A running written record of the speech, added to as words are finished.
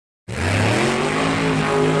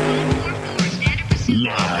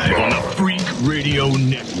Radio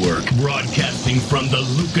Network, broadcasting from the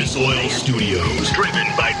Lucas Oil Studios, driven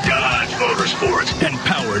by Dodge Motorsports, and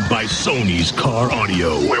powered by Sony's Car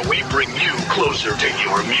Audio, where we bring you closer to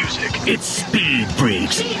your music. It's Speed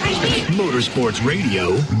Freaks, Motorsports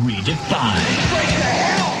Radio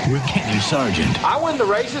redefined. With Kenny Sargent. I win the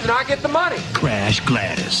races and I get the money. Crash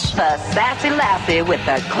Gladys. The sassy lassie with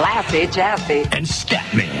the classy chassis. And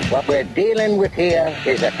Statman. What we're dealing with here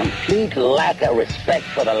is a complete lack of respect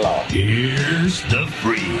for the law. Here's the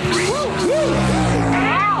Freaks.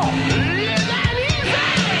 Ow!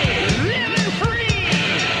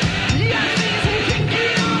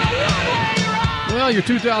 Well, your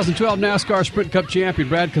 2012 NASCAR Sprint Cup champion,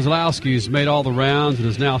 Brad Keselowski, has made all the rounds and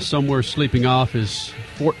is now somewhere sleeping off his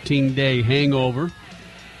 14-day hangover.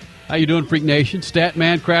 How you doing, Freak Nation?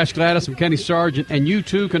 Statman, Crash Gladys, and Kenny Sargent. And you,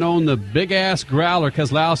 too, can own the big-ass growler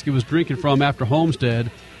Keselowski was drinking from after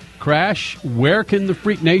Homestead. Crash, where can the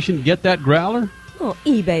Freak Nation get that growler? Oh,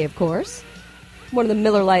 eBay, of course. One of the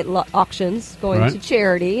Miller Lite auctions going to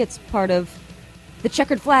charity. It's part of the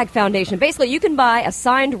Checkered Flag Foundation. Basically, you can buy a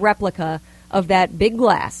signed replica of that big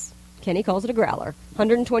glass. Kenny calls it a growler.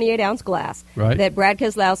 128-ounce glass that Brad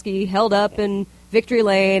Keselowski held up in Victory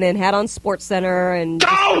Lane and had on SportsCenter and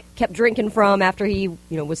kept drinking from after he,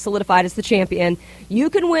 was solidified as the champion. You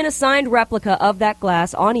can win a signed replica of that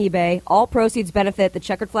glass on eBay. All proceeds benefit the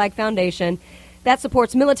Checkered Flag Foundation. That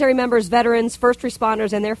supports military members, veterans, first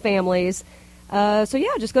responders, and their families.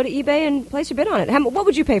 Just go to eBay and place your bid on it. What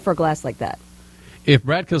would you pay for a glass like that? If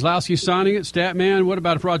Brad Keselowski's signing it, Statman, what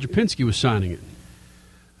about if Roger Penske was signing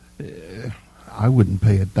it? I wouldn't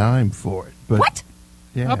pay a dime for it. But what?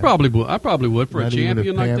 Yeah. I probably would for a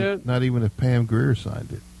champion like that. Not even if Pam Grier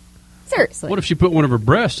signed it. Seriously. What if she put one of her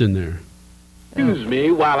breasts in there? Excuse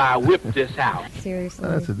me while I whip this out. Seriously.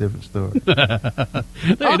 That's a different story.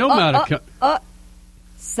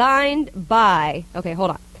 Signed by... Okay,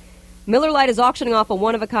 hold on. Miller Lite is auctioning off a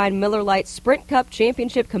one-of-a-kind Miller Lite Sprint Cup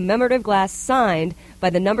Championship commemorative glass signed by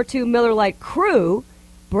the number 2 Miller Lite crew,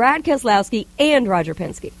 Brad Keselowski and Roger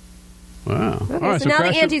Penske. Wow. Okay, all right, so now the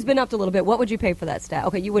ante's been upped a little bit. What would you pay for that stat?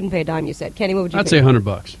 Okay, you wouldn't pay a dime, you said. Kenny, what would you pay? I'd say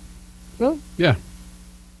 $100. Really? Yeah.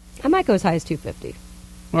 I might go as high as $250.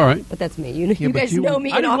 All right. But that's me. You guys know me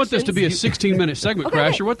in I didn't want auctions. this to be a 16-minute segment,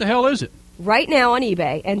 Crasher. What the hell is it? Right now on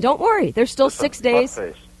eBay, and don't worry, there's still 6 days.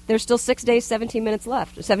 There's still 6 days, 17 minutes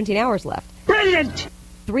left, 17 hours left. Brilliant!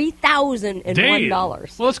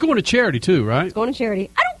 $3,001. Well, it's going to charity, too, right? It's going to charity.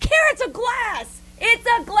 I don't care. It's a glass. It's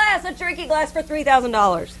a glass, a drinking glass for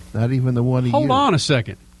 $3,000. Not even the one Hold on a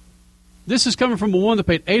second. This is coming from a one that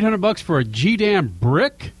paid $800 for a G-damn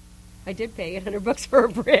brick? I did pay $800 for a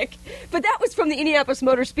brick, but that was from the Indianapolis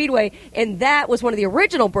Motor Speedway, and that was one of the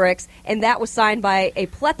original bricks, and that was signed by a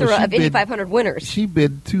plethora of Indy 500 winners. She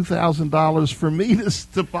bid $2,000 for me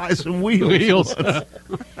to buy some wheels.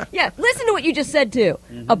 Yeah, listen to what you just said, too.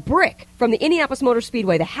 A brick from the Indianapolis Motor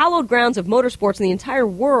Speedway, the hallowed grounds of motorsports in the entire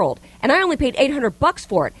world, and I only paid $800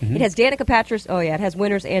 for it. It has Danica Patrick. Oh, yeah, it has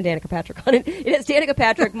winners and Danica Patrick on it. It has Danica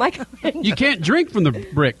Patrick, Mike. You can't drink from the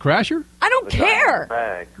brick, Crasher. I don't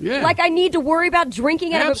care. Yeah. Like I need to worry about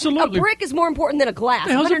drinking out of a brick is more important than a glass.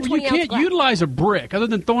 You can't utilize a brick other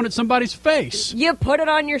than throwing it at somebody's face. You put it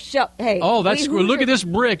on your shelf. Hey. Oh, that's look at this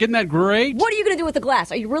brick. Isn't that great? What are you going to do with the glass?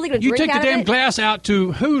 Are you really going to drink out of it? You take the damn glass out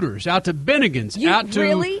to Hooters, out to Bennigan's, out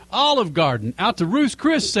to Olive Garden, out to Ruth's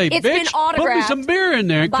Chris. Say, it's bitch, put me some beer in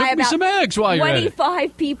there and cook me some eggs while you're at it.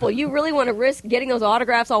 25 people. You really want to risk getting those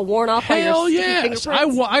autographs all worn off by your sticky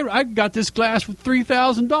fingerprints? I got this glass for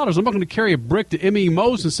 $3,000. I'm not going to carry a brick to M.E.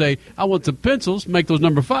 Mose and say, I want some pencils, make those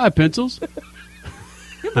number 5 pencils.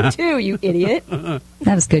 Number 2, you idiot. That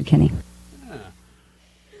was good, Kenny.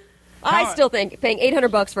 I still think paying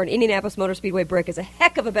 $800 for an Indianapolis Motor Speedway brick is a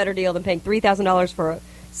heck of a better deal than paying $3,000 for a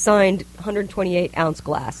signed 128-ounce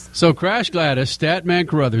glass. So, Crash Gladys, Statman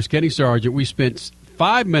Carruthers, Kenny Sargent, we spent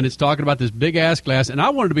 5 minutes talking about this big-ass glass, and I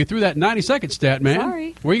wanted to be through that in 90 seconds, Statman.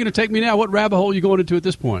 Sorry. Where are you going to take me now? What rabbit hole are you going into at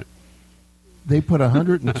this point? They put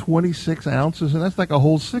 126 ounces, and that's like a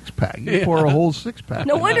whole six-pack. You pour a whole six-pack.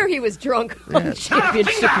 No wonder he was drunk on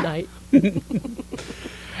championship night.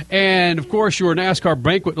 And, of course, your NASCAR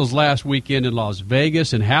banquet was last weekend in Las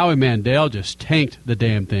Vegas, and Howie Mandel just tanked the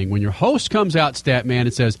damn thing. When your host comes out, Statman,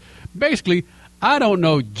 and says, basically, I don't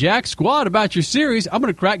know jack squat about your series. I'm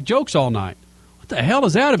going to crack jokes all night. What the hell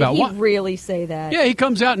is that about? Did he really say that? Yeah, he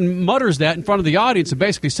comes out and mutters that in front of the audience and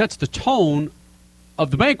basically sets the tone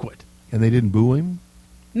of the banquet. And they didn't boo him?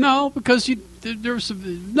 No, because you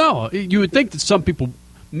would think that some people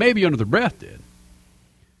maybe under their breath did.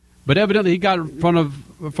 But evidently he got in front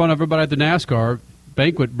of everybody at the NASCAR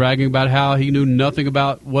banquet bragging about how he knew nothing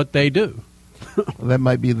about what they do. That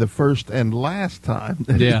might be the first and last time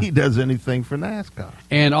that he does anything for NASCAR.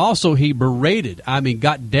 And also he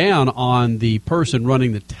got down on the person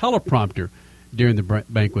running the teleprompter during the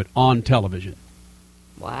banquet on television.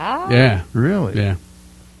 Wow. Yeah. Really? Yeah.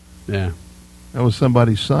 Yeah. That was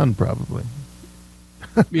somebody's son, probably.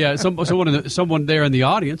 Yeah, someone there in the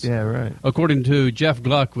audience. Yeah, right. According to Jeff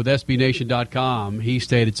Gluck with SBNation.com, he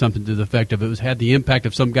stated something to the effect of it had the impact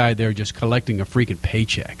of some guy there just collecting a freaking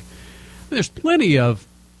paycheck. There's plenty of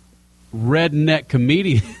redneck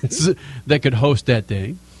comedians that could host that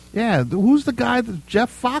thing. Yeah, who's the guy?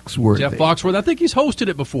 Jeff Foxworthy. Jeff Foxworthy. I think he's hosted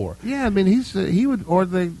it before. Yeah, I mean he would, or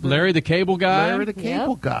the Larry the Cable Guy. Larry the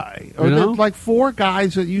Cable Guy, or there's like four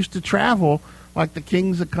guys that used to travel, like the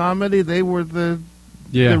Kings of Comedy. They were the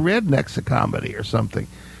rednecks of comedy or something,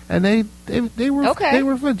 and they were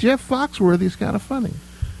fun. Jeff Foxworthy's kind of funny.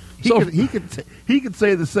 He could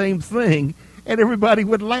say the same thing, and everybody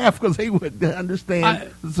would laugh because they would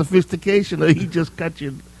understand the sophistication. He just cut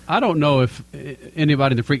you. I don't know if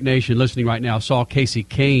anybody in the Freak Nation listening right now saw Casey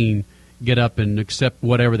Kane get up and accept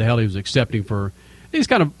whatever the hell he was accepting for. These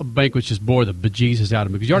kind of banquets just bore the bejesus out of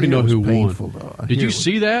him because you already know who won. Though. Did you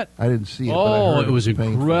see that? I didn't see it. Oh, but I heard it was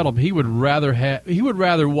incredible. He would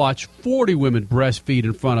rather watch 40 women breastfeed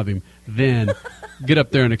in front of him than get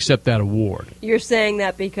up there and accept that award. You're saying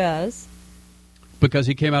that because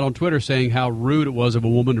he came out on Twitter saying how rude it was of a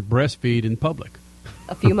woman to breastfeed in public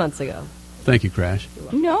a few months ago. Thank you, Crash.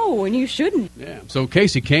 No, and you shouldn't. Yeah. So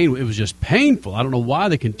Casey Kane, it was just painful. I don't know why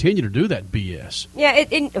they continue to do that BS. Yeah,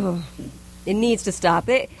 it needs to stop.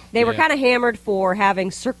 They were kind of hammered for having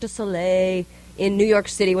Cirque du Soleil in New York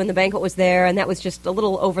City when the banquet was there, and that was just a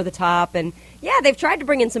little over the top. And, yeah, they've tried to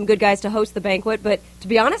bring in some good guys to host the banquet, but to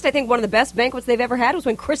be honest, I think one of the best banquets they've ever had was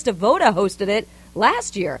when Krista Voda hosted it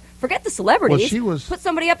last year. Forget the celebrities. Put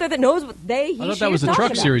somebody up there that knows what I thought that was the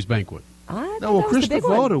Truck Series banquet. Krista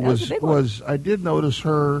Voda was. I did notice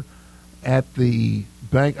her at the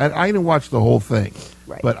bank. I didn't watch the whole thing,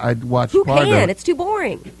 but I watched part of it. It's too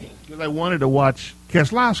boring. Because I wanted to watch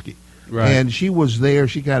Keselowski, right? And she was there.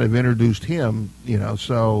 She kind of introduced him,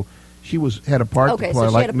 so she had a part to play,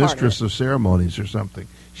 like Mistress of Ceremonies or something.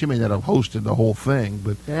 She may not have hosted the whole thing,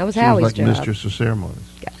 but that was she Howie's was like job. Mistress of Ceremonies.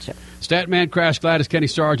 Gotcha. Statman, Crash Gladys, Kenny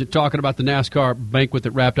Sargent talking about the NASCAR banquet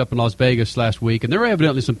that wrapped up in Las Vegas last week. And there are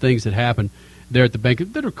evidently some things that happened there at the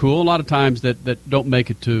banquet that are cool. A lot of times that don't make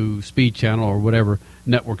it to Speed Channel or whatever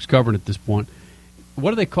network's covering at this point. What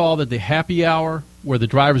do they call it? The happy hour, where the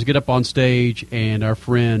drivers get up on stage and our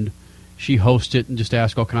friend, she hosts it and just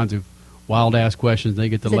asks all kinds of wild-ass questions. They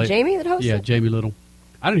get the Is it Jamie that hosts it? Yeah, Jamie Little.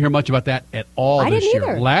 I didn't hear much about that at all this year.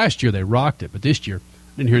 Either. Last year they rocked it, but this year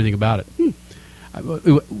I didn't hear anything about it.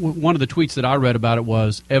 One of the tweets that I read about it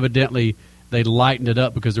was evidently they lightened it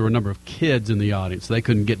up because there were a number of kids in the audience. So they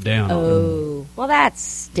couldn't get down on them. Well, that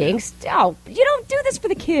stinks. Oh, you don't do this for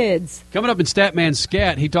the kids. Coming up in Statman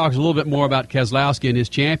Scat, he talks a little bit more about Keselowski and his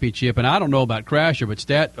championship. And I don't know about Crasher, but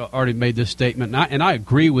Stat already made this statement, and I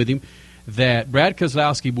agree with him, that Brad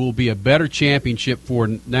Keselowski will be a better championship for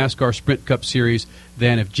NASCAR Sprint Cup Series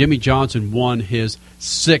than if Jimmy Johnson won his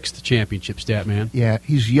 6th championship, Statman. Yeah,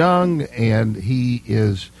 he's young, and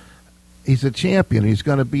he's a champion. He's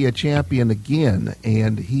going to be a champion again,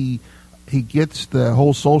 and he gets the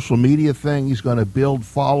whole social media thing. He's going to build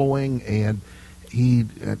following, and he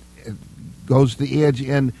goes to the edge.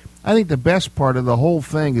 And I think the best part of the whole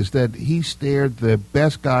thing is that he stared the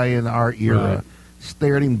best guy in our era,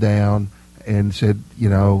 stared him down, and said,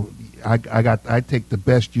 I take the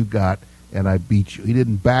best you got, and I beat you. He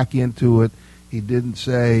didn't back into it. He didn't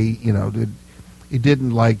say, he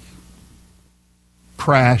didn't like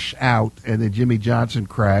crash out, and then Jimmy Johnson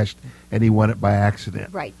crashed, and he won it by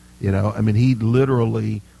accident. Right. He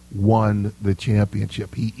literally won the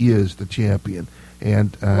championship. He is the champion.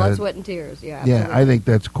 And blood, sweat, and tears. Yeah, absolutely. Yeah, I think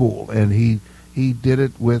that's cool. And he did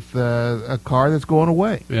it with a car that's going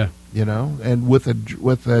away. Yeah. And with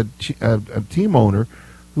a team owner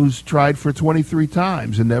who's tried for 23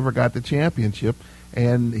 times and never got the championship,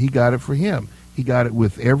 and he got it for him. He got it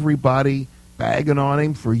with everybody bagging on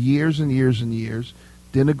him for years and years and years,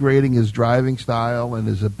 denigrating his driving style and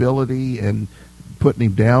his ability and putting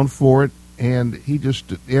him down for it, and he just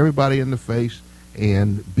stood everybody in the face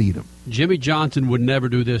and beat him. Jimmy Johnson would never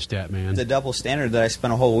do this, Statman. It's a double standard that I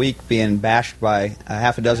spent a whole week being bashed by a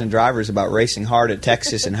half a dozen drivers about racing hard at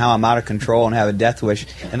Texas and how I'm out of control and have a death wish,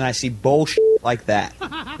 and then I see bullshit like that.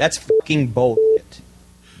 That's fucking bullshit.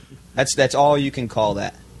 That's all you can call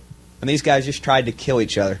that. And these guys just tried to kill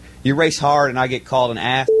each other. You race hard, and I get called an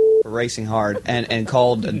ass for racing hard and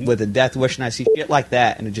called with a death wish, and I see shit like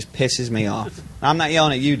that, and it just pisses me off. I'm not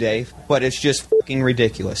yelling at you, Dave, but it's just fucking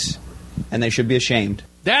ridiculous. and they should be ashamed.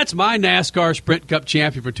 That's my NASCAR Sprint Cup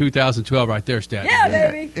champion for 2012 right there, Stat.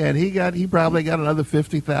 Yeah, baby. And he probably got another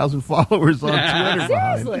 50,000 followers on Twitter.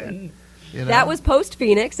 Seriously. You know? That was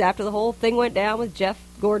post-Phoenix after the whole thing went down with Jeff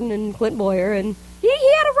Gordon and Clint Boyer, and he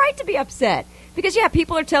had a right to be upset. Because,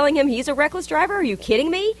 people are telling him he's a reckless driver. Are you kidding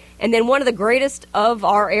me? And then one of the greatest of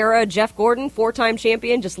our era, Jeff Gordon, 4-time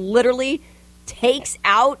champion, just literally takes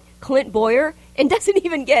out Clint Boyer and doesn't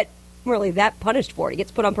even get really that punished for it. He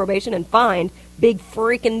gets put on probation and fined. Big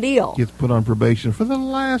freaking deal. Gets put on probation for the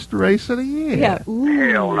last race of the year. Yeah. Ooh.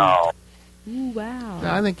 Hell no. Ooh, wow.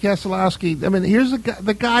 I think Keselowski. I mean, here's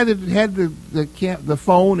the guy that had the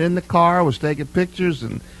phone in the car, was taking pictures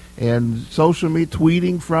and social media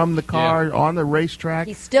tweeting from the car on the racetrack.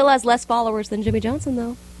 He still has less followers than Jimmy Johnson,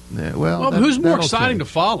 though. Yeah, well, who's more exciting to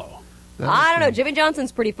follow? I don't know. Jimmy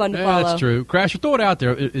Johnson's pretty fun to follow. That's true. Crasher, throw it out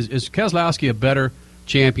there. Is Keselowski a better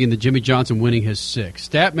champion than Jimmy Johnson winning his 6th?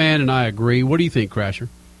 Statman and I agree. What do you think, Crasher?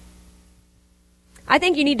 I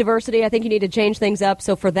think you need diversity. I think you need to change things up.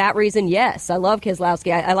 So for that reason, yes, I love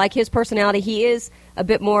Keselowski. I like his personality. He is a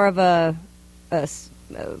bit more of a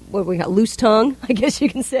what we got, loose tongue, I guess you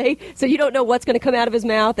can say. So you don't know what's going to come out of his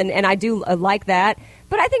mouth, and I do like that.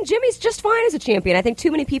 But I think Jimmy's just fine as a champion. I think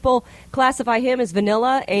too many people classify him as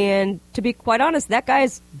vanilla, and to be quite honest, that guy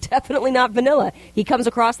is definitely not vanilla. He comes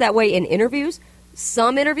across that way in interviews,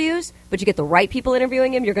 some interviews, but you get the right people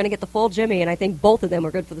interviewing him, you're going to get the full Jimmy, and I think both of them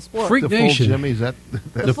are good for the sport. Freak the Nation. Full Jimmy, is that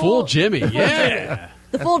the full Jimmy, yeah.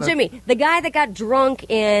 The full Jimmy. The guy that got drunk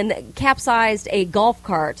and capsized a golf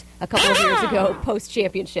cart a couple of years ago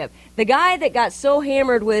post-championship. The guy that got so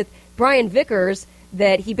hammered with Brian Vickers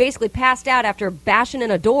that he basically passed out after bashing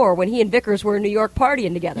in a door when he and Vickers were in New York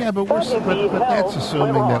partying together. Yeah, but that's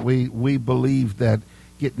assuming that we believe that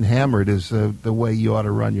getting hammered is the way you ought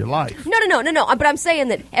to run your life. No. But I'm saying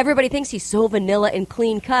that everybody thinks he's so vanilla and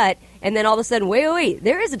clean cut, and then all of a sudden, wait,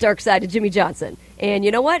 there is a dark side to Jimmy Johnson. And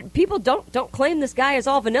you know what? People don't claim this guy is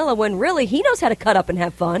all vanilla when really he knows how to cut up and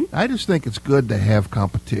have fun. I just think it's good to have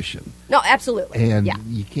competition. No, absolutely. And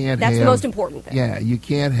you can't That's the most important thing. Yeah, you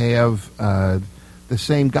can't have the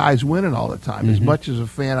same guys winning all the time. As much as a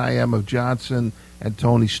fan I am of Johnson and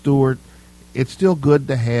Tony Stewart, it's still good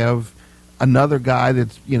to have another guy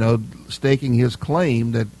that's, staking his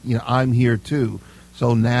claim that, I'm here too.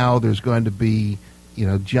 So now there's going to be,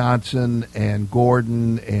 Johnson and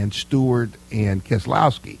Gordon and Stewart and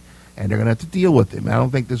Keselowski, and they're going to have to deal with him. I don't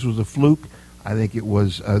think this was a fluke. I think it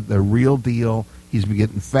was the real deal. He's been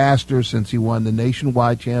getting faster since he won the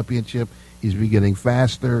nationwide championship. He's been getting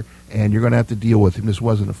faster, and you're going to have to deal with him. This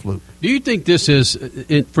wasn't a fluke. Do you think this is,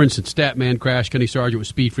 for instance, Statman Crash, Kenny Sargent with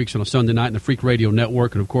Speed Freaks on a Sunday night in the Freak Radio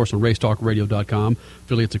Network, and, of course, on racetalkradio.com,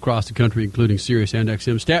 affiliates across the country, including Sirius and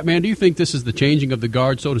XM. Statman, do you think this is the changing of the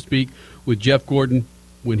guard, so to speak, with Jeff Gordon,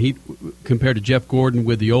 when he compared to Jeff Gordon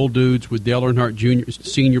with the old dudes, with Dale Earnhardt Jr.,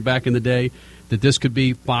 Sr. back in the day, that this could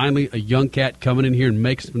be finally a young cat coming in here and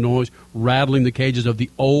making some noise, rattling the cages of the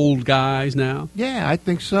old guys now? Yeah, I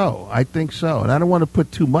think so. And I don't want to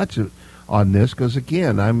put too much on this because,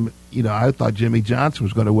 again, I thought Jimmy Johnson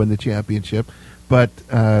was going to win the championship, but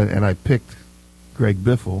and I picked Greg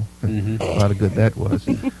Biffle. A lot of good that was.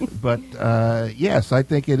 But, yes, I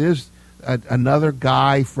think it is another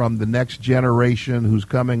guy from the next generation who's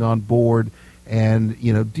coming on board and,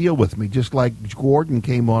 deal with me, just like Gordon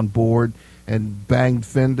came on board and banged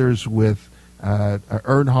fenders with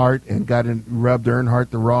Earnhardt and rubbed Earnhardt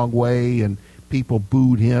the wrong way, and people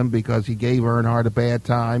booed him because he gave Earnhardt a bad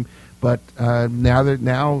time. But now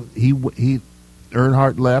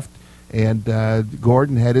Earnhardt left, and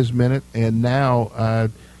Gordon had his minute, and now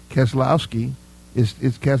Keselowski is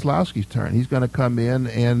Keselowski's turn. He's going to come in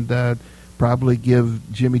and probably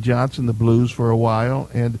give Jimmy Johnson the blues for a while.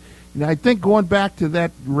 And I think going back to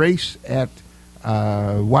that race at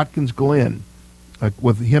Watkins Glen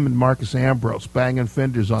with him and Marcus Ambrose banging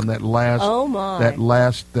fenders on that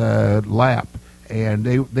last lap, and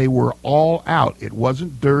they were all out. It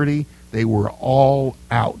wasn't dirty. They were all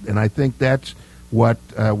out, and I think that's what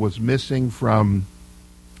was missing from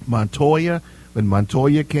Montoya. When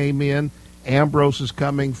Montoya came in, Ambrose is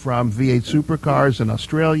coming from V8 Supercars in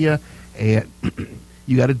Australia, and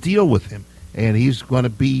you got to deal with him. And he's going to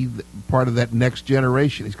be part of that next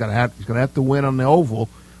generation. He's going to have to win on the oval,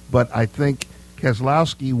 but I think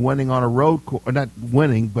Keselowski winning on a road course, not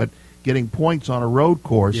winning, but getting points on a road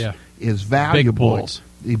course is valuable.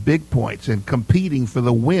 Big points and competing for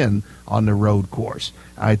the win on the road course.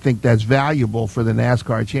 I think that's valuable for the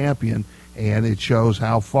NASCAR champion, and it shows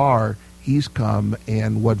how far he's come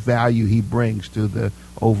and what value he brings to the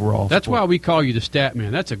overall That's sport. why we call you the stat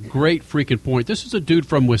man. That's a great freaking point. This is a dude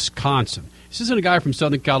from Wisconsin. This isn't a guy from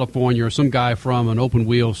Southern California or some guy from an open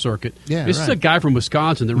wheel circuit. Yeah, this is a guy from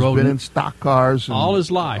Wisconsin that rode been in stock cars all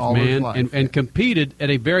his life, and competed at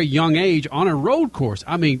a very young age on a road course.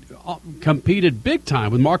 I mean, competed big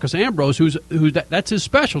time with Marcus Ambrose, that's his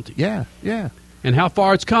specialty. Yeah, yeah. And how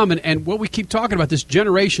far it's come, and what we keep talking about, this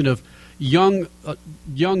generation of young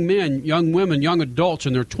men, young women, young adults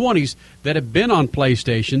in their 20s that have been on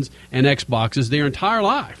PlayStations and Xboxes their entire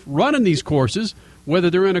life, running these courses,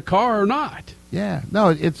 whether they're in a car or not. Yeah, no,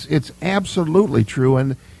 it's absolutely true.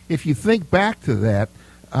 And if you think back to that,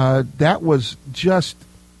 that was just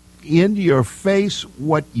in your face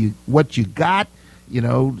what you got. You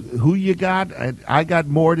know who you got. I got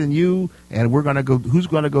more than you, and we're gonna go. Who's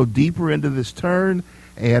gonna go deeper into this turn?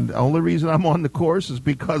 And the only reason I'm on the course is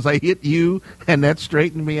because I hit you, and that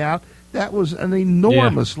straightened me out. That was an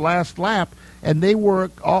enormous last lap, and they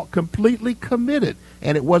were all completely committed,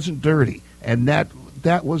 and it wasn't dirty. And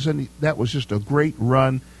that was just a great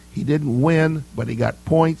run. He didn't win, but he got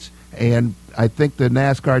points, and I think the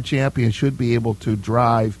NASCAR champion should be able to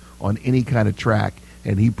drive on any kind of track,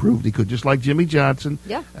 and he proved he could, just like Jimmy Johnson.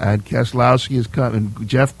 Yeah. And Keselowski is coming,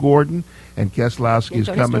 Jeff Gordon, and Keselowski is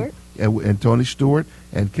coming, and Tony Stewart,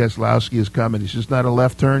 and Keselowski is coming. He's just not a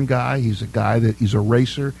left turn guy. He's a guy he's a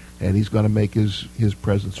racer, and he's going to make his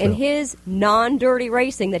presence felt. And his non-dirty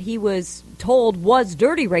racing that he was told was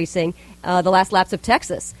dirty racing, the last laps of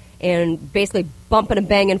Texas, and basically bumping and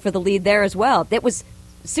banging for the lead there as well. That was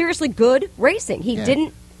seriously good racing. He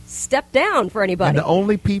didn't step down for anybody. And the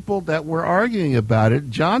only people that were arguing about it,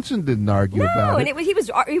 Johnson didn't argue about it. No, and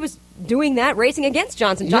he was doing that racing against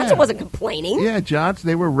Johnson. Johnson wasn't complaining. Yeah, Johnson,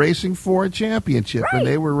 they were racing for a championship, right. And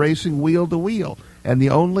they were racing wheel to wheel. And the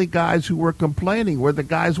only guys who were complaining were the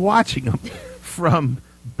guys watching them from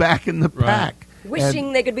back in the pack.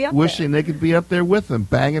 Wishing they could be up Wishing they could be up there with him,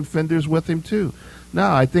 banging fenders with him, too.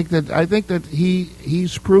 No, I think that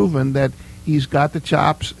he's proven that he's got the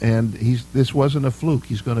chops, and this wasn't a fluke.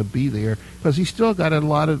 He's going to be there because he's still got a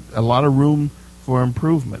lot of room for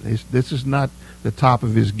improvement. This is not the top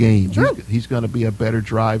of his game. He's going to be a better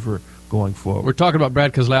driver going forward. We're talking about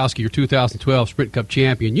Brad Keselowski, your 2012 Sprint Cup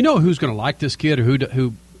champion. You know who's going to like this kid, or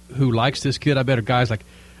who likes this kid? I bet are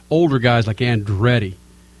older guys like Andretti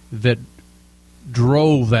that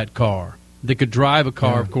drove that car, that could drive a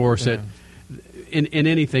car, of course, in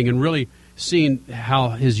anything, and really seeing how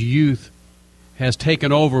his youth has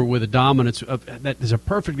taken over with a dominance that is a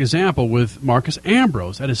perfect example with Marcus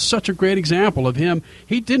Ambrose. That is such a great example of him.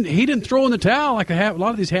 He didn't throw in the towel like a lot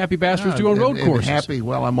of these happy bastards do on road courses. Happy,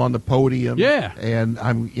 well, I'm on the podium. Yeah, and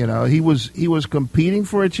he was competing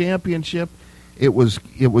for a championship. It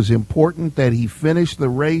was important that he finish the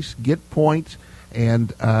race, get points,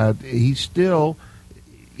 and he's still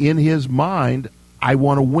in his mind, I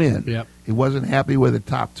want to win. Yep. He wasn't happy with the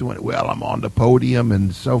top 20. Well, I'm on the podium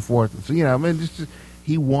and so forth. So,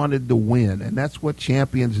 he wanted to win, and that's what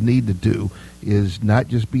champions need to do, is not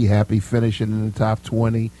just be happy finishing in the top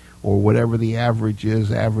 20 or whatever the average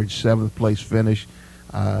is, average seventh place finish.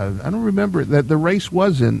 I don't remember that the race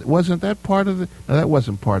wasn't that part of the. No, that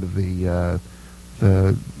wasn't part of the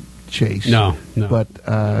chase. No. But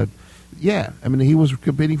he was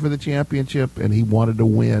competing for the championship, and he wanted to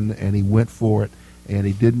win, and he went for it. And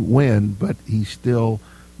he didn't win, but he still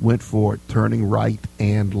went for it, turning right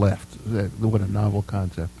and left. What a novel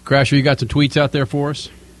concept. Crasher, you got some tweets out there for us?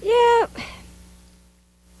 Yeah.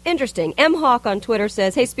 Interesting. M. Hawk on Twitter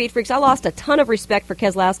says, "Hey, SpeedFreaks, I lost a ton of respect for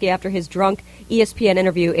Keselowski after his drunk ESPN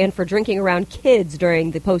interview and for drinking around kids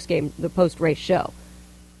during the post-race show."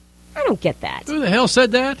 I don't get that. Who the hell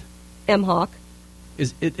said that? M. Hawk.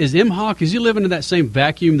 Is M. Hawk, is he living in that same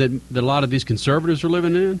vacuum that a lot of these conservatives are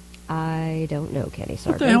living in? I don't know, Kenny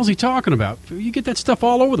Sargent. What the hell's he talking about? You get that stuff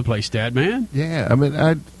all over the place, Dad, man. Yeah,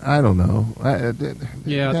 I don't know.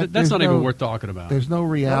 That's not even worth talking about. There's no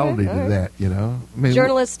reality to that,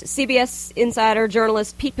 CBS Insider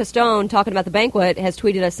journalist Pete Pistone, talking about the banquet, has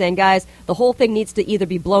tweeted us saying, "Guys, the whole thing needs to either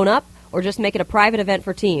be blown up or just make it a private event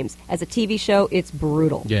for teams. As a TV show, it's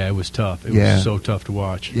brutal." Yeah, it was tough. It was so tough to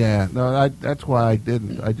watch. Yeah, no, that's why I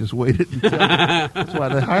didn't. I just waited until that's why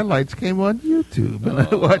the highlights came on YouTube, and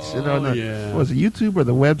I watched it on was it YouTube or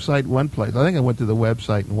the website? One place. I think I went to the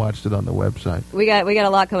website and watched it on the website. We got a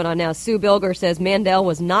lot coming on now. Sue Bilger says Mandel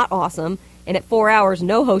was not awesome, and at 4 hours,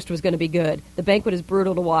 no host was going to be good. The banquet is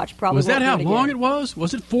brutal to watch. Probably was that how long it was?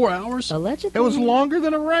 Was it 4 hours? Allegedly, it was longer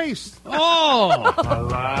than a race. Oh,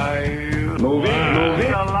 alive, moving,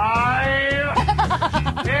 alive.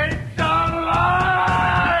 It's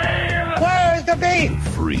alive. Where's the beef?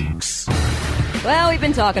 Freaks.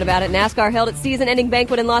 been talking about it. NASCAR held its season-ending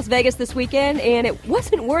banquet in Las Vegas this weekend, and it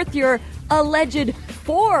wasn't worth your alleged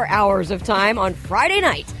 4 hours of time on Friday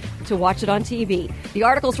night to watch it on TV. The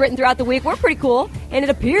articles written throughout the week were pretty cool, and it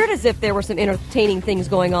appeared as if there were some entertaining things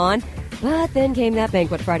going on. But then came that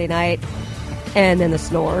banquet Friday night, and then the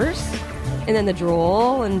snores, and then the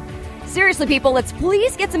drool, and seriously, people, let's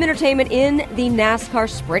please get some entertainment in the NASCAR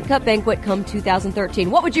Sprint Cup banquet come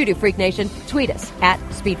 2013. What would you do, Freak Nation? Tweet us at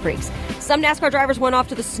SpeedFreaks. Some NASCAR drivers went off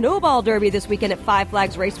to the Snowball Derby this weekend at Five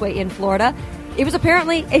Flags Raceway in Florida. It was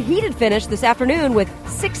apparently a heated finish this afternoon with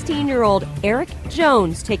 16-year-old Eric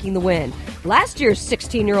Jones taking the win. Last year's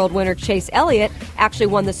 16-year-old winner Chase Elliott actually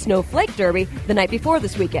won the Snowflake Derby the night before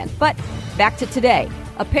this weekend. But back to today.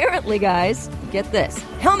 Apparently, guys, get this,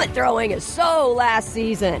 helmet throwing is so last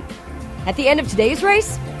season. At the end of today's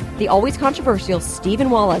race, the always controversial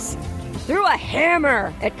Stephen Wallace threw a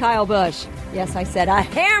hammer at Kyle Busch. Yes, I said a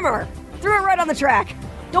hammer. Threw it right on the track.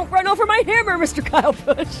 Don't run over my hammer, Mr. Kyle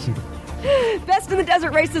Busch. Best in the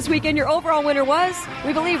desert race this weekend, your overall winner was,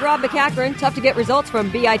 we believe, Rob McCachran. Tough to get results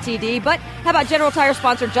from BITD, but how about General Tire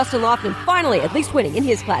sponsor Justin Lofton finally at least winning in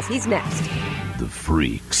his class? He's next. The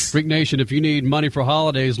Freaks. Freak Nation, if you need money for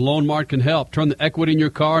holidays, Loan Mart can help. Turn the equity in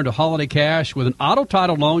your car into holiday cash with an auto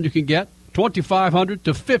title loan. You can get $2,500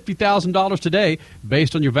 to $50,000 today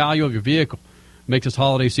based on your value of your vehicle. Make this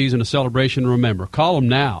holiday season a celebration. Remember, call them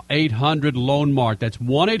now, 800-LOAN-MART. That's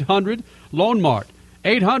 1-800-LOAN-MART,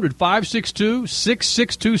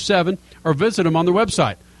 800-562-6627, or visit them on their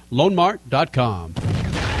website, loanmart.com.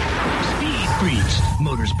 Speed Freaks,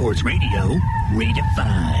 Motorsports Radio,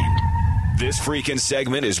 redefined. This freaking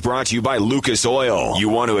segment is brought to you by Lucas Oil. You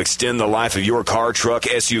want to extend the life of your car, truck,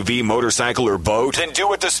 SUV, motorcycle, or boat? Then do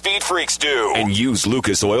what the Speed Freaks do and use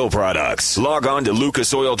Lucas Oil products. Log on to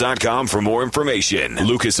lucasoil.com for more information.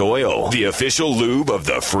 Lucas Oil, the official lube of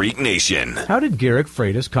the Freak Nation. How did Garrick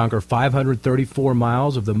Freitas conquer 534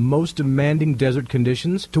 miles of the most demanding desert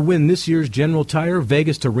conditions to win this year's General Tire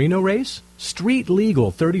Vegas to Reno race? Street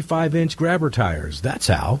legal 35-inch grabber tires, that's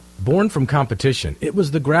how. Born from competition, it was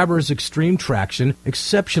the grabber's extreme traction,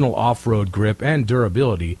 exceptional off-road grip, and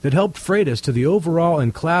durability that helped Freitas to the overall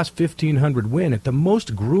and Class 1500 win at the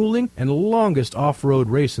most grueling and longest off-road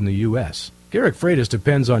race in the U.S. Garrick Freitas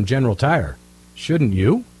depends on General Tire. Shouldn't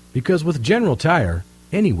you? Because with General Tire,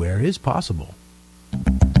 anywhere is possible.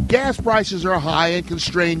 Gas prices are high and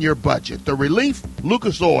constrain your budget. The relief?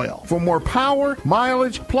 Lucas Oil. For more power,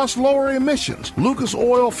 mileage, plus lower emissions, Lucas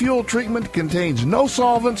Oil fuel treatment contains no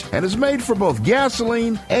solvents and is made for both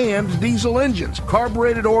gasoline and diesel engines,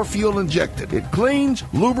 carbureted or fuel injected. It cleans,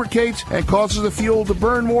 lubricates, and causes the fuel to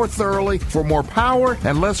burn more thoroughly for more power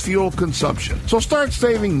and less fuel consumption. So start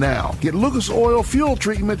saving now. Get Lucas Oil fuel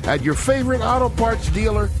treatment at your favorite auto parts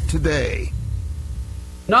dealer today.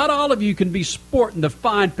 Not all of you can be sporting the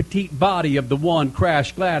fine petite body of the one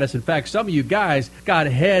Crash Gladys. In fact, some of you guys got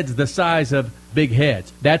heads the size of big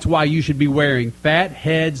heads. That's why you should be wearing Fat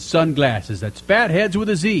Heads sunglasses. That's Fat Heads with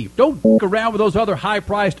a Z. Don't f*** around with those other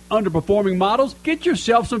high-priced, underperforming models. Get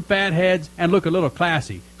yourself some Fat Heads and look a little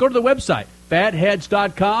classy. Go to the website,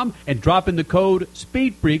 fatheads.com, and drop in the code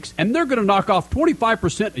SpeedFreaks, and they're going to knock off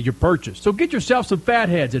 25% of your purchase. So get yourself some Fat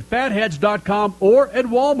Heads at fatheads.com or at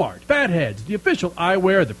Walmart. Fat Heads, the official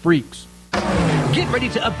eyewear of the Freaks. Get ready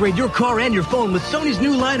to upgrade your car and your phone with Sony's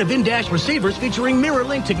new line of in-dash receivers featuring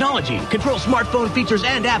mirror-link technology. Control smartphone features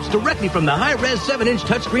and apps directly from the high-res 7-inch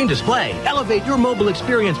touchscreen display. Elevate your mobile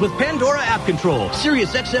experience with Pandora app control,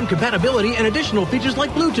 Sirius XM compatibility, and additional features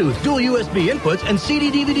like Bluetooth, dual USB inputs, and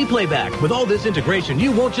CD-DVD playback. With all this integration,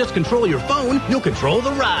 you won't just control your phone, you'll control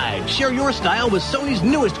the ride. Share your style with Sony's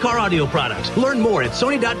newest car audio products. Learn more at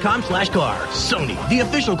sony.com/car. Sony, the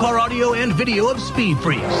official car audio and video of Speed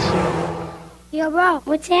Freaks. Yo, bro,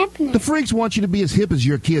 what's happening? The Freaks want you to be as hip as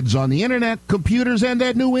your kids on the internet, computers, and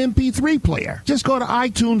that new MP3 player. Just go to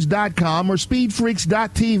iTunes.com or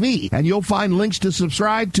SpeedFreaks.tv, and you'll find links to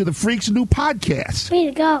subscribe to the Freaks' new podcast. Way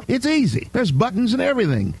to go. It's easy. There's buttons and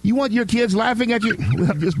everything. You want your kids laughing at you?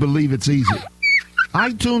 Well, just believe it's easy.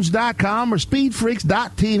 iTunes.com or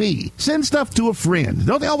SpeedFreaks.tv. Send stuff to a friend.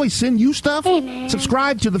 Don't they always send you stuff? Hey, man.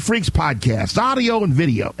 Subscribe to the Freaks podcast, audio and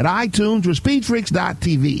video, at iTunes or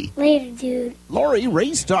SpeedFreaks.tv. Later, dude. Lori,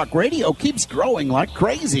 Race Talk Radio keeps growing like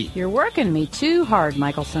crazy. You're working me too hard,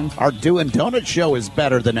 Michelson. Our Doin' Donut show is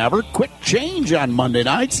better than ever. Quick change on Monday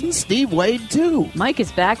nights, and Steve Wade, too. Mike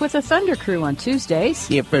is back with the Thunder Crew on Tuesdays.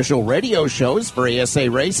 The official radio shows for ASA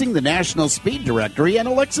Racing, the National Speed Directory, and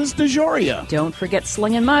Alexis DeJoria. Don't forget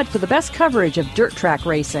Sling & Mud for the best coverage of dirt track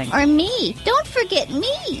racing. Or me. Don't forget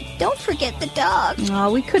me. Don't forget the dog.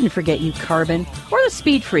 Oh, we couldn't forget you, Carbon. Or the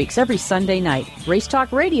Speed Freaks every Sunday night.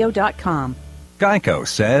 RaceTalkRadio.com. Geico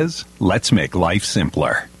says, let's make life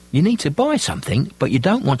simpler. You need to buy something, but you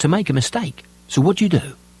don't want to make a mistake. So what do?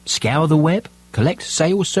 Scour the web? Collect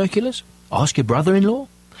sales circulars? Ask your brother-in-law?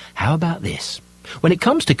 How about this? When it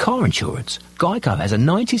comes to car insurance, Geico has a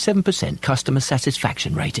 97% customer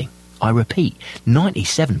satisfaction rating. I repeat,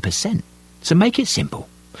 97%. So make it simple.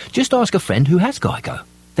 Just ask a friend who has Geico.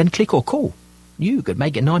 Then click or call. You could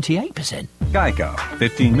make it 98%. Geico.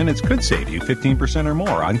 15 minutes could save you 15% or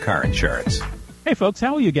more on car insurance. Hey folks,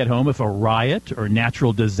 how will you get home if a riot or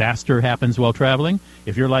natural disaster happens while traveling?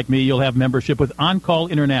 If you're like me, you'll have membership with On-Call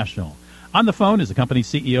International. On the phone is the company's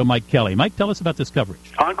CEO, Mike Kelly. Mike, tell us about this coverage.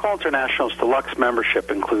 On-Call International's deluxe membership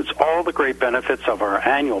includes all the great benefits of our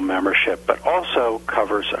annual membership, but also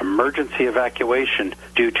covers emergency evacuation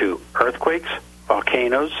due to earthquakes,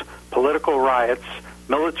 volcanoes, political riots,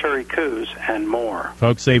 military coups, and more.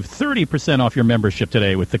 Folks, save 30% off your membership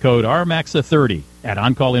today with the code RMAXA30 at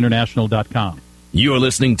OnCallInternational.com. You're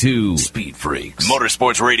listening to Speed Freaks,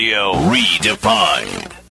 Motorsports Radio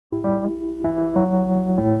Redefined.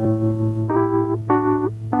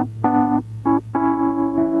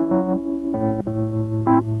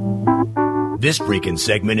 This freaking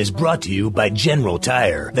segment is brought to you by General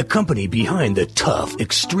Tire, the company behind the tough,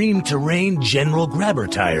 extreme terrain General Grabber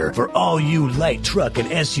tire for all you light truck and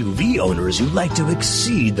SUV owners who like to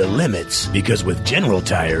exceed the limits. Because with General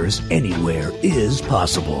Tires, anywhere is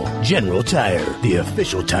possible. General Tire, the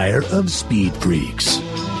official tire of Speed Freaks.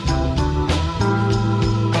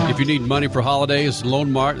 If you need money for holidays,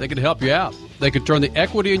 Loan Mart, they can help you out. They can turn the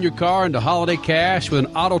equity in your car into holiday cash with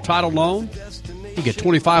an auto title loan. You get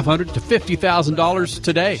 $2,500 to $50,000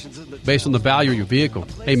 today based on the value of your vehicle.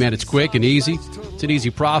 Hey, man, it's quick and easy. It's an easy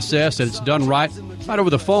process, and it's done right over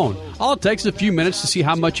the phone. All it takes is a few minutes to see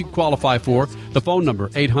how much you qualify for. The phone number,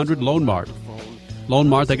 800-LOAN-MART. Loan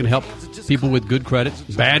Mart, they can help people with good credit,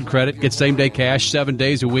 bad credit, get same-day cash 7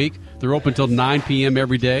 days a week. They're open until 9 p.m.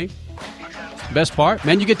 every day. Best part,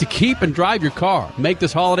 man, you get to keep and drive your car. Make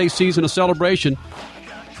this holiday season a celebration.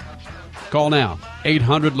 Call now,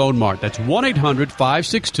 800-LOAN-MART. That's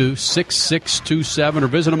 1-800-562-6627, or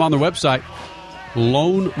visit them on their website,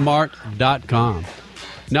 loanmart.com.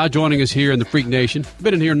 Now joining us here in the Freak Nation,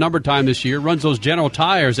 been in here a number of times this year, runs those General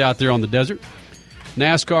Tires out there on the desert.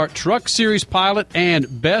 NASCAR Truck Series pilot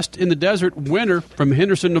and Best in the Desert winner from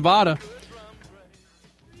Henderson, Nevada.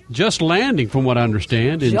 Just landing, from what I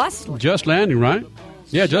understand. Just landing, right?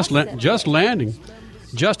 Yeah, just landing.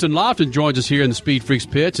 Justin Lofton joins us here in the Speed Freaks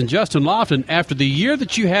pits. And Justin Lofton, after the year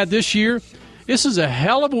that you had this year, this is a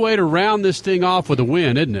hell of a way to round this thing off with a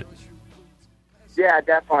win, isn't it? Yeah,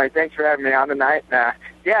 definitely. Thanks for having me on tonight. Yeah,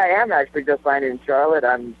 I am actually just landing in Charlotte.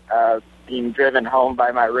 I'm being driven home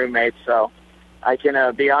by my roommates, so I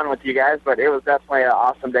can be on with you guys. But it was definitely an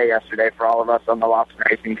awesome day yesterday for all of us on the Lofton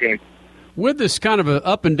racing team. With this kind of a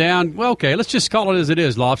up and down, well, okay, let's just call it as it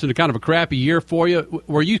is, Lofton, a kind of a crappy year for you.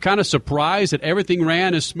 Were you kind of surprised that everything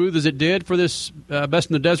ran as smooth as it did for this Best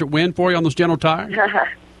in the Desert win for you on those General Tires?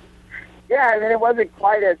 Yeah, I mean, it wasn't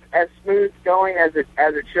quite as smooth going as it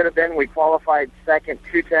should have been. We qualified second,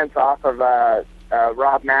 2/10 off of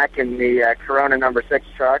Rob Mack in the Corona number 6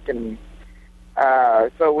 truck, and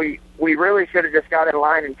so we really should have just got in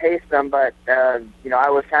line and paced them, but I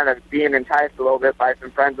was kind of being enticed a little bit by some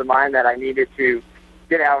friends of mine that I needed to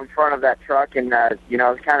get out in front of that truck, and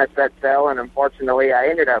kind of set sail, and unfortunately I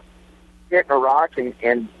ended up hitting a rock and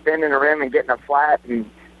bending a rim and getting a flat, and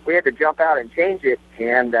we had to jump out and change it,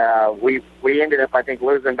 and we ended up, I think,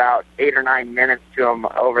 losing about 8 or 9 minutes to them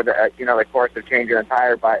over the the course of changing the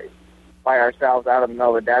tire by ourselves out in the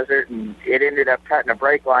middle of the desert, and it ended up cutting a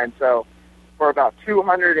brake line. So for about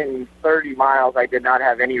 230 miles, I did not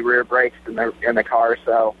have any rear brakes in the car.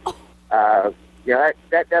 So that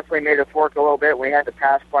definitely made us work a little bit. We had to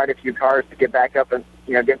pass quite a few cars to get back up and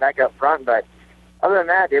get back up front. But other than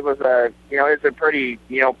that, it was a pretty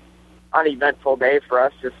uneventful day for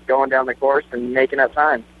us, just going down the course and making up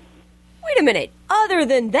time. Wait a minute. Other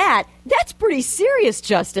than that, that's pretty serious,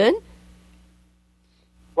 Justin.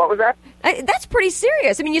 What was that? That's pretty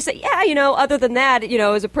serious. I mean, you say, other than that, it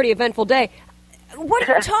was a pretty eventful day. What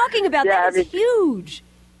are you talking about? That is huge.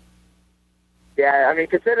 Yeah, I mean,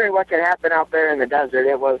 considering what can happen out there in the desert,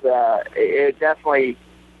 it definitely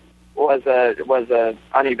was a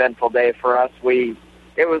uneventful day for us.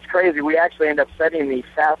 It was crazy. We actually ended up setting the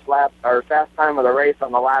fast time of the race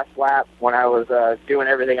on the last lap when I was doing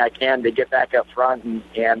everything I can to get back up front and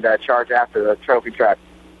charge after the trophy truck.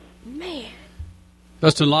 Man.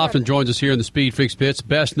 Justin Lofton joins us here in the Speed Freaks pits.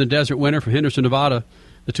 Best in the Desert winner from Henderson, Nevada.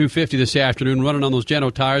 The 250 this afternoon, running on those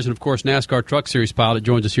General Tires. And, of course, NASCAR Truck Series pilot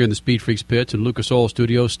joins us here in the Speed Freaks pits and Lucas Oil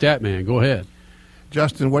Studios. Statman, go ahead.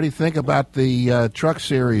 Justin, what do you think about the Truck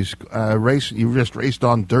Series race? You just raced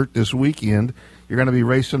on dirt this weekend. You're going to be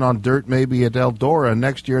racing on dirt maybe at Eldora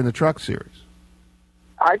next year in the Truck Series.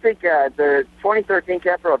 I think the 2013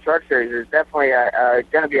 Capital Truck Series is definitely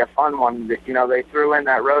going to be a fun one. They threw in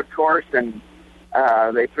that road course, and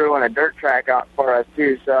they threw in a dirt track out for us,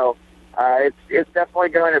 too. So it's definitely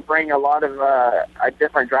going to bring a lot of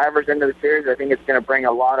different drivers into the series. I think it's going to bring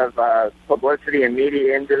a lot of publicity and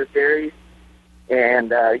media into the series.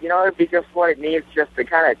 And, it'd be just what it needs just to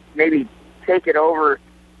kind of maybe take it over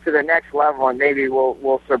to the next level, and maybe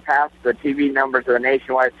we'll surpass the TV numbers of the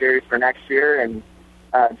nationwide series for next year, and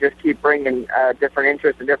just keep bringing different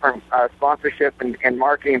interests and different sponsorship and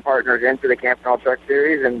marketing partners into the Camping Truck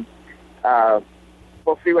Series, and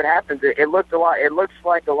we'll see what happens. It looks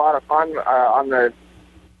like a lot of fun on the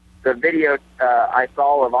video I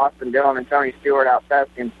saw of Austin Dillon and Tony Stewart out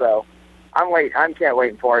testing. So I'm can't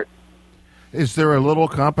wait for it. Is there a little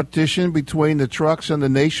competition between the trucks and the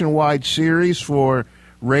nationwide series for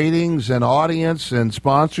ratings and audience and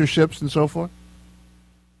sponsorships and so forth?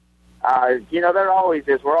 There always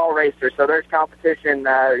is. We're all racers, so there's competition,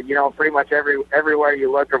 pretty much everywhere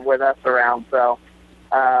you look with us around. So,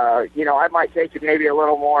 I might take it maybe a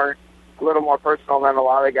little more personal than a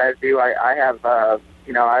lot of the guys do. I have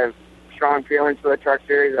strong feelings for the Truck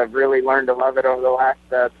Series. I've really learned to love it over the last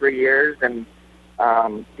 3 years, and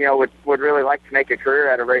would really like to make a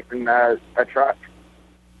career out of racing a truck.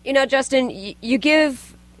 Justin, you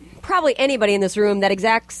give probably anybody in this room that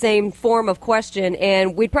exact same form of question,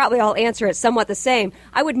 and we'd probably all answer it somewhat the same.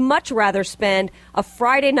 I would much rather spend a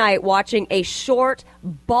Friday night watching a short,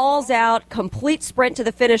 balls-out, complete sprint to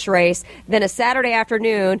the finish race than a Saturday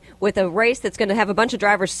afternoon with a race that's going to have a bunch of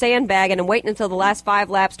drivers sandbagging and waiting until the last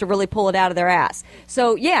 5 laps to really pull it out of their ass.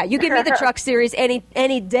 So, yeah, you give me the Truck Series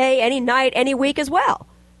any day, any night, any week as well.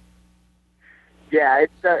 Yeah,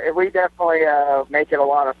 we definitely make it a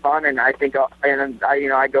lot of fun, and I think,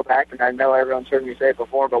 I go back, and I know everyone's heard me say it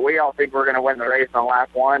before, but we all think we're going to win the race on lap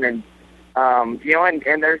 1, and and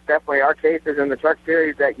there's definitely are cases in the Truck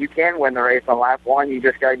Series that you can win the race on lap 1. You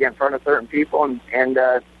just got to get in front of certain people and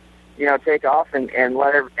take off and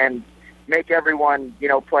make everyone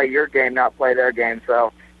play your game, not play their game.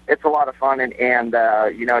 So it's a lot of fun, and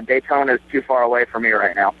Daytona is too far away for me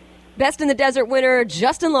right now. Best in the Desert winner,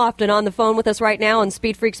 Justin Lofton, on the phone with us right now on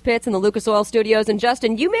SpeedFreaks Pits in the Lucas Oil Studios. And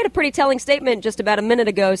Justin, you made a pretty telling statement just about a minute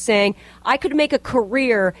ago saying, I could make a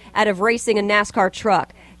career out of racing a NASCAR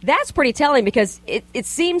truck. That's pretty telling because it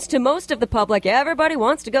seems to most of the public, everybody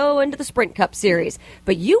wants to go into the Sprint Cup Series.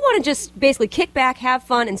 But you want to just basically kick back, have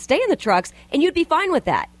fun, and stay in the trucks, and you'd be fine with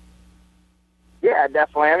that. Yeah,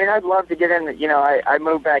 definitely. I mean, I'd love to get in. I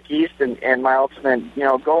moved back east, and my ultimate,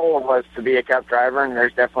 goal was to be a Cup driver. And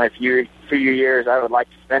there's definitely a few years I would like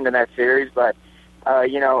to spend in that series. But,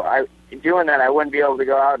 doing that, I wouldn't be able to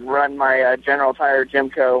go out and run my General Tire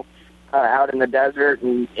Jimco out in the desert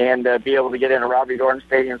and be able to get in a Robbie Gordon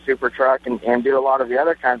Stadium super truck and do a lot of the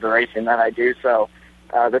other kinds of racing that I do. So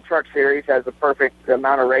the Truck Series has the perfect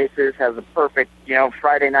amount of races, has a perfect,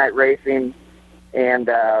 Friday night racing, and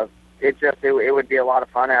it would be a lot of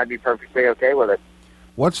fun, and I'd be perfectly okay with it.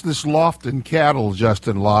 What's this Lofton cattle,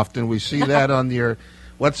 Justin Lofton? We see that on your.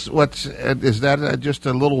 Is that just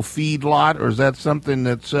a little feed lot, or is that something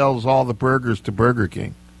that sells all the burgers to Burger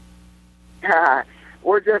King?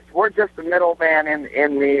 We're just the middleman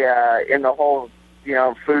in the whole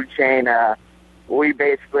food chain. We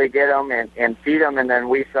basically get them and feed them, and then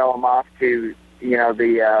we sell them off to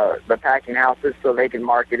the packing houses so they can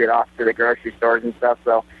market it off to the grocery stores and stuff.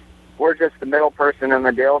 So we're just the middle person in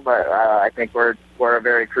the deal, but I think we're a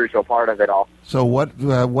very crucial part of it all. So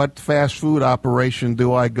what fast food operation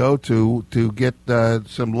do I go to get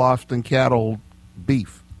some Lofton cattle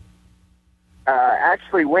beef?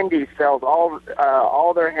 Actually, Wendy's sells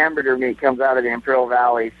all their hamburger meat comes out of the Imperial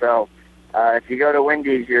Valley. So if you go to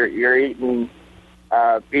Wendy's, you're eating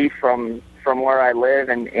beef from where I live,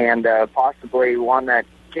 and possibly one that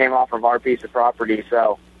came off of our piece of property.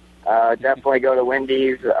 So definitely go to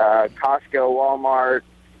Wendy's, Costco, Walmart,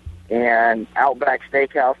 and Outback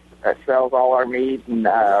Steakhouse that sells all our meat. And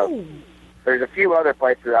there's a few other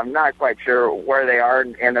places. I'm not quite sure where they are,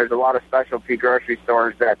 and there's a lot of specialty grocery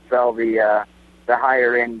stores that sell the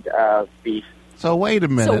higher-end beef. So wait a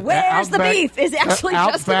minute. So where's the beef? Is actually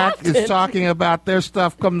Outback is talking about their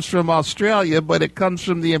stuff comes from Australia, but it comes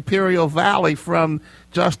from the Imperial Valley from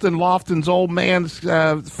Justin Lofton's old man's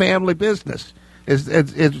family business. Is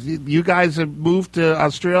you guys have moved to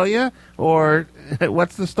Australia, or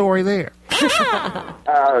what's the story there?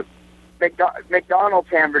 McDonald's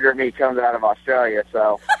hamburger meat comes out of Australia,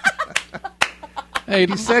 so. Hey,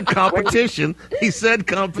 he said competition. He said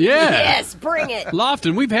competition. Yeah. Yes, bring it.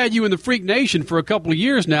 Lofton, we've had you in the Freak Nation for a couple of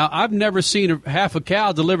years now. I've never seen half a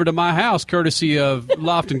cow delivered to my house courtesy of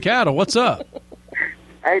Lofton Cattle. What's up?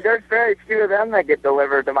 Hey, there's very few of them that get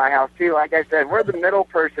delivered to my house too. Like I said, we're the middle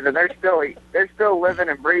person, and they're still living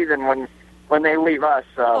and breathing when they leave us.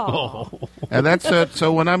 So. And that's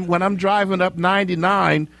so when I'm driving up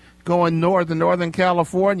 99, going north in Northern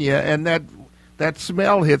California, and that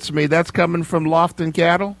smell hits me. That's coming from Lofton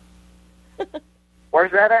Cattle.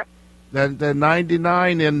 Where's that at? The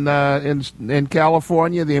 99 in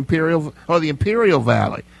California, the Imperial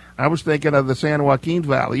Valley. I was thinking of the San Joaquin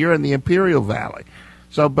Valley. You're in the Imperial Valley.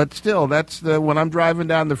 So, but still, that's when I'm driving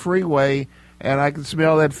down the freeway and I can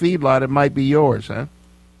smell that feedlot. It might be yours, huh?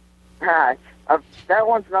 That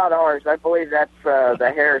one's not ours. I believe that's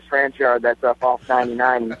the Harris Ranch Yard that's up off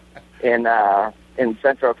 99 in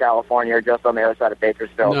Central California, just on the other side of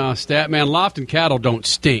Bakersfield. No, Statman, Lofton Cattle don't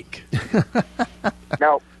stink.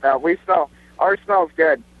 No, we smell. Ours smells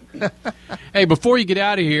good. Hey, before you get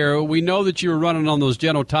out of here, we know that you were running on those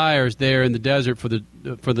General tires there in the desert for the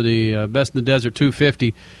Best in the Desert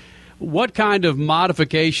 250. What kind of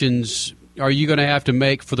modifications are you going to have to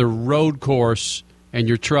make for the road course and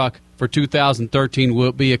your truck for 2013? Will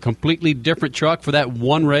it be a completely different truck for that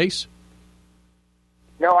one race?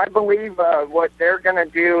 No, I believe what they're going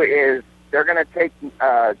to do is they're going to take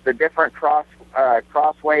the different cross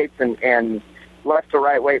weights and left to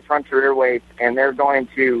right weight, front to rear weights, and they're going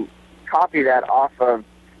to copy that off of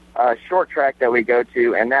a short track that we go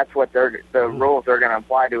to, and that's what the rules are going to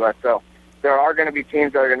apply to us. So there are going to be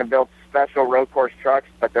teams that are going to build special road course trucks,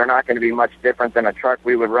 but they're not going to be much different than a truck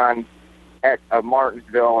we would run at a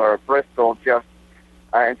Martinsville or a Bristol. Just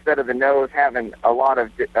instead of the nose having a lot of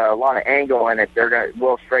angle in it,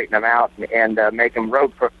 we'll straighten them out and make them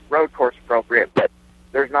road course appropriate. But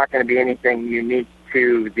there's not going to be anything unique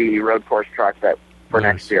to the road course truck for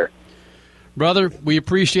next year. Brother, we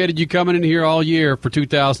appreciated you coming in here all year for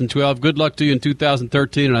 2012. Good luck to you in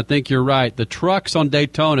 2013, and I think you're right. The trucks on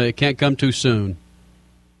Daytona, it can't come too soon.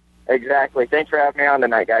 Exactly. Thanks for having me on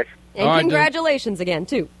tonight, guys. And congratulations again,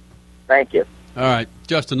 too. Thank you. All right.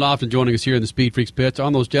 Justin Lofton joining us here in the Speed Freaks pits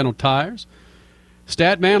on those General tires.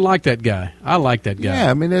 Statman, like that guy. I like that guy.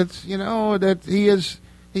 Yeah, I mean, it's, that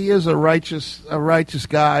he is a righteous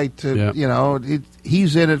guy to,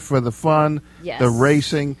 he's in it for the fun, the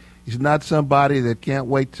racing. He's not somebody that can't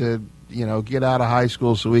wait to, get out of high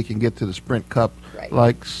school so he can get to the Sprint Cup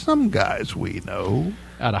like some guys we know.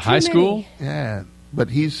 Out of high school? Yeah. But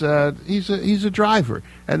he's a driver,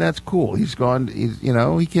 and that's cool. He's not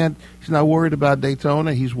worried about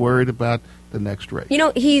Daytona. He's worried about the next race.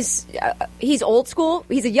 He's old school.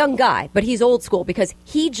 He's a young guy, but he's old school because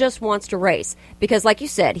he just wants to race. Because, like you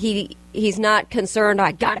said, he's not concerned.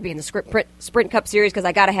 I got to be in the Sprint Cup Series because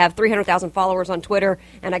I got to have 300,000 followers on Twitter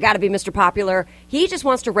and I got to be Mr. Popular. He just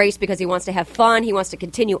wants to race because he wants to have fun. He wants to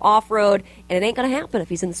continue off road, and it ain't going to happen if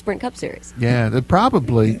he's in the Sprint Cup Series. Yeah, that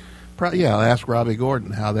probably. Yeah, I'll ask Robbie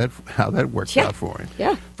Gordon how that works out for him.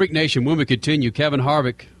 Yeah. Freak Nation, when we continue, Kevin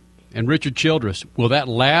Harvick and Richard Childress, will that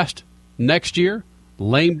last next year?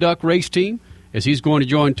 Lame Duck race team, as he's going to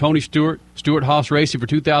join Tony Stewart Haas Racing for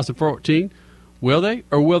 2014. Will they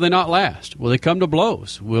or will they not last? Will they come to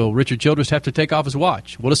blows? Will Richard Childress have to take off his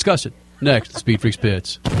watch? We'll discuss it next at Speed Freaks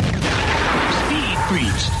Pits. Speed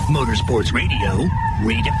Freaks, Motorsports Radio,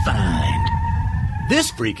 redefined.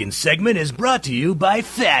 This freaking segment is brought to you by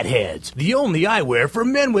Fatheads, the only eyewear for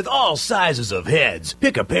men with all sizes of heads.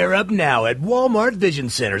 Pick a pair up now at Walmart Vision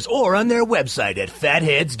Centers or on their website at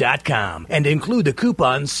fatheads.com and include the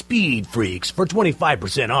coupon SpeedFreaks for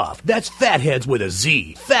 25% off. That's Fatheads with a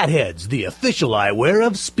Z. Fatheads, the official eyewear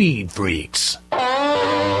of Speed Freaks.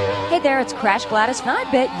 Hey there, it's Crash Gladys, and I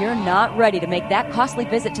bet you're not ready to make that costly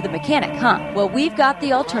visit to the mechanic, huh? Well, we've got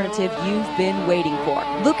the alternative you've been waiting for.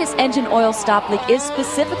 Lucas Engine Oil Stop Leak is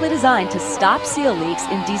specifically designed to stop seal leaks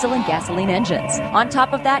in diesel and gasoline engines. On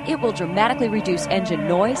top of that, it will dramatically reduce engine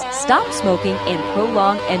noise, stop smoking, and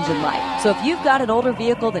prolong engine life. So if you've got an older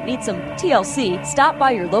vehicle that needs some TLC, stop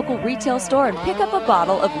by your local retail store and pick up a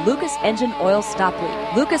bottle of Lucas Engine Oil Stop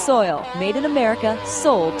Leak. Lucas Oil, made in America,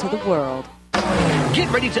 sold to the world. Get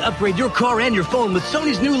ready to upgrade your car and your phone with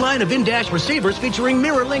Sony's new line of in-dash receivers featuring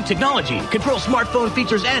mirror link technology. Control smartphone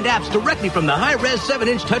features and apps directly from the high-res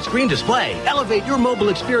 7-inch touchscreen display. Elevate your mobile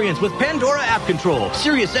experience with Pandora app control,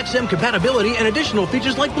 Sirius XM compatibility, and additional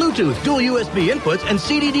features like Bluetooth, dual USB inputs, and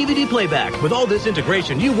CD-DVD playback. With all this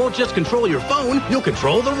integration, you won't just control your phone, you'll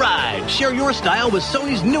control the ride. Share your style with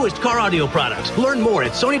Sony's newest car audio products. Learn more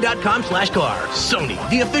at sony.com/car. Sony,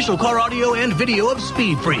 the official car audio and video of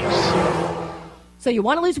Speed Freaks. So you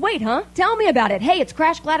want to lose weight, huh? Tell me about it. Hey, it's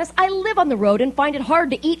Crash Gladys. I live on the road and find it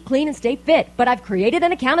hard to eat clean and stay fit. But I've created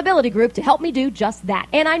an accountability group to help me do just that.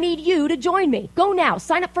 And I need you to join me. Go now.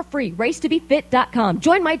 Sign up for free. Racetobefit.com.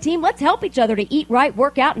 Join my team. Let's help each other to eat right,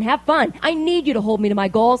 work out, and have fun. I need you to hold me to my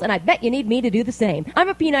goals, and I bet you need me to do the same. I'm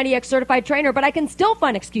a P90X certified trainer, but I can still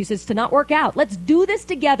find excuses to not work out. Let's do this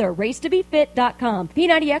together. Racetobefit.com.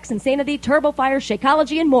 P90X, Insanity, TurboFire,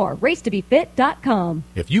 Shakeology, and more. Racetobefit.com.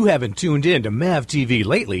 If you haven't tuned in to MAV TV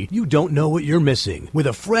lately, you don't know what you're missing. With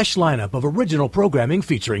a fresh lineup of original programming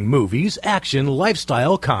featuring movies, action,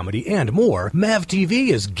 lifestyle, comedy, and more, MAV TV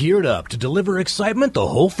is geared up to deliver excitement the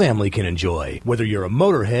whole family can enjoy. Whether you're a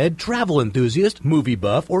motorhead, travel enthusiast, movie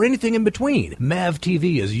buff, or anything in between, MAV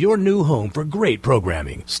TV is your new home for great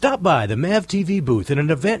programming. Stop by the MAV TV booth at an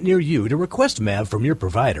event near you to request MAV from your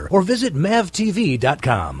provider, or visit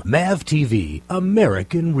MAVTV.com. MAV TV,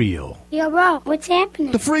 American Real. Yo, Rob, what's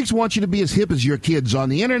happening? The Freaks want you to be as hip as your kids on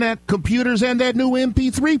the internet, computers, and that new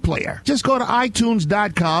MP3 player. Just go to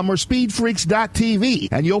iTunes.com or SpeedFreaks.tv,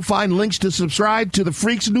 and you'll find links to subscribe to the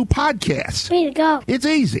Freaks' new podcast. Way to go. It's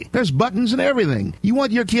easy. There's buttons and everything. You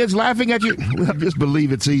want your kids laughing at you? Well, just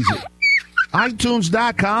believe it's easy.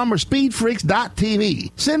 iTunes.com or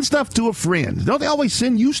SpeedFreaks.tv. Send stuff to a friend. Don't they always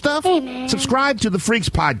send you stuff? Hey, man. Subscribe to the Freaks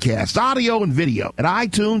podcast, audio and video, at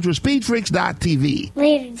iTunes or SpeedFreaks.tv.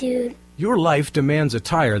 Later, dude. Your life demands a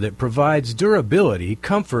tire that provides durability,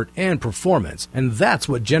 comfort, and performance, and that's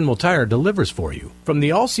what General Tire delivers for you. From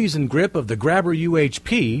the all-season grip of the Grabber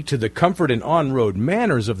UHP to the comfort and on-road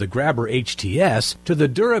manners of the Grabber HTS to the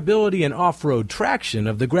durability and off-road traction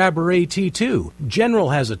of the Grabber AT2,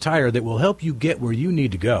 General has a tire that will help you get where you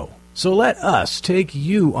need to go. So let us take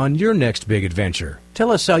you on your next big adventure.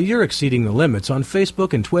 Tell us how you're exceeding the limits on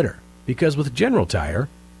Facebook and Twitter, because with General Tire,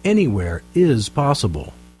 anywhere is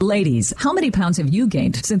possible. Ladies, how many pounds have you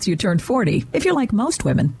gained since you turned 40? If you're like most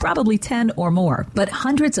women, probably 10 or more. But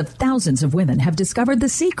hundreds of thousands of women have discovered the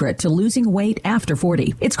secret to losing weight after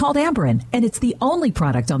 40. It's called Amberen, and it's the only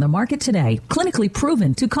product on the market today clinically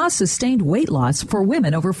proven to cause sustained weight loss for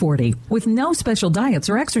women over 40. With no special diets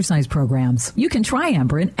or exercise programs, you can try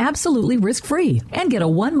Amberen absolutely risk-free and get a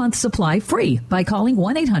 1-month supply free by calling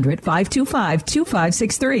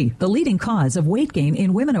 1-800-525-2563. The leading cause of weight gain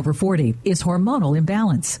in women over 40 is hormonal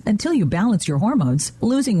imbalance. Until you balance your hormones,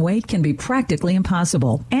 losing weight can be practically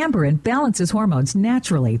impossible. Amberen balances hormones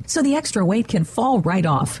naturally, so the extra weight can fall right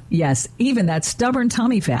off. Yes, even that stubborn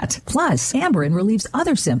tummy fat. Plus, Amberen relieves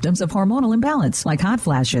other symptoms of hormonal imbalance, like hot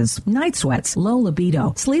flashes, night sweats, low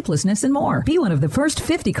libido, sleeplessness, and more. Be one of the first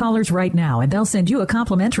 50 callers right now, and they'll send you a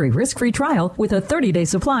complimentary risk-free trial with a 30-day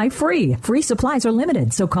supply free. Free supplies are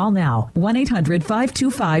limited, so call now.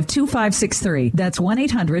 1-800-525-2563. That's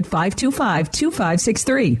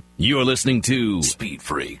 1-800-525-2563. You're listening to Speed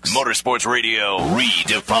Freaks, Motorsports Radio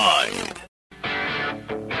Redefined.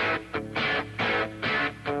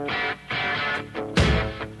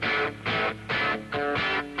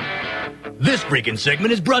 This freaking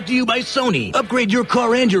segment is brought to you by Sony. Upgrade your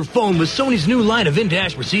car and your phone with Sony's new line of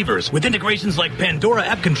in-dash receivers. With integrations like Pandora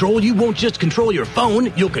App Control, you won't just control your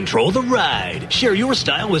phone, you'll control the ride. Share your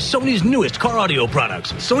style with Sony's newest car audio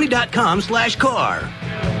products. Sony.com/car.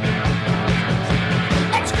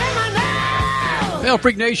 Well,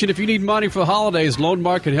 Freak Nation, if you need money for the holidays, Loan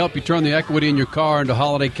Mart can help you turn the equity in your car into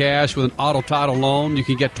holiday cash with an auto title loan. You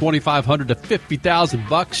can get $2,500 to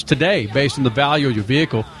 $50,000 today based on the value of your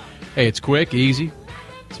vehicle. Hey, it's quick, easy.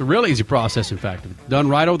 It's a real easy process, in fact. Done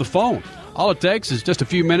right over the phone. All it takes is just a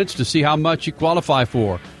few minutes to see how much you qualify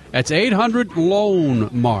for. That's 800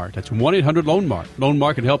 Loan Mart. That's 1-800 Loan Mart. Loan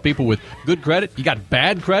Mart can help people with good credit. You got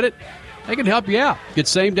bad credit? They can help you out. Get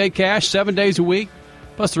same-day cash 7 days a week.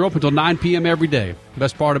 Plus, they're open until 9 p.m. every day.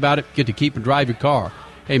 Best part about it, get to keep and drive your car.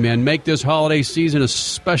 Hey, man, make this holiday season a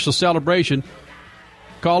special celebration.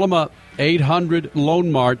 Call them up, 800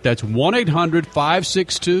 Loan Mart. That's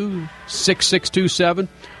 1-800-562-6627.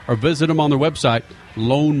 Or visit them on their website,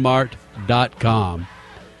 loanmart.com. A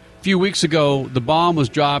few weeks ago, the bomb was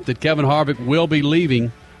dropped that Kevin Harvick will be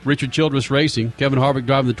leaving Richard Childress Racing. Kevin Harvick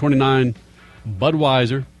driving the 29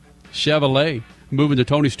 Budweiser Chevrolet, moving to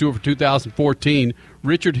Tony Stewart for 2014.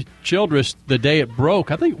 Richard Childress, the day it broke,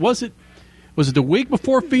 I think, was it the week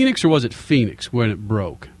before Phoenix or was it Phoenix when it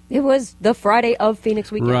broke? It was the Friday of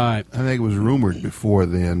Phoenix weekend. Right. I think it was rumored before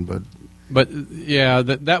then, but yeah,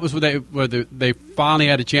 that was where they finally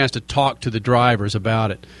had a chance to talk to the drivers about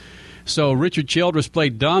it. So Richard Childress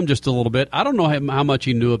played dumb just a little bit. I don't know how much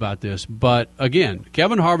he knew about this, but again,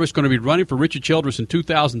 Kevin Harvick's going to be running for Richard Childress in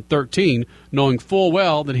 2013, knowing full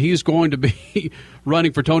well that he's going to be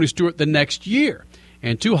running for Tony Stewart the next year.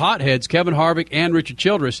 and two hotheads, Kevin Harvick and Richard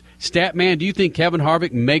Childress. Statman, do you think Kevin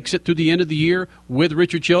Harvick makes it through the end of the year with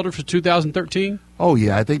Richard Childress for 2013? Oh,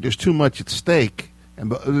 yeah. I think there's too much at stake.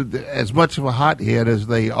 And as much of a hothead as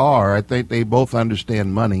they are, I think they both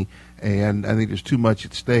understand money, and I think there's too much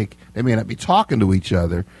at stake. They may not be talking to each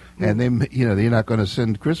other, and they're not going to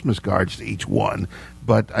send Christmas cards to each one.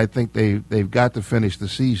 But I think they've got to finish the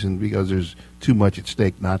season because there's too much at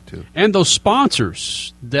stake not to. And those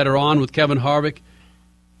sponsors that are on with Kevin Harvick,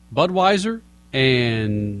 Budweiser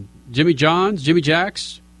and Jimmy John's, Jimmy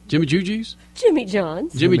Jack's, Jimmy Juji's, Jimmy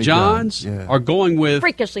John's, Jimmy John's are going with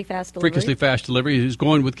Freakishly Fast Delivery. He's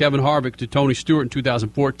going with Kevin Harvick to Tony Stewart in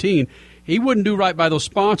 2014. He wouldn't do right by those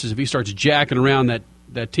sponsors if he starts jacking around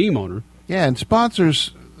that team owner. Yeah, and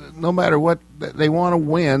sponsors, no matter what, they want to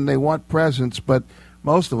win. They want presence, but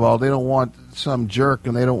most of all, they don't want some jerk,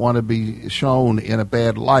 and they don't want to be shown in a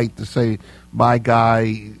bad light to say, my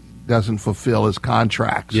guy doesn't fulfill his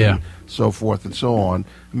contracts and so forth and so on.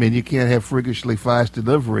 I mean, you can't have freakishly fast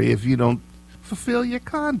delivery if you don't fulfill your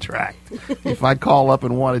contract. If I call up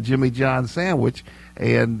and want a Jimmy John sandwich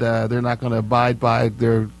and they're not going to abide by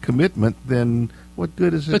their commitment, then what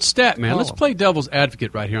good is it? But Statman, let's play devil's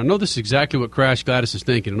advocate right here. I know this is exactly what Crash Gladys is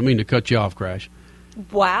thinking. I don't mean to cut you off, Crash.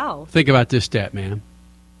 Wow. Think about this, Statman.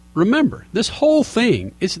 Remember, this whole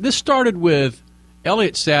thing, this started with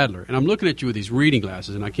Elliott Sadler, and I'm looking at you with these reading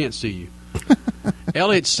glasses, and I can't see you.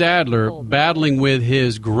 Elliott Sadler battling with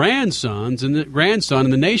his grandsons and the grandson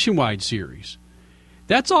in the Nationwide Series.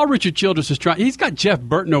 That's all Richard Childress is trying. He's got Jeff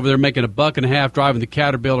Burton over there making $1.50 driving the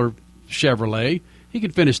Caterpillar Chevrolet. He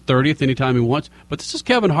can finish 30th anytime he wants. But this is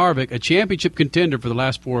Kevin Harvick, a championship contender for the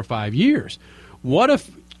last 4 or 5 years. What if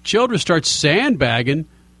Childress starts sandbagging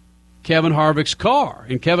Kevin Harvick's car,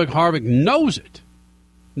 and Kevin Harvick knows it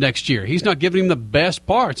next year? He's not giving him the best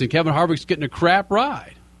parts, and Kevin Harvick's getting a crap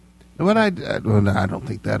ride. But I don't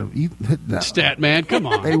think that. No. Statman, come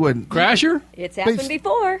on, they wouldn't. Crasher. It's happened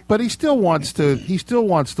before. But he still wants to. He still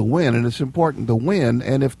wants to win, and it's important to win.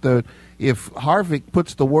 And if Harvick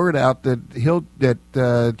puts the word out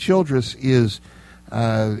that Childress is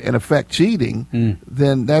in effect cheating,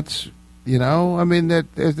 then that's. I mean,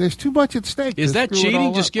 there's too much at stake. Is that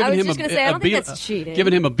cheating? Just giving him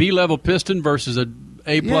giving him a B-level piston versus a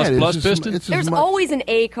A++ piston? There's always an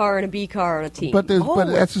A car and a B car on a team. But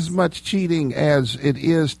that's as much cheating as it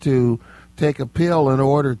is to take a pill in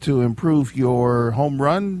order to improve your home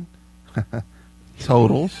run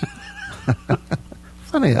totals.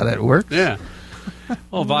 Funny how that works. Yeah.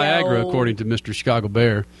 Well, Viagra, according to Mr. Chicago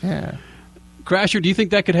Bear. Yeah. Crasher, do you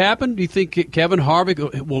think that could happen? Do you think Kevin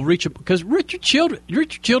Harvick will reach it? Because Richard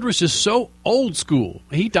Childress is so old school.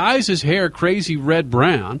 He dyes his hair crazy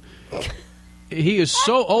red-brown. He is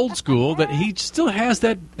so old school that he still has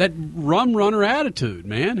that rum runner attitude,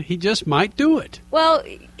 man. He just might do it. Well,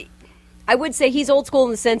 I would say he's old school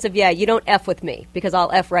in the sense of, you don't F with me because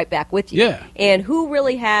I'll F right back with you. Yeah. And who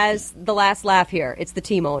really has the last laugh here? It's the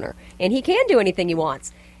team owner. And he can do anything he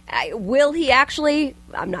wants. Will he actually?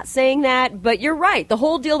 I'm not saying that, but you're right. The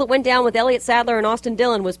whole deal that went down with Elliott Sadler and Austin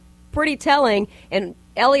Dillon was pretty telling, and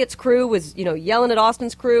Elliott's crew was, yelling at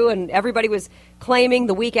Austin's crew, and everybody was claiming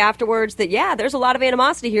the week afterwards that, there's a lot of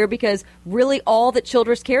animosity here because really all that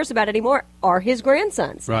Childress cares about anymore are his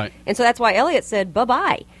grandsons. Right. And so that's why Elliott said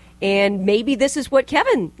bye-bye. And maybe this is what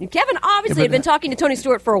Kevin obviously had been talking to Tony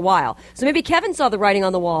Stewart for a while. So maybe Kevin saw the writing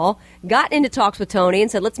on the wall, got into talks with Tony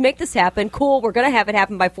and said, let's make this happen. Cool, we're going to have it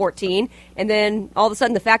happen by 14. And then all of a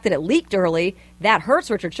sudden the fact that it leaked early, that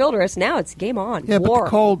hurts Richard Childress. Now it's game on. Yeah, War.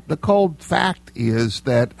 but the cold fact is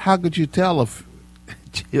that how could you tell if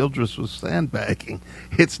Childress was sandbagging?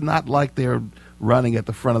 It's not like they're running at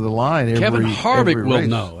the front of the line. Kevin Harvick will race.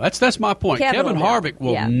 know. That's my point. Kevin Harvick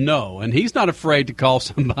will know, and he's not afraid to call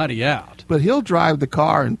somebody out. But he'll drive the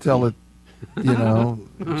car until it,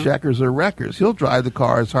 checkers or wreckers. He'll drive the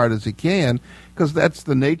car as hard as he can because that's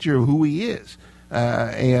the nature of who he is.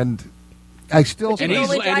 And I still and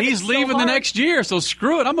he's leaving the next year, so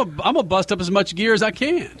screw it. I'm a bust up as much gear as I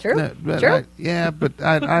can. Sure. But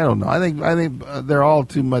I don't know. I think they're all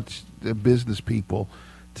too much business people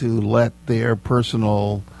to let their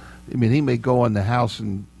personal. I mean, he may go in the house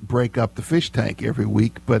and break up the fish tank every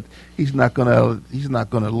week, but he's not gonna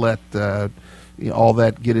let all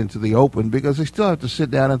that get into the open because they still have to sit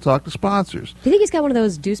down and talk to sponsors. Do you think he's got one of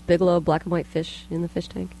those Deuce Bigelow black and white fish in the fish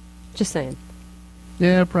tank? Just saying.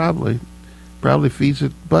 Yeah, probably feeds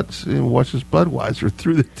it butts and watches Budweiser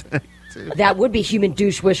through the tank too. That would be human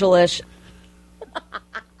douche wishelish.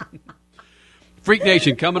 Freak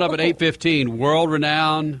Nation coming up at 8:15.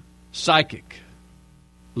 World-renowned psychic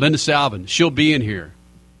Linda Salvin. She'll be in here.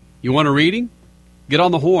 You want a reading? Get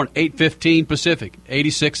on the horn, 8:15 Pacific,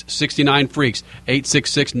 8669 Freaks,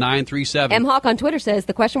 866-937. M. Hawk on Twitter says,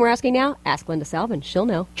 the question we're asking now, ask Linda Salvin. She'll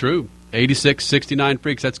know. True. 8669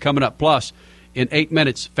 Freaks. That's coming up. Plus, in 8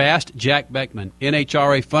 minutes, Fast Jack Beckman,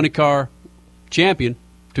 NHrA Funny Car Champion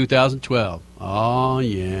 2012. Oh,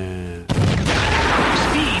 yeah.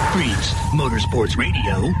 Speed Freaks, Motorsports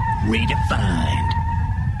Radio, redefined.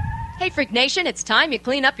 Hey, Freak Nation, it's time you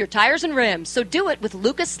clean up your tires and rims, so do it with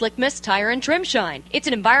Lucas Slick Mist Tire and Trim Shine. It's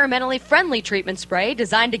an environmentally friendly treatment spray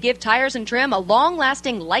designed to give tires and trim a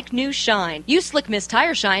long-lasting, like-new shine. Use Slick Mist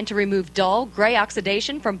Tire Shine to remove dull, gray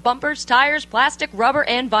oxidation from bumpers, tires, plastic, rubber,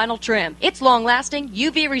 and vinyl trim. It's long-lasting,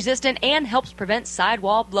 UV-resistant, and helps prevent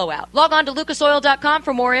sidewall blowout. Log on to lucasoil.com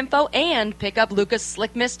for more info and pick up Lucas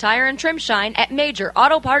Slick Mist Tire and Trim Shine at major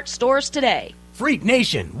auto parts stores today. Freak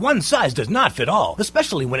Nation, one size does not fit all,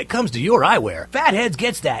 especially when it comes to your eyewear. Fatheads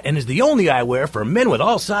gets that and is the only eyewear for men with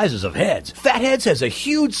all sizes of heads. Fatheads has a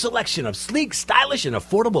huge selection of sleek, stylish, and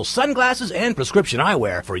affordable sunglasses and prescription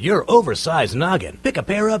eyewear for your oversized noggin. Pick a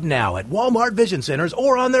pair up now at Walmart Vision Centers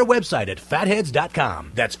or on their website at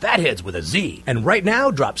fatheads.com. That's Fatheads with a Z. And right now,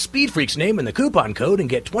 drop Speed Freak's name in the coupon code and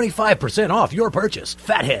get 25% off your purchase.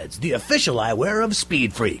 Fatheads, the official eyewear of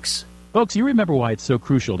Speed Freaks. Folks, you remember why it's so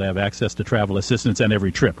crucial to have access to travel assistance on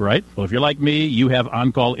every trip, right? Well, if you're like me, you have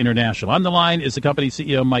On Call International. On the line is the company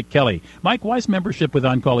CEO, Mike Kelly. Mike, why is membership with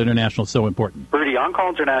On Call International so important? Rudy, On Call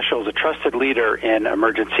International is a trusted leader in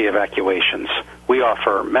emergency evacuations. We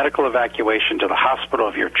offer medical evacuation to the hospital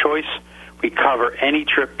of your choice. We cover any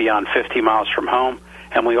trip beyond 50 miles from home,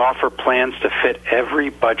 and we offer plans to fit every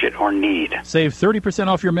budget or need. Save 30%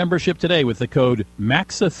 off your membership today with the code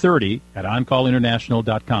MAXA30 at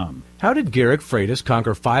OnCallInternational.com. How did Garrick Freitas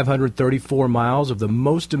conquer 534 miles of the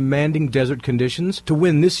most demanding desert conditions to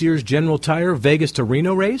win this year's General Tire Vegas to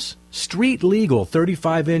Reno race? Street legal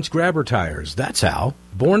 35-inch grabber tires, that's how.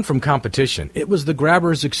 Born from competition, it was the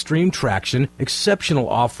grabber's extreme traction, exceptional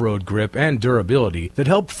off-road grip, and durability that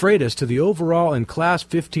helped Freitas to the overall and Class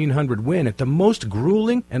 1500 win at the most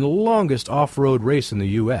grueling and longest off-road race in the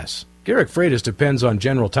U.S. Garrick Freitas depends on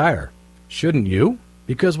General Tire. Shouldn't you?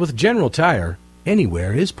 Because with General Tire,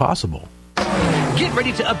 anywhere is possible. Get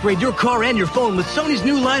ready to upgrade your car and your phone with Sony's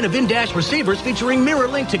new line of in-dash receivers featuring mirror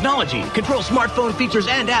link technology. Control smartphone features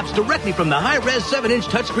and apps directly from the high-res 7-inch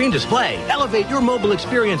touchscreen display. Elevate your mobile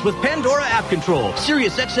experience with Pandora app control,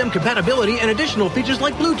 Sirius XM compatibility, and additional features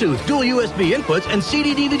like Bluetooth, dual USB inputs, and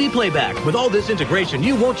CD-DVD playback. With all this integration,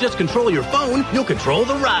 you won't just control your phone, you'll control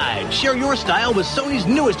the ride. Share your style with Sony's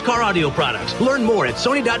newest car audio products. Learn more at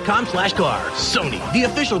sony.com/car. Sony, the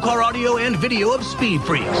official car audio and video of Speed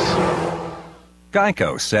Freaks.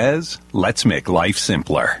 Geico says, let's make life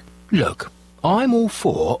simpler. Look, I'm all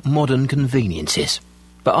for modern conveniences.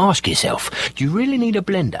 But ask yourself, do you really need a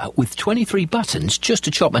blender with 23 buttons just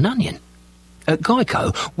to chop an onion? At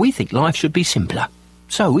Geico, we think life should be simpler.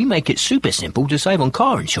 So we make it super simple to save on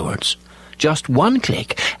car insurance. Just one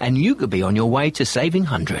click and you could be on your way to saving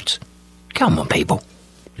hundreds. Come on, people.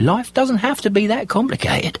 Life doesn't have to be that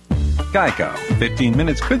complicated. Geico. 15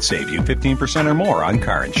 minutes could save you 15% or more on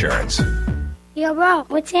car insurance. Yo, bro,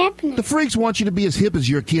 what's happening? The Freaks want you to be as hip as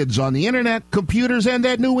your kids on the internet, computers, and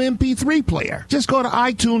that new MP3 player. Just go to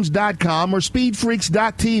iTunes.com or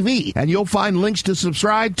SpeedFreaks.tv, and you'll find links to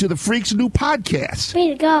subscribe to the Freaks' new podcast.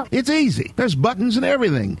 Way to go. It's easy. There's buttons and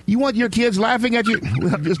everything. You want your kids laughing at you?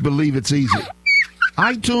 Well, just believe it's easy.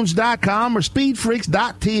 iTunes.com or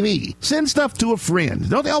SpeedFreaks.tv. Send stuff to a friend.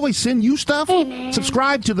 Don't they always send you stuff? Hey, man.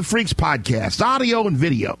 Subscribe to the Freaks podcast, audio and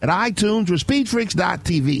video, at iTunes or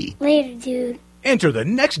SpeedFreaks.tv. Later, dude. Enter the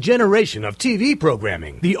next generation of TV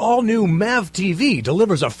programming. The all-new MAV TV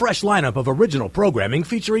delivers a fresh lineup of original programming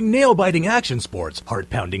featuring nail-biting action sports,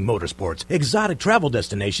 heart-pounding motorsports, exotic travel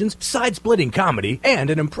destinations, side-splitting comedy, and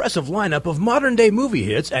an impressive lineup of modern-day movie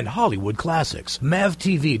hits and Hollywood classics. MAV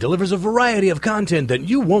TV delivers a variety of content that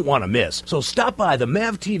you won't want to miss. So stop by the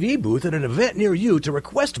MAV TV booth at an event near you to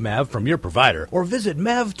request MAV from your provider or visit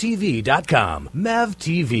MAVTV.com. MAV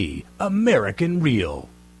TV, American Real.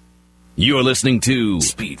 You're listening to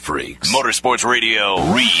Speed Freaks, Motorsports Radio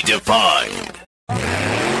redefined.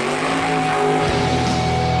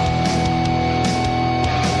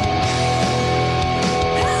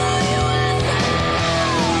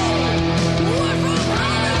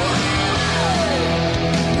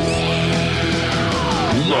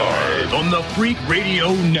 Live on the Freak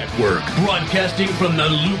Radio Network, broadcasting from the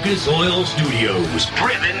Lucas Oil Studios,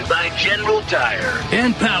 driven by General Tire,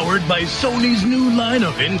 and powered by Sony's new line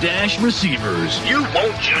of in-dash receivers. You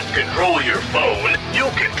won't just control your phone, you'll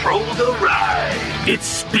control the ride. It's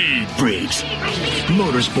Speed Freaks,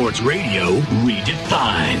 motorsports radio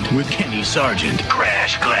redefined, with Kenny Sargent,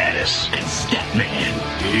 Crash Gladys, and Statman.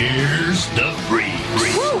 Here's the Freaks.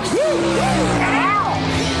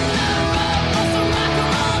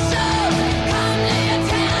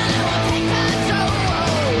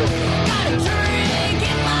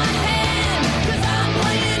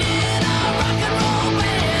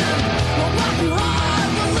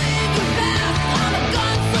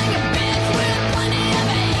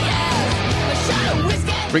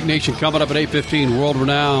 Freak Nation coming up at 8:15.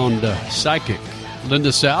 World-renowned psychic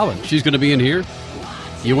Linda Salvin. She's going to be in here.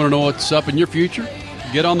 You want to know what's up in your future?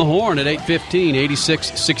 Get on the horn at 8:15.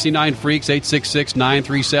 8669 Freaks,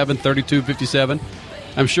 866-937-3257.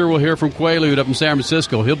 I'm sure we'll hear from Quaalude up in San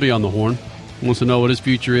Francisco. He'll be on the horn. Wants to know what his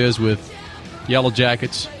future is with Yellow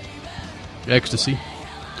Jackets, ecstasy.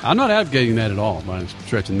 I'm not advocating that at all by a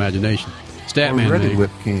stretch of imagination. Statman, or Ready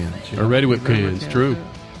Whip cans. Or Ready Whip cans, true.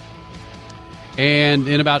 And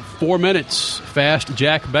in about 4 minutes, Fast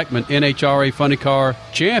Jack Beckman, NHrA Funny Car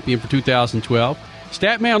Champion for 2012.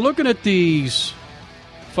 Statman, looking at these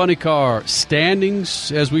Funny Car standings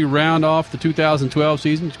as we round off the 2012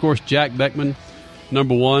 season. Of course, Jack Beckman,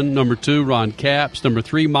 number 1. Number 2, Ron Capps. Number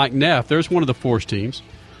 3, Mike Neff. There's one of the Force teams.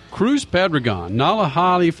 Cruz Pedregon, not a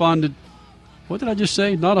highly funded... What did I just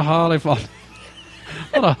say? Not a highly funded...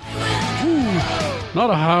 not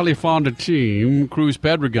a highly funded team. Cruz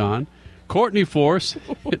Pedregon. Courtney Force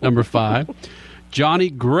at number 5. Johnny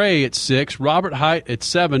Gray at 6. Robert Height at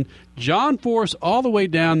 7. John Force all the way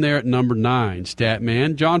down there at number 9.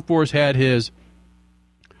 Statman. John Force had his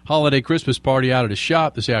holiday Christmas party out at his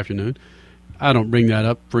shop this afternoon. I don't bring that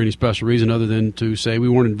up for any special reason other than to say we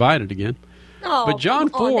weren't invited again. Oh, but John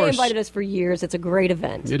Force, they invited us for years. It's a great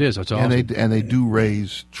event. It is. It's awesome. And they do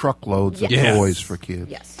raise truckloads of toys for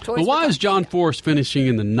kids. Yes. But why is John Force finishing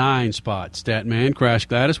in the 9 spot, Statman, Crash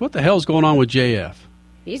Gladys? What the hell's going on with JF?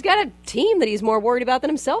 He's got a team that he's more worried about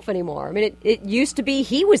than himself anymore. I mean, it used to be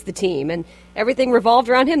he was the team, and everything revolved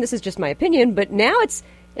around him. This is just my opinion, but now it's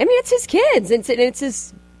his kids, and it's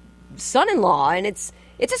his son-in-law, and it's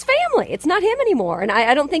his family. It's not him anymore, and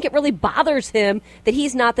I don't think it really bothers him that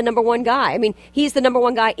he's not the number 1 guy. I mean, he's the number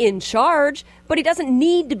 1 guy in charge, but he doesn't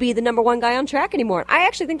need to be the number 1 guy on track anymore. I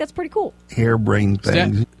actually think that's pretty cool. Harebrained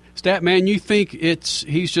things. Statman, you think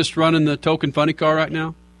he's just running the token funny car right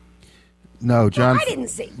now? No, John. I didn't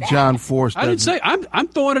say that. John Force. I didn't say. I'm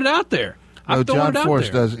throwing it out there. No, John Force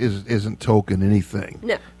isn't token anything.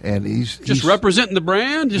 No, and he's representing the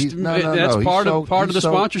brand. That's part of the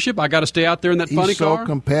sponsorship. I got to stay out there in that funny car. He's so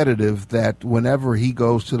competitive that whenever he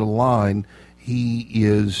goes to the line, he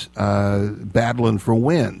is battling for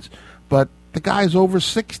wins. But the guy's over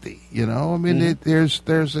 60. You know, I mean, there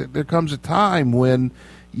comes a time when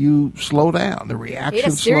you slow down. The reaction he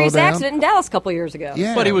had a serious accident in Dallas a couple years ago.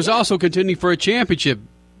 Yeah, but he was also contending for a championship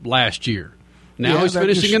last year. Now he's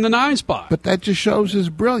finishing in the 9 spot. But that just shows his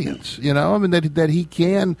brilliance, you know. I mean, that he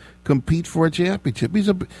can compete for a championship.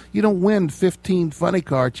 You don't win 15 funny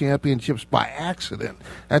car championships by accident.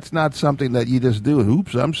 That's not something that you just do.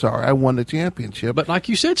 Oops, I'm sorry, I won the championship. But like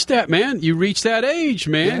you said, Statman, you reach that age,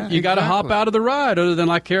 man. Yeah, you got to hop out of the ride. Other than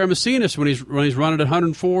like Kara Macinas when he's running at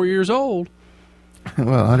 104 years old. Well,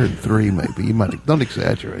 103 maybe. You might don't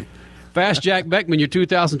exaggerate. Fast Jack Beckman, your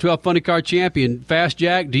 2012 Funny Car Champion. Fast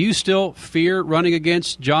Jack, do you still fear running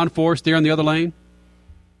against John Force there in the other lane?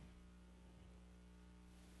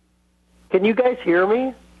 Can you guys hear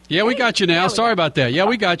me? Yeah, we got you now. Sorry about that. Yeah,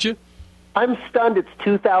 we got you. I'm stunned. It's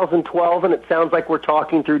 2012, and it sounds like we're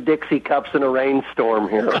talking through Dixie cups in a rainstorm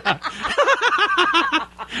here.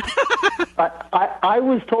 I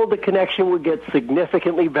was told the connection would get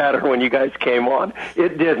significantly better when you guys came on.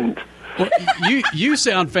 It didn't. Well, you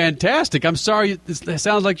sound fantastic. I'm sorry. It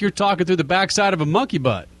sounds like you're talking through the backside of a monkey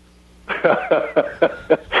butt.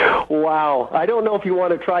 Wow. I don't know if you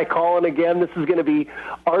want to try calling again. This is going to be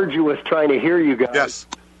arduous trying to hear you guys. Yes.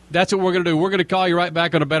 That's what we're going to do. We're going to call you right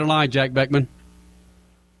back on a better line, Jack Beckman.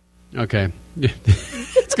 Okay.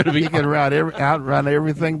 It's going to be. You can outrun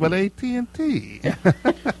everything but AT&T.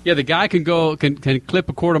 Yeah, the guy can clip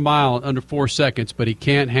a quarter mile in under 4 seconds, but he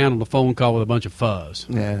can't handle a phone call with a bunch of fuzz.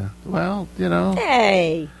 Yeah. Well, you know.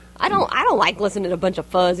 Hey, I don't like listening to a bunch of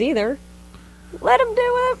fuzz either. Let him do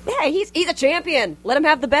it. Hey, he's a champion. Let him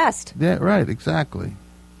have the best. Yeah, right. Exactly.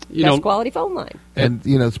 Best quality phone line.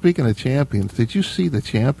 And speaking of champions, did you see the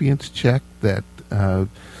champions check that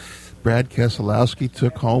Brad Keselowski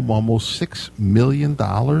took home almost $6 million.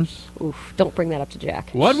 Oof, don't bring that up to Jack.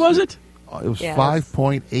 What was it? It was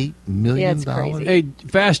 $5.8 million. Yeah, it's crazy. Hey,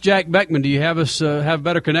 Fast Jack Beckman, do you have us have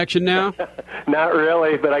better connection now? Not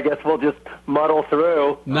really, but I guess we'll just muddle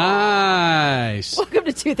through. Nice. Welcome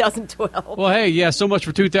to 2012. Well, hey, yeah, so much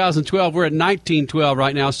for 2012. We're at 1912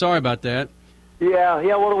 right now. Sorry about that. Yeah,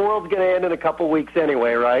 well, the world's going to end in a couple weeks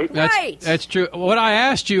anyway, right? That's true. What I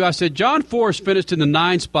asked you, I said, John Force finished in the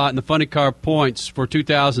 9th spot in the Funny Car points for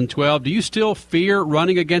 2012. Do you still fear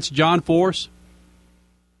running against John Force?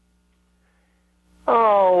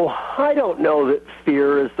 Oh, I don't know that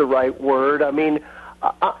fear is the right word. I mean,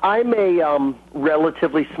 I'm a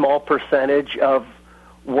relatively small percentage of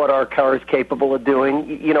what our car is capable of doing.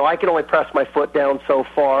 You know, I can only press my foot down so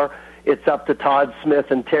far. It's up to Todd Smith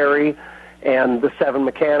and Terry and the 7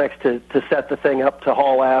 mechanics to set the thing up to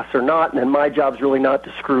haul ass or not, and then my job's really not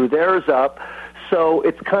to screw theirs up. So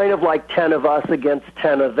it's kind of like 10 of us against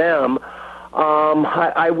 10 of them.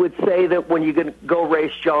 I would say that when you go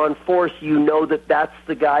race John Force, you know that that's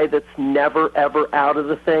the guy that's never, ever out of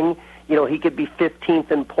the thing. You know, he could be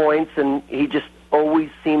 15th in points, and he just always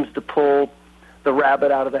seems to pull the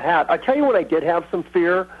rabbit out of the hat. I tell you when I did have some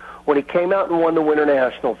fear, when he came out and won the Winter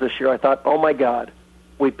Nationals this year, I thought, oh, my God.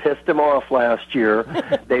 We pissed them off last year.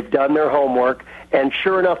 They've done their homework. And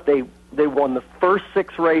sure enough, they won the first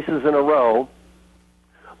 6 races in a row.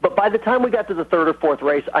 But by the time we got to the 3rd or 4th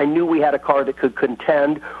race, I knew we had a car that could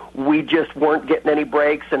contend. We just weren't getting any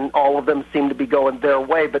breaks, and all of them seemed to be going their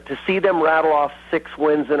way. But to see them rattle off 6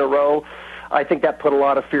 wins in a row, I think that put a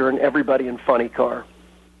lot of fear in everybody in Funny Car.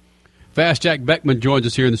 Fast Jack Beckman joins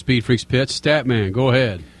us here in the Speed Freaks pit. Statman, go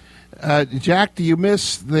ahead. Jack, do you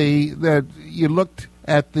miss that you looked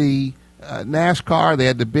at the NASCAR? They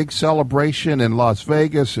had the big celebration in Las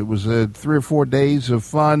Vegas. It was 3 or 4 days of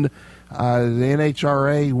fun. The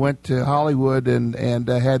NHrA went to Hollywood and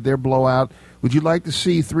had their blowout. Would you like to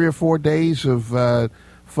see 3 or 4 days of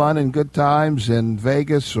fun and good times in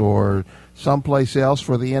Vegas or someplace else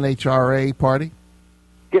for the NHrA party?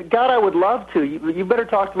 God, I would love to. You better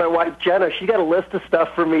talk to my wife, Jenna. She got a list of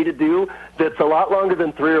stuff for me to do that's a lot longer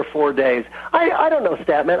than 3 or 4 days. I don't know,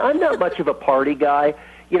 Statman. I'm not much of a party guy.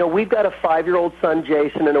 You know, we've got a 5-year-old son,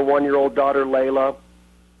 Jason, and a 1-year-old daughter, Layla.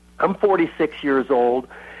 I'm 46 years old,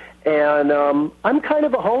 and I'm kind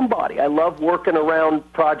of a homebody. I love working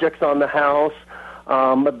around projects on the house.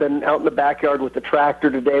 I've been out in the backyard with the tractor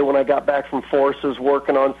today when I got back from Forces,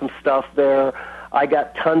 working on some stuff there. I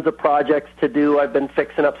got tons of projects to do. I've been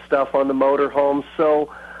fixing up stuff on the motorhome.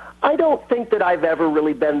 So I don't think that I've ever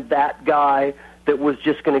really been that guy that was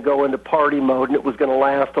just going to go into party mode and it was going to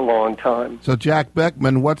last a long time. So, Jack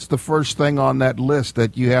Beckman, what's the first thing on that list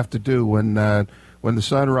that you have to do when the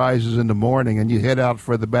sun rises in the morning and you head out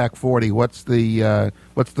for the back 40? What's the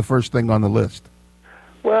first thing on the list?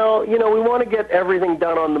 Well, you know, we want to get everything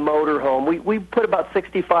done on the motorhome. We put about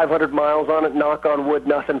 6,500 miles on it. Knock on wood,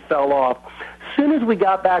 nothing fell off. As soon as we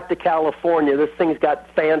got back to California, this thing's got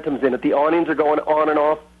phantoms in it. The awnings are going on and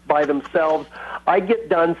off by themselves. I get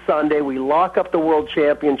done Sunday. We lock up the World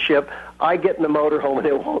Championship. I get in the motorhome, and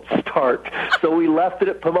it won't start. So we left it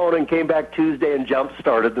at Pomona and came back Tuesday and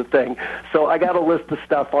jump-started the thing. So I got a list of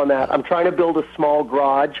stuff on that. I'm trying to build a small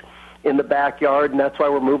garage in the backyard, and that's why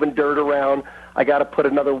we're moving dirt around. I got to put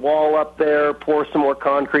another wall up there, pour some more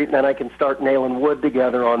concrete, and then I can start nailing wood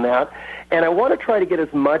together on that. And I want to try to get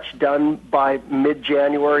as much done by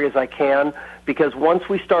mid-January as I can, because once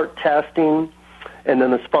we start testing and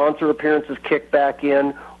then the sponsor appearances kick back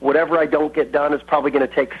in, whatever I don't get done is probably going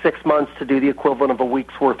to take 6 months to do the equivalent of a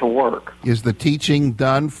week's worth of work. Is the teaching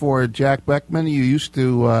done for Jack Beckman? You used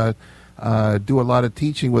to do a lot of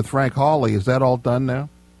teaching with Frank Hawley. Is that all done now?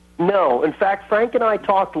 No. In fact, Frank and I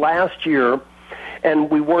talked last year,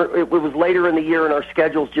 and it was later in the year and our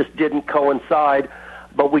schedules just didn't coincide,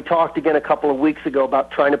 but we talked again a couple of weeks ago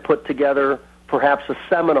about trying to put together perhaps a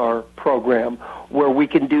seminar program where we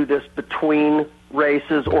can do this between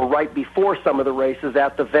races or right before some of the races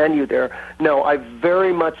at the venue there. No, I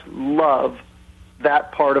very much love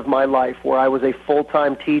that part of my life where I was a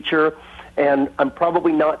full-time teacher, and I'm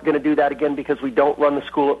probably not going to do that again because we don't run the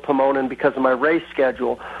school at Pomona and because of my race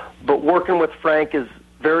schedule. But working with Frank is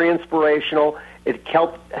very inspirational. It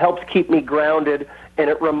helps keep me grounded, and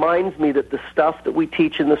it reminds me that the stuff that we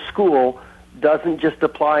teach in the school doesn't just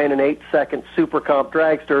apply in an 8-second Super Comp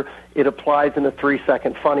dragster. It applies in a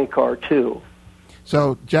 3-second funny car, too.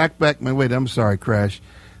 So, Jack Beckman, wait, I'm sorry, Crash.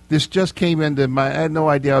 This just came into I had no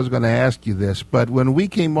idea I was going to ask you this, but when we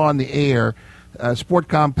came on the air, Sport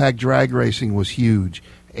Compact drag racing was huge.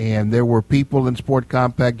 And there were people in sport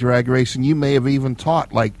compact drag racing you may have even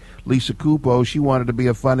taught, like Lisa Cupo. She wanted to be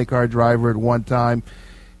a funny car driver at one time.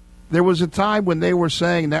 There was a time when they were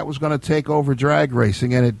saying that was going to take over drag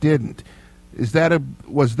racing, and it didn't. Was that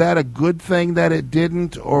a good thing that it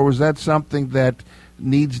didn't, or was that something that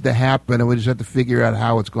needs to happen, and we just have to figure out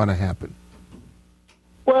how it's going to happen?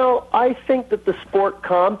 Well, I think that the sport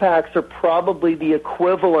compacts are probably the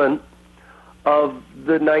equivalent of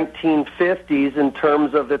the 1950s in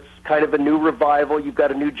terms of it's kind of a new revival. You've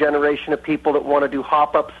got a new generation of people that want to do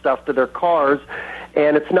hop-up stuff to their cars,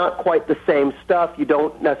 and it's not quite the same stuff. You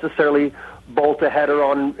don't necessarily bolt a header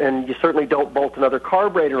on, and you certainly don't bolt another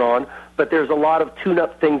carburetor on, but there's a lot of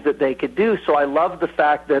tune-up things that they could do. So I love the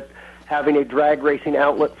fact that having a drag racing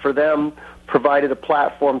outlet for them provided a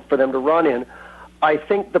platform for them to run in. I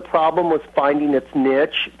think the problem was finding its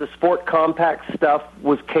niche. The sport compact stuff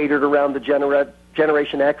was catered around the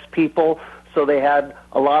Generation X people, so they had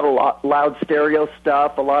a lot of loud stereo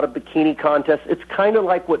stuff, a lot of bikini contests. It's kind of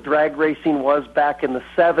like what drag racing was back in the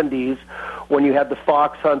 70s when you had the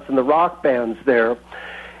fox hunts and the rock bands there.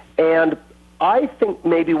 And I think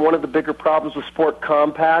maybe one of the bigger problems with sport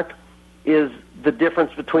compact is the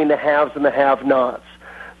difference between the haves and the have-nots.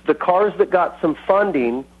 The cars that got some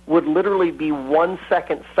funding would literally be 1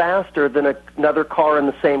 second faster than another car in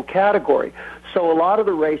the same category. So a lot of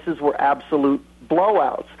the races were absolute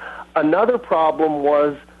blowouts. Another problem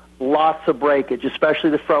was lots of breakage, especially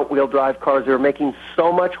the front-wheel drive cars. They were making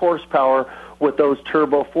so much horsepower with those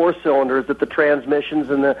turbo four-cylinders that the transmissions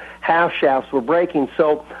and the half shafts were breaking.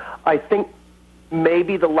 So I think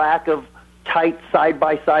maybe the lack of tight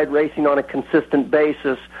side-by-side racing on a consistent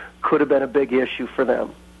basis could have been a big issue for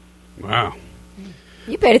them. Wow.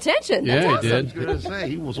 You paid attention. Yeah, That's he awesome. did. I was going to say,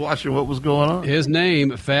 he was watching what was going on. His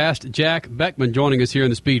name, Fast Jack Beckman, joining us here in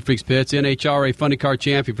the Speed Freaks pits, NHrA Funny Car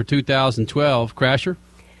Champion for 2012. Crasher?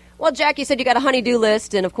 Well, Jack, you said you got a honey-do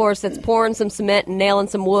list, and, of course, that's pouring some cement and nailing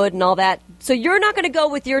some wood and all that. So you're not going to go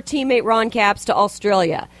with your teammate Ron Capps to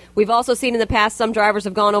Australia. We've also seen in the past some drivers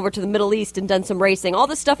have gone over to the Middle East and done some racing, all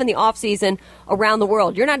this stuff in the off-season around the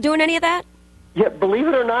world. You're not doing any of that? Yeah, believe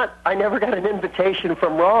it or not, I never got an invitation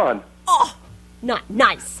from Ron. Oh, not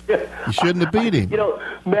nice. You shouldn't have beat him. You know,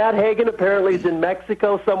 Matt Hagan apparently is in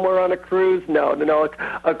Mexico somewhere on a cruise. No.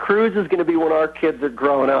 A cruise is going to be when our kids are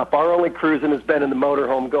growing up. Our only cruising has been in the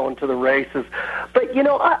motorhome going to the races. But, you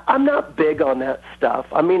know, I'm not big on that stuff.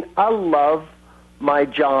 I mean, I love my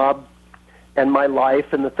job and my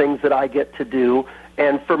life and the things that I get to do.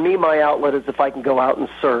 And for me, my outlet is if I can go out and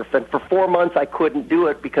surf. And for 4 months, I couldn't do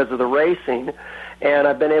it because of the racing. And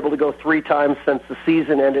I've been able to go 3 times since the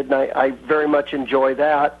season ended, and I very much enjoy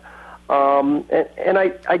that. And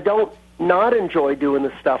I don't not enjoy doing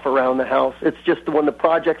the stuff around the house. It's just when the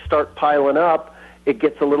projects start piling up, it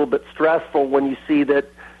gets a little bit stressful when you see that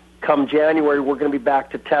come January we're going to be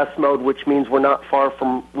back to test mode, which means we're not far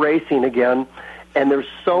from racing again. And there's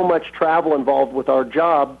so much travel involved with our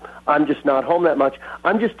job, I'm just not home that much.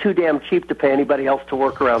 I'm just too damn cheap to pay anybody else to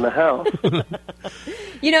work around the house.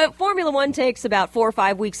 You know, Formula One takes about 4 or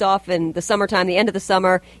 5 weeks off in the summertime, the end of the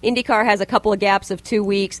summer. IndyCar has a couple of gaps of 2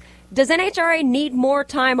 weeks. Does NHrA need more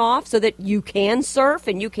time off so that you can surf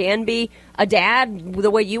and you can be a dad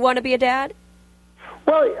the way you want to be a dad?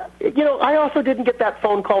 Well, you know, I also didn't get that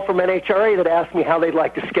phone call from NHrA that asked me how they'd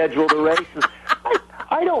like to schedule the races.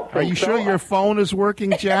 I don't think Are you sure your phone is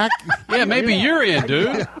working, Jack? Yeah, maybe you're in,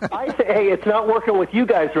 dude. I say, hey, it's not working with you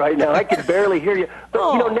guys right now. I can barely hear you.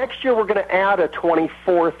 But, you know, next year we're going to add a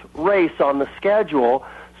 24th race on the schedule,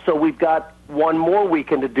 so we've got one more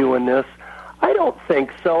weekend of doing this. I don't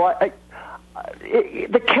think so.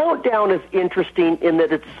 The countdown is interesting in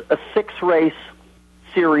that it's a 6-race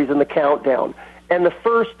series in the countdown, and the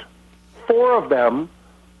first 4 of them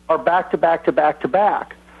are back-to-back to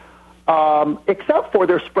back-to-back. Except for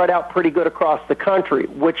they're spread out pretty good across the country,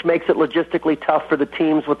 which makes it logistically tough for the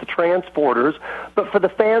teams with the transporters. But for the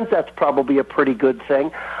fans, that's probably a pretty good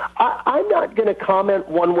thing. I'm not going to comment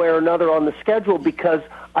one way or another on the schedule because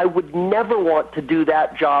I would never want to do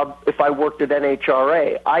that job if I worked at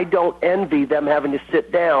NHrA. I don't envy them having to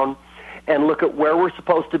sit down and look at where we're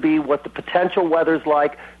supposed to be, what the potential weather's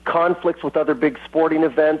like, conflicts with other big sporting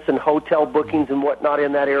events and hotel bookings and whatnot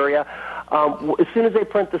in that area. As soon as they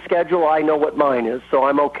print the schedule, I know what mine is, so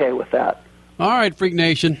I'm okay with that. All right, Freak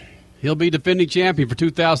Nation. He'll be defending champion for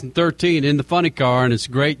 2013 in the funny car, and it's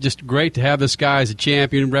just great to have this guy as a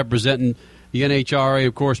champion representing the NHrA.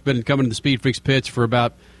 Of course, been coming to the Speed Freaks pits for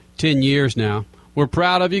about 10 years now. We're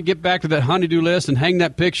proud of you. Get back to that honeydew list and hang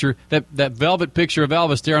that picture, that velvet picture of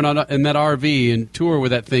Elvis there in that RV and tour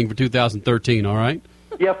with that thing for 2013, all right?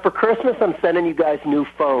 Yeah, for Christmas, I'm sending you guys new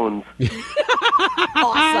phones.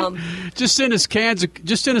 Awesome. Just send us a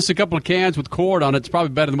couple of cans with cord on it. It's probably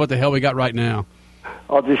better than what the hell we got right now.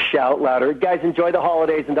 I'll just shout louder. Guys, enjoy the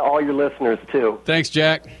holidays, and to all your listeners, too. Thanks,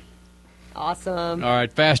 Jack. Awesome. All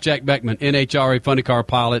right, Fast Jack Beckman, NHrA funny car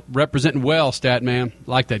pilot, representing well, stat man.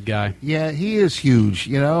 Like that guy. Yeah, he is huge,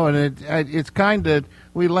 and it's kind of,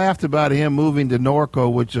 we laughed about him moving to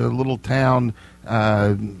Norco, which is a little town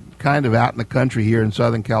kind of out in the country here in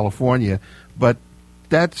Southern California, but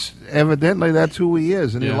that's who he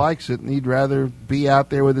is, and he likes it, and he'd rather be out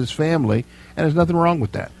there with his family, and there's nothing wrong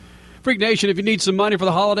with that. Freak Nation, if you need some money for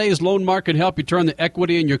the holidays, Loan Mart can help you turn the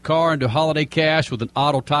equity in your car into holiday cash with an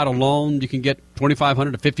auto title loan. You can get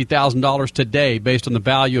 $2,500 to $50,000 today based on the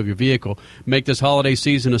value of your vehicle. Make this holiday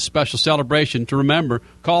season a special celebration to remember.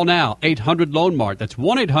 Call now, 800-LOAN-MART. That's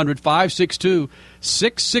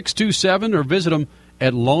 1-800-562-6627, or visit them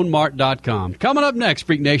at loanmart.com. Coming up next,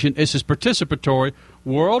 Freak Nation, is his participatory,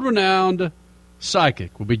 world-renowned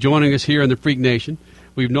psychic. Will be joining us here in the Freak Nation.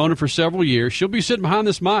 We've known her for several years. She'll be sitting behind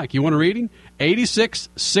this mic. You want a reading?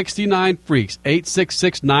 8669-FREAKS,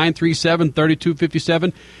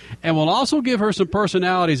 866-937-3257. And we'll also give her some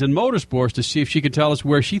personalities in motorsports to see if she can tell us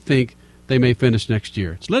where she thinks they may finish next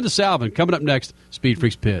year. It's Linda Salvin coming up next, Speed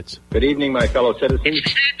Freaks Pits. Good evening, my fellow citizens.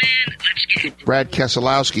 Brad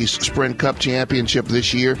Keselowski's Sprint Cup championship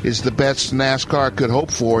this year is the best NASCAR could hope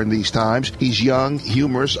for in these times. He's young,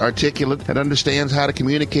 humorous, articulate, and understands how to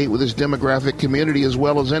communicate with his demographic community as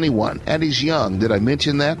well as anyone. And he's young. Did I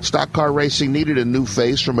mention that? Stock car racing needed a new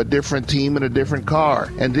face from a different team and a different car.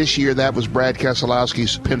 And this year, that was Brad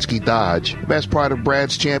Keselowski's Penske Dodge. The best part of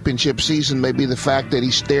Brad's championship season may be the fact that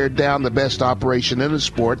he stared down the best operation in the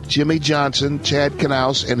sport. Jimmy Johnson, Chad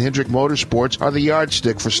Knaus, and Hendrick Motorsports are the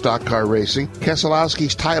yardstick for stock car racing.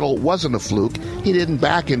 Keselowski's title wasn't a fluke. He didn't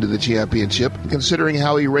back into the championship. Considering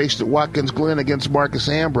how he raced at Watkins Glen against Marcus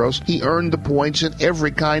Ambrose, he earned the points in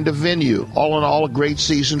every kind of venue. All in all, a great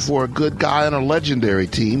season for a good guy on a legendary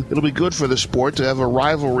team. It'll be good for the sport to have a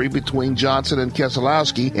rivalry between Johnson and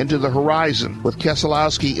Keselowski into the horizon. With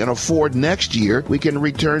Keselowski in a Ford next year, we can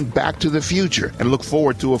return back to the future and look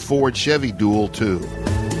forward to a Ford-Chevy duel, too.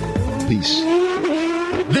 Peace.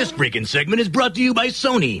 This freaking segment is brought to you by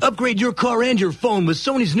Sony. Upgrade your car and your phone with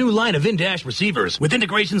Sony's new line of in-dash receivers. With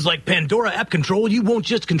integrations like Pandora App Control, you won't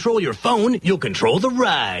just control your phone, you'll control the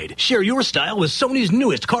ride. Share your style with Sony's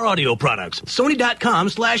newest car audio products.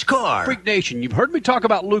 Sony.com/car. Freak Nation, you've heard me talk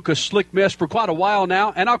about Lucas Slick Mist for quite a while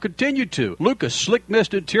now, and I'll continue to. Lucas Slick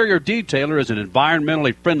Mist Interior Detailer is an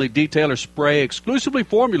environmentally friendly detailer spray exclusively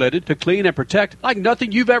formulated to clean and protect like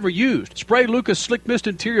nothing you've ever used. Spray Lucas Slick Mist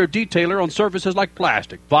Interior Detailer on surfaces like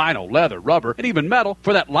plastic, vinyl, leather, rubber, and even metal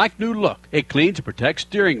for that like-new look. It cleans and protects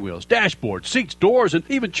steering wheels, dashboards, seats, doors, and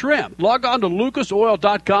even trim. Log on to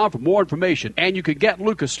lucasoil.com for more information, and you can get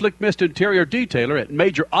Lucas Slick Mist Interior Detailer at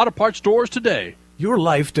major auto parts stores today. Your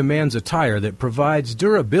life demands a tire that provides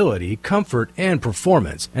durability, comfort, and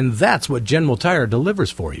performance, and that's what General Tire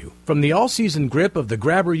delivers for you. From the all-season grip of the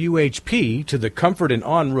Grabber UHP to the comfort and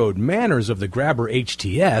on-road manners of the Grabber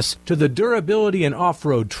HTS to the durability and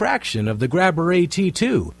off-road traction of the Grabber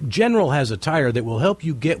AT2, General has a tire that will help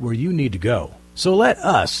you get where you need to go. So let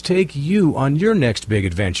us take you on your next big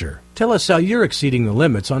adventure. Tell us how you're exceeding the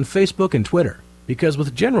limits on Facebook and Twitter, because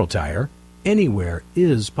with General Tire, anywhere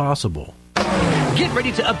is possible. Get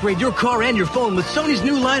ready to upgrade your car and your phone with Sony's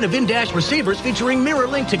new line of in-dash receivers featuring mirror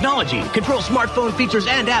link technology. Control smartphone features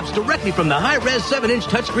and apps directly from the high-res 7-inch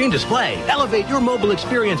touchscreen display. Elevate your mobile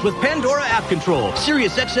experience with Pandora App Control,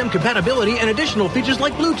 Sirius XM compatibility, and additional features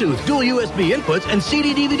like Bluetooth, dual USB inputs, and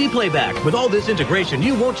CD-DVD playback. With all this integration,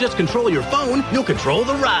 you won't just control your phone, you'll control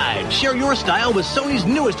the ride. Share your style with Sony's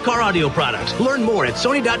newest car audio products. Learn more at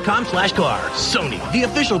sony.com/car. Sony, the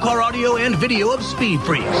official car audio and video of Speed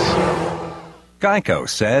Freaks. Geico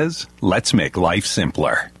says, let's make life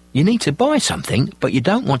simpler. You need to buy something, but you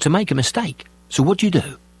don't want to make a mistake. So what do?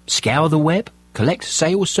 Scour the web? Collect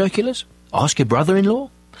sales circulars? Ask your brother-in-law?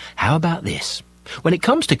 How about this? When it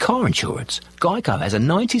comes to car insurance, Geico has a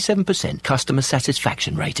 97% customer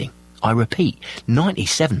satisfaction rating. I repeat,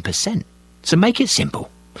 97%. So make it simple.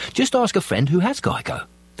 Just ask a friend who has Geico.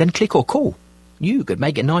 Then click or call. You could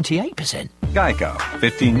make it 98%. Geico.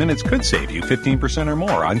 15 minutes could save you 15% or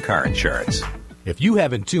more on car insurance. If you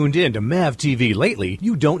haven't tuned in to MAV TV lately,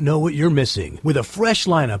 you don't know what you're missing. With a fresh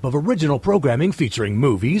lineup of original programming featuring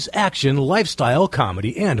movies, action, lifestyle,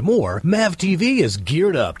 comedy, and more, MAV TV is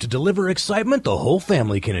geared up to deliver excitement the whole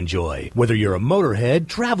family can enjoy. Whether you're a motorhead,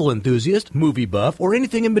 travel enthusiast, movie buff, or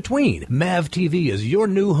anything in between, MAV TV is your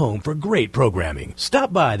new home for great programming.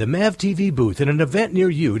 Stop by the MAV TV booth at an event near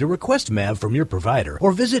you to request MAV from your provider,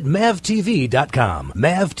 or visit MAVTV.com.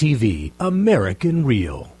 MAV TV, American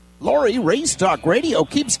Real. Lori, Race Talk Radio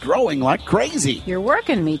keeps growing like crazy. You're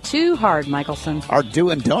working me too hard, Michelson. Our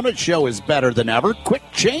Doin' Donut show is better than ever. Quick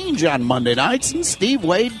change on Monday nights, and Steve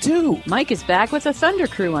Wade, too. Mike is back with the Thunder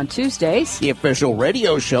Crew on Tuesdays. The official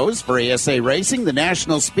radio shows for ASA Racing, the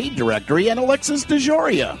National Speed Directory, and Alexis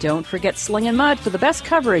DeJoria. Don't forget Slingin' Mud for the best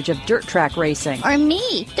coverage of dirt track racing. Or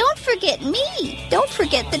me. Don't forget me. Don't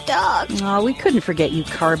forget the dog. Oh, we couldn't forget you,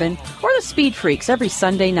 Carbon. Or the Speed Freaks every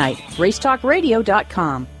Sunday night.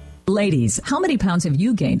 RaceTalkRadio.com. Ladies, how many pounds have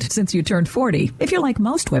you gained since you turned 40? If you're like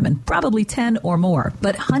most women, probably 10 or more.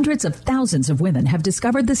 But hundreds of thousands of women have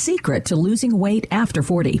discovered the secret to losing weight after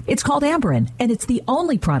 40. It's called Amberin, and it's the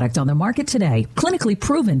only product on the market today clinically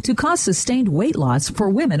proven to cause sustained weight loss for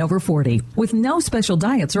women over 40. With no special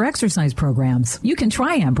diets or exercise programs, you can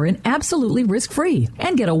try Amberin absolutely risk-free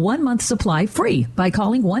and get a 1-month supply free by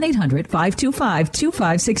calling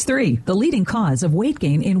 1-800-525-2563. The leading cause of weight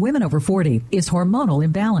gain in women over 40 is hormonal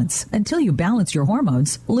imbalance. Until you balance your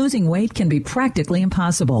hormones, losing weight can be practically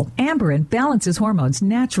impossible. Amberin balances hormones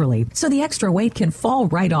naturally, so the extra weight can fall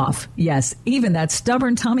right off. Yes, even that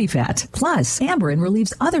stubborn tummy fat. Plus, Amberin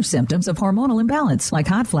relieves other symptoms of hormonal imbalance, like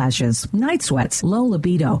hot flashes, night sweats, low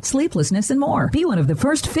libido, sleeplessness, and more. Be one of the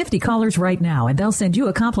first 50 callers right now, and they'll send you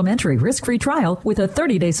a complimentary risk-free trial with a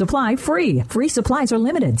 30-day supply free. Free supplies are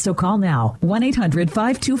limited, so call now.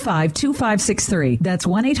 1-800-525-2563. That's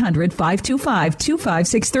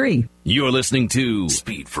 1-800-525-2563. You're listening to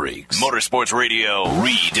Speed Freaks, Motorsports Radio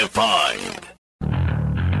Redefined.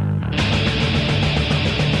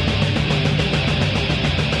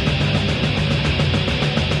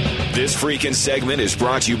 This freaking segment is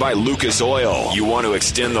brought to you by Lucas Oil. You want to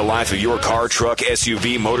extend the life of your car, truck,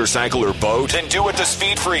 SUV, motorcycle, or boat? Then do what the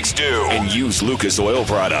Speed Freaks do and use Lucas Oil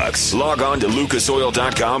products. Log on to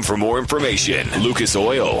lucasoil.com for more information. Lucas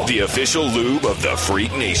Oil, the official lube of the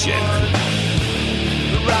Freak Nation.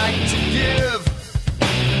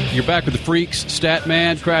 You're back with the Freaks,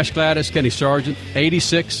 Statman, Crash Gladys, Kenny Sargent,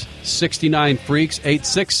 8669 Freaks,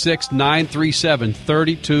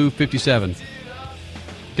 866-937-3257.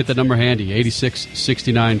 Get the number handy,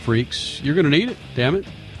 8669 Freaks. You're going to need it, damn it.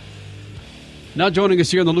 Now joining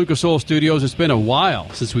us here in the Lucas Oil Studios, it's been a while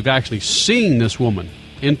since we've actually seen this woman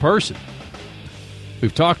in person.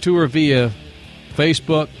 We've talked to her via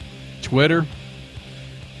Facebook, Twitter.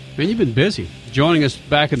 Man, you've been busy. Joining us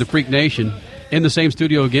back in the Freak Nation, in the same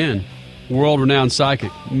studio again, world-renowned psychic,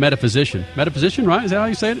 metaphysician. Metaphysician, right? Is that how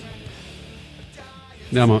you say it?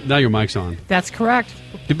 Now your mic's on. That's correct.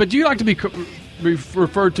 But do you like to be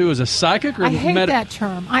referred to as a psychic? Or I hate that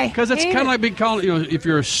term. Because it's kind of like being called, if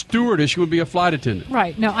you're a stewardess, you would be a flight attendant.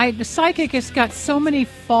 Right. No, the psychic has got so many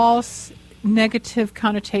false negative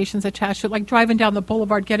connotations attached to it. Like driving down the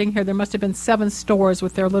boulevard getting here, there must have been 7 stores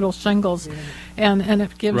with their little shingles, and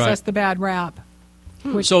it gives us the bad rap.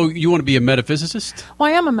 So you want to be a metaphysicist? Well,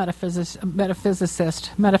 I am a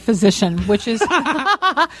metaphysician, which is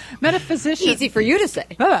metaphysician. Easy for you to say.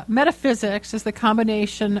 Metaphysics is the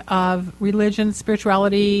combination of religion,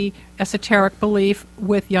 spirituality, esoteric belief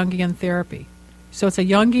with Jungian therapy. So it's a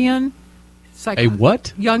Jungian. A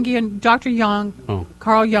what? Jungian. Dr. Jung,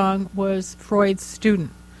 Carl Jung, was Freud's student.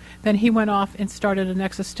 Then he went off and started an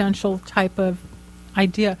existential type of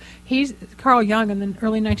idea. Carl Jung in the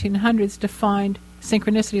early 1900s defined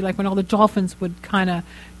synchronicity, like when all the dolphins would kind of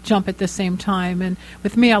jump at the same time. And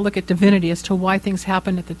with me, I look at divinity as to why things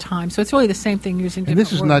happen at the time. So it's really the same thing using different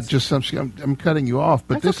words. And this is not just something, I'm cutting you off,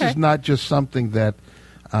 but this is not just something that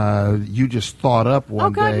you just thought up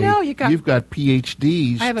one day. No, you've got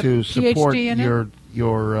PhDs to support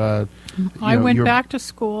your I went back to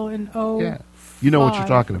school in You know what you're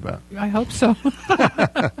talking about. I hope so.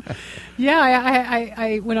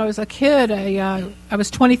 I when I was a kid, I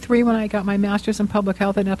was 23 when I got my master's in public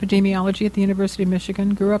health and epidemiology at the University of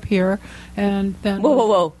Michigan. Grew up here, and then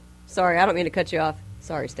whoa. Sorry, I don't mean to cut you off.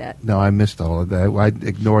 Sorry, Stat. No, I missed all of that. I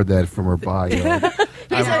ignored that from her bio.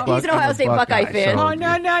 He's an Ohio State Buckeye fan. Oh,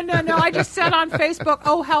 no. I just said on Facebook,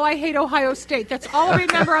 oh, how I hate Ohio State. That's all I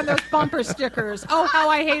remember on those bumper stickers. Oh, how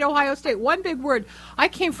I hate Ohio State. One big word. I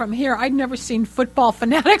came from here. I'd never seen football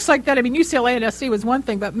fanatics like that. I mean, UCLA and SC was one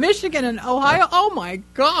thing, but Michigan and Ohio, oh, my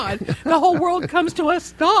God. The whole world comes to a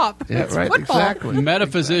stop. Yeah, it's right, football. exactly.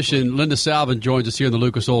 Metaphysician Linda Salvin joins us here in the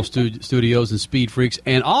Lucas Oil Studios and Speed Freaks.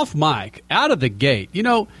 And off mic, out of the gate,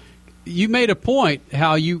 you made a point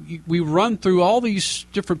how we run through all these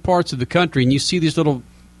different parts of the country, and you see these little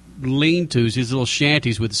lean-tos, these little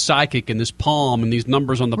shanties with psychic and this palm and these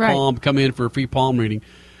numbers on the palm come in for a free palm reading.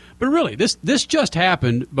 But really, this just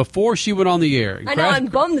happened before she went on the air. I know. I'm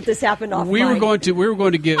bummed that this happened off mic. We were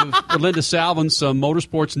going to give Linda Salvin some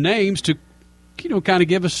motorsports names to kind of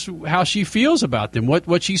give us how she feels about them,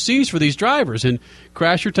 what she sees for these drivers, and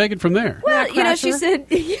Crasher, take it from there. Well, she said,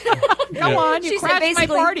 Go on, you crashed my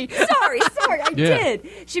party. Sorry, I did.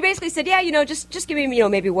 She basically said, just give me,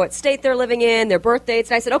 maybe what state they're living in, their birth dates.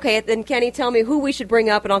 And I said, okay, then Kenny, tell me who we should bring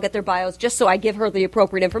up, and I'll get their bios just so I give her the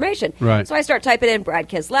appropriate information. Right. So I start typing in Brad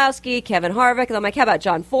Keselowski, Kevin Harvick, and I'm like, how about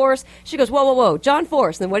John Force? She goes, whoa, John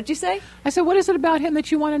Force. And then what did you say? I said, what is it about him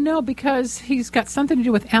that you want to know? Because he's got something to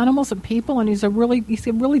do with animals and people, and he's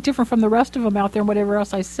really different from the rest of them out there and whatever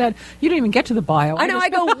else I said. You didn't even get to the bio. I know. I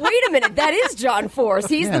go, wait a minute. That is John Force.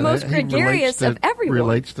 He's the most gregarious of everyone.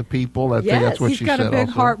 Relates to people. I think that's what she said. He's got a big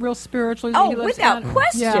also. heart, real spiritual. Without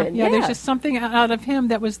question. Yeah, there's just something out of him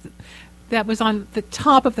that was on the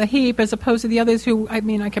top of the heap as opposed to the others who, I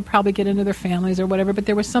mean, I could probably get into their families or whatever, but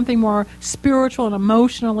there was something more spiritual and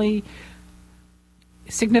emotionally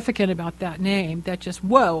significant about that name that just,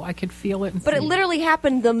 I could feel it. But it literally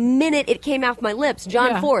happened the minute it came off my lips,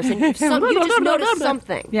 John Force, and you just noticed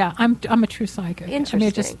something. Yeah, I'm a true psychic. Interesting. I mean,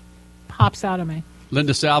 it just pops out of me.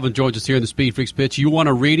 Linda Salvin joins us here in the Speed Freaks pitch. You want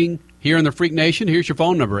a reading here in the Freak Nation? Here's your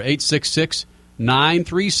phone number,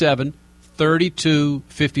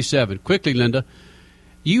 866-937-3257. Quickly, Linda,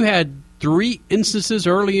 you had 3 instances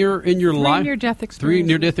earlier in your life. 3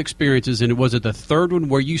 near-death experiences, and was it the third one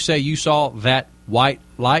where you say you saw that white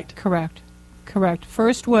light? Correct.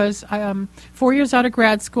 First was 4 years out of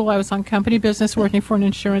grad school. I was on company business working for an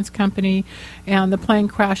insurance company, and the plane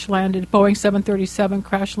crash landed. Boeing 737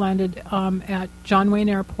 crash landed at John Wayne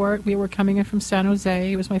Airport. We were coming in from San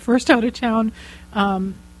Jose. It was my first out-of-town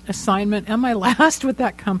assignment and my last with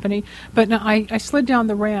that company. But no, I slid down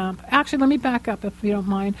the ramp. Actually, let me back up if you don't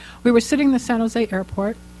mind. We were sitting in the San Jose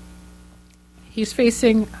airport. He's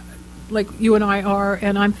facing like you and I are,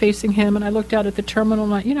 and I'm facing him, and I looked out at the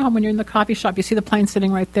terminal, and when you're in the coffee shop, you see the plane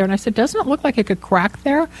sitting right there, and I said, doesn't it look like it could crack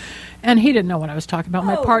there? And he didn't know what I was talking about.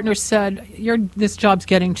 My partner said, this job's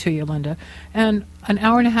getting to you, Linda. And an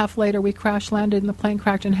hour and a half later, we crash landed, and the plane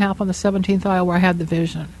cracked in half on the 17th aisle where I had the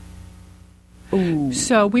vision. Ooh.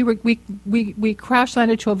 So we crash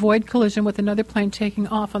landed to avoid collision with another plane taking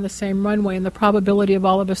off on the same runway, and the probability of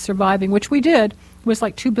all of us surviving, which we did, was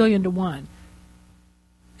like 2 billion to 1.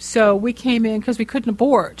 So we came in because we couldn't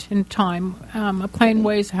abort in time. A plane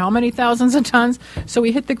weighs how many thousands of tons? So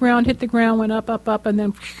we hit the ground, went up, and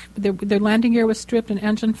then the landing gear was stripped, an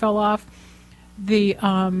engine fell off. The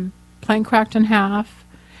plane cracked in half.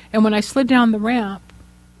 And when I slid down the ramp,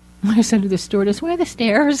 I said to the stewardess, where are the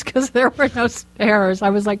stairs? Because there were no stairs. I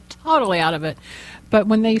was like totally out of it. But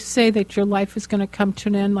when they say that your life is going to come to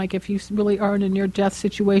an end, like if you really are in a near-death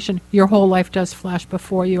situation, your whole life does flash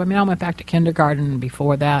before you. I mean, I went back to kindergarten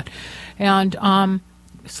before that. And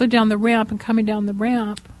slid down the ramp, and coming down the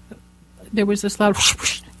ramp, there was this loud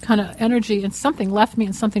kind of energy, and something left me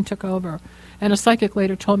and something took over. And a psychic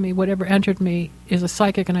later told me whatever entered me is a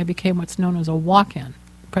psychic, and I became what's known as a walk-in.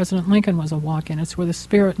 President Lincoln was a walk-in. It's where the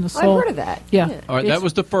spirit and the soul... I've heard of that. Yeah. All right, that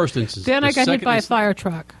was the first instance. Then I got hit by a fire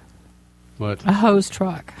truck. What? A hose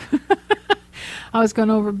truck. I was going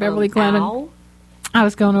over Beverly Glen. I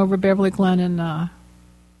was going over Beverly Glen and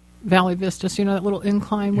Valley Vista. So, that little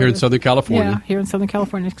incline. Here in Southern California. Yeah, here in Southern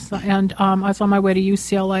California. And I was on my way to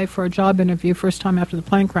UCLA for a job interview, first time after the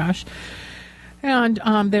plane crash. And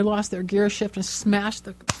they lost their gear shift and smashed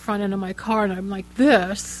the front end of my car. And I'm like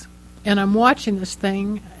this. And I'm watching this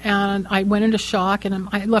thing. And I went into shock. And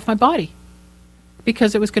I left my body.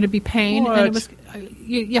 Because it was going to be pain. What? And it was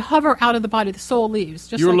you hover out of the body. The soul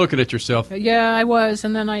leaves. You were looking at yourself. Yeah, I was.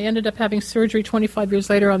 And then I ended up having surgery 25 years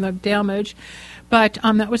later on the damage. But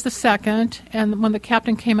that was the second. And when the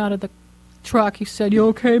captain came out of the truck, he said, you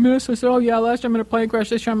okay, miss? I said, oh, yeah, last time I'm in a plane crash,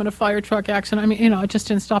 this year I'm in a fire truck accident. I mean, it just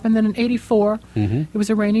didn't stop. And then in 84, It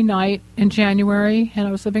was a rainy night in January, and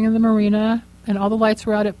I was living in the marina, and all the lights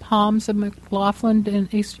were out at Palms of Lofton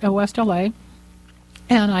in West L.A.,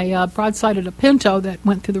 and I broadsided a Pinto that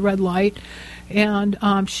went through the red light,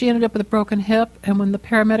 And she ended up with a broken hip. And when the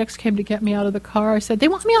paramedics came to get me out of the car, I said, they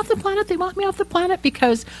want me off the planet. They want me off the planet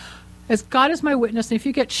because, as God is my witness, and if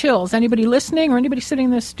you get chills, anybody listening or anybody sitting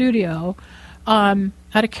in this studio, at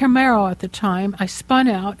a Camaro at the time, I spun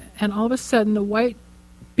out, and all of a sudden the white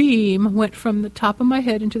beam went from the top of my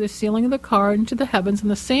head into the ceiling of the car, into the heavens, and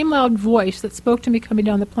the same loud voice that spoke to me coming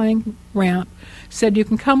down the plane ramp said, you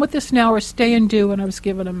can come with us now or stay and do, and I was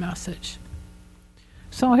given a message.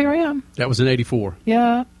 So here I am. That was in 84.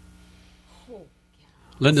 Yeah.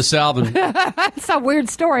 Linda Salvin. It's a weird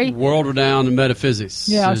story. World-renowned in metaphysics.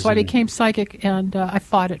 Yeah, so I became psychic, and I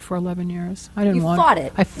fought it for 11 years. I didn't want fought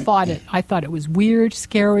it? I fought it. I thought it was weird,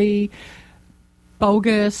 scary,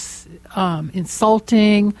 bogus,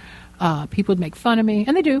 insulting. People would make fun of me,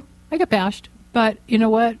 and they do. I get bashed. But you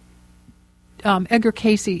know what? Edgar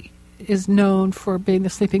Cayce is known for being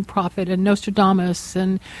the sleeping prophet, and Nostradamus,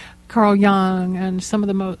 and Carl Jung, and some of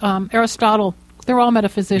the most... Aristotle. They're all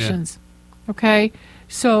metaphysicians. Yeah. Okay?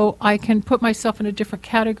 So I can put myself in a different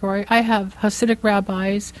category. I have Hasidic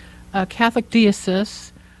rabbis, Catholic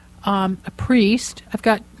deists, a priest. I've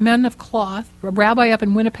got men of cloth, a rabbi up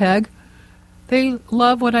in Winnipeg. They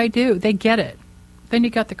love what I do. They get it. Then you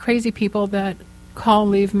got the crazy people that call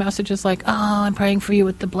and leave messages like, oh, I'm praying for you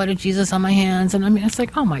with the blood of Jesus on my hands. And I mean, it's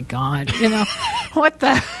like, oh, my God. You know, what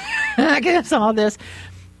the heck is all this?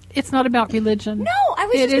 It's not about religion. No, I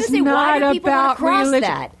was just going to say, why do people want to cross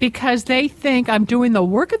that? Because they think I'm doing the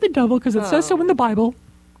work of the devil because it says so in the Bible.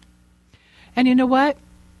 And you know what?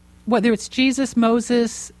 Whether it's Jesus,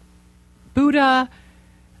 Moses, Buddha,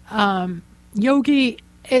 Yogi,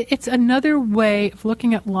 it's another way of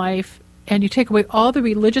looking at life, and you take away all the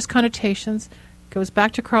religious connotations. It goes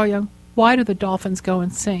back to Carl Jung. Why do the dolphins go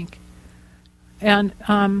and sink? And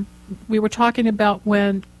we were talking about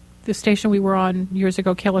when the station we were on years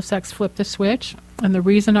ago, KLSX, flipped the switch. And the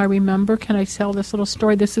reason I remember, can I tell this little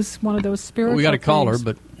story? This is one of those spiritual we got to call her,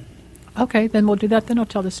 but... Okay, then we'll do that. Then I'll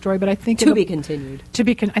tell the story. But I think to be continued.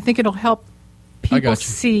 I think it'll help people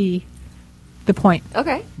see the point.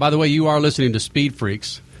 Okay. By the way, you are listening to Speed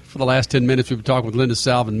Freaks. For the last 10 minutes, we've been talking with Linda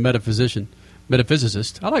Salvin, metaphysicist.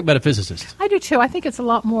 I like metaphysicist. I do, too. I think it's a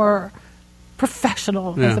lot more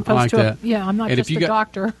professional as opposed to I'm not just a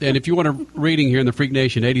doctor. And if you want a reading here in the Freak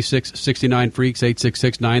Nation, 8669 Freaks,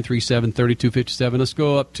 866-937-3257. Let's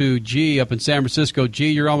go up to G up in San Francisco.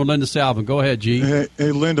 G, you're on with Linda Salvin. Go ahead, G. Hey,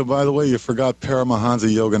 Linda, by the way, you forgot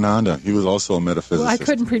Paramahansa Yogananda. He was also a metaphysicist. Well,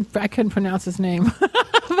 I couldn't pronounce his name.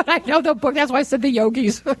 But I know the book. That's why I said the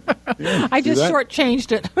yogis. I just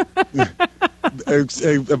shortchanged it.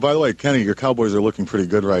 Hey, by the way, Kenny, your Cowboys are looking pretty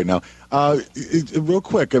good right now. Real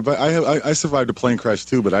quick, I survived a plane crash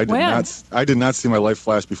too, but I did not see my life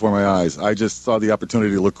flash before my eyes. I just saw the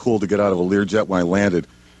opportunity to look cool to get out of a Learjet when I landed.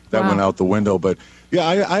 That went out the window. But yeah,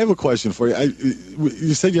 I have a question for you.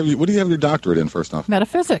 You said what do you have your doctorate in? First off,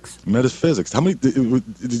 metaphysics. Metaphysics. How many did you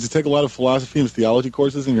take? A lot of philosophy and theology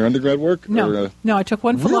courses in your undergrad work? No, no. I took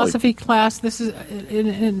one philosophy class. This is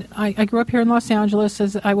I grew up here in Los Angeles.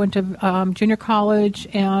 As I went to junior college,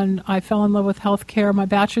 and I fell in love with healthcare. My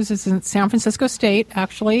bachelor's is in San Francisco State.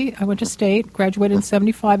 Actually, I went to State. Graduated in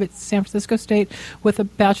 '75 at San Francisco State with a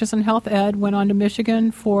bachelor's in health ed. Went on to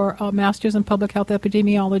Michigan for a master's in public health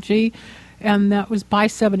epidemiology. And that was by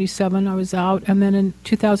 77. I was out, and then in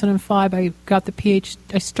 2005, I got the PhD.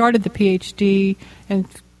 I started the PhD and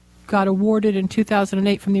got awarded in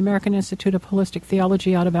 2008 from the American Institute of Holistic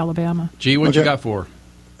Theology out of Alabama. Gee, what you got for?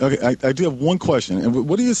 Okay, I do have one question. And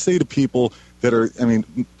what do you say to people that are? I mean,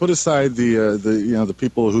 put aside the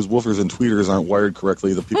people whose woofers and tweeters aren't wired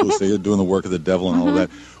correctly, the people who say you're doing the work of the devil and all of that.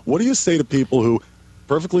 What do you say to people who,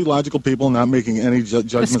 perfectly logical people, not making any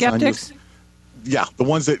judgments the skeptics? On you? Yeah, the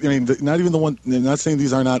ones that, not even the one, not saying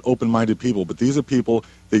these are not open-minded people, but these are people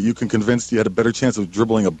that you can convince you had a better chance of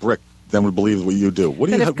dribbling a brick than would believe what you do.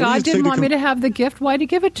 If God didn't want me to have the gift, why'd he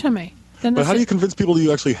give it to me? But how do you convince people that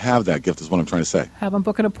you actually have that gift is what I'm trying to say. Have them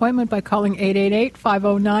book an appointment by calling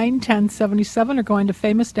 888-509-1077 or going to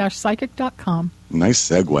famous-psychic.com. Nice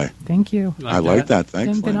segue. Thank you. I like that.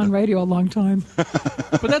 Thanks, I've been on radio a long time.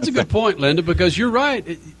 But that's a good point, Linda, because you're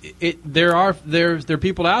right. There are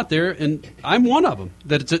people out there, and I'm one of them,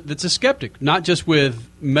 that's a skeptic, not just with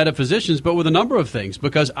metaphysicians, but with a number of things,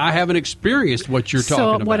 because I haven't experienced what you're talking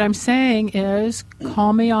about. So what I'm saying is,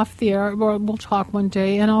 call me off the air, or we'll talk one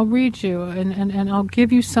day, and I'll read you, and I'll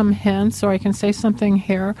give you some hints, or I can say something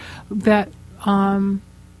here that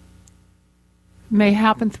may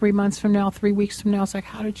happen 3 months from now, 3 weeks from now. It's like,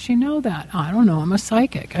 how did she know that? I don't know. I'm a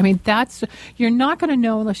psychic. I mean, you're not going to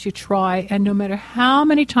know unless you try. And no matter how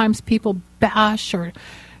many times people bash or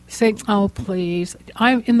say, oh, please.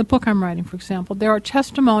 In the book I'm writing, for example, there are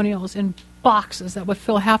testimonials in boxes that would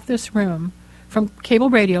fill half this room from cable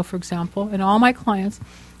radio, for example, and all my clients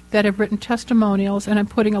that have written testimonials, and I'm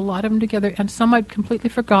putting a lot of them together, and some I've completely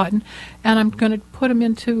forgotten, and I'm going to put them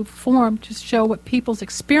into form to show what people's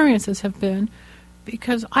experiences have been,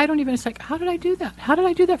 because I don't even, it's like, how did I do that? How did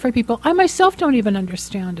I do that for people? I myself don't even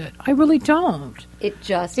understand it. I really don't.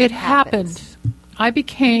 It happened. I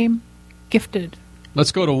became gifted.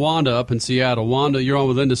 Let's go to Wanda up in Seattle. Wanda, you're on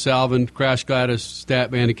with Linda Salvin, Crash Gladys,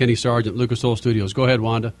 Statman, and Kenny Sargent, Lucas Oil Studios. Go ahead,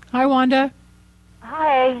 Wanda. Hi, Wanda.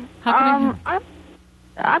 Hi. How can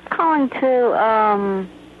I'm calling to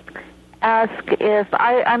ask if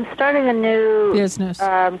I'm starting a new business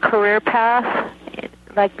career path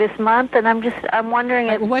like this month, and I'm wondering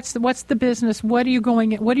if what's the business? What are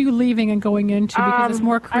you leaving and going into? Because it's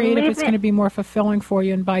more creative. It's going to be more fulfilling for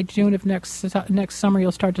you, and by June of next summer,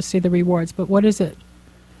 you'll start to see the rewards. But what is it?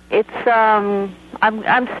 It's I'm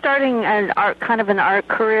starting an art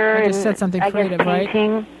career. I just said something creative,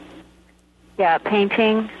 painting. right? Yeah,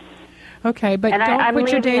 painting. Okay, but and don't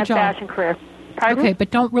quit your day job. Fashion career. Pardon? Okay,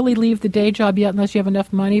 but don't really leave the day job yet unless you have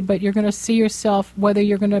enough money. But you're going to see yourself, whether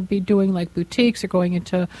you're going to be doing like boutiques or going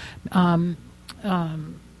into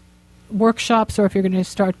workshops, or if you're going to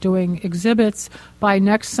start doing exhibits. By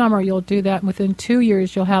next summer, you'll do that. And within 2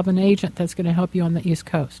 years, you'll have an agent that's going to help you on the East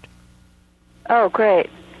Coast. Oh,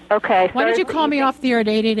 great. Okay. Why don't you call me off the air at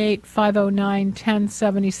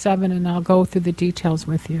 888-509-1077, and I'll go through the details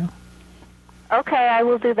with you. Okay, I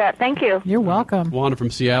will do that. Thank you. You're welcome. Wanda from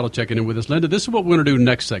Seattle checking in with us. Linda, this is what we're going to do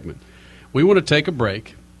next segment. We want to take a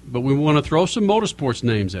break, but we want to throw some motorsports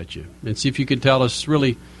names at you and see if you can tell us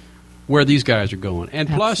really where these guys are going. And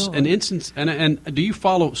plus, an instance, and do you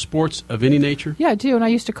follow sports of any nature? Yeah, I do, and I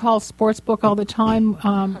used to call Sportsbook all the time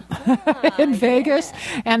in Vegas,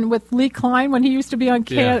 and with Lee Klein when he used to be on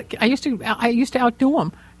I used to outdo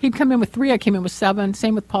him. He'd come in with 3, I came in with 7.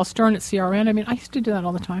 Same with Paul Stern at CRN. I mean, I used to do that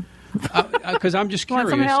all the time. Because I'm just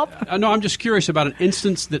curious. Want some help? No, I'm just curious about an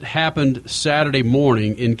instance that happened Saturday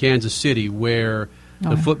morning in Kansas City where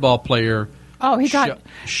the football player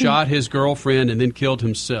shot his girlfriend and then killed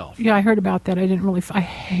himself. Yeah, I heard about that. I didn't really. I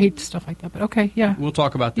hate stuff like that, but okay, yeah. We'll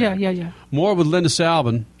talk about that. Yeah. More with Linda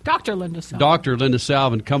Salvin. Dr. Linda Salvin. Dr. Linda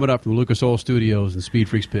Salvin coming up from Lucas Oil Studios and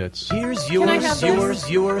SpeedFreaks Pits. Here's your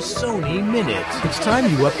Sony Minute. It's time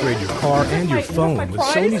you upgrade your car and your phone with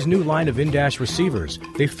Sony's new line of in-dash receivers.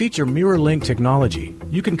 They feature mirror-link technology.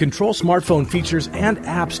 You can control smartphone features and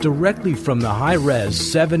apps directly from the high-res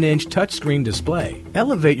 7-inch touchscreen display.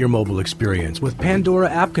 Elevate your mobile experience with Pandora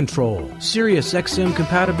app control, Sirius XM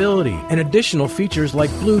compatibility, and additional features like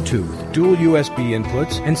Bluetooth, dual USB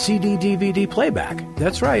inputs, and CD-DVD playback.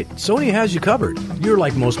 That's right. Sony has you covered. You're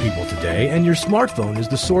like most people today, and your smartphone is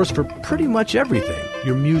the source for pretty much everything.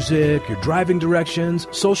 Your music, your driving directions,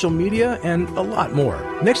 social media, and a lot more.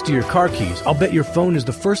 Next to your car keys, I'll bet your phone is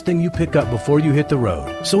the first thing you pick up before you hit the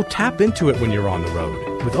road. So tap into it when you're on the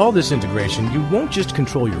road. With all this integration, you won't just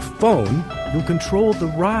control your phone, you'll control the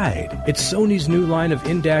ride. It's Sony's new line of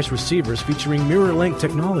in-dash receivers featuring mirror-link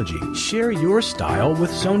technology. Share your style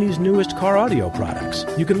with Sony's newest car audio products.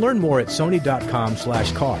 You can learn more at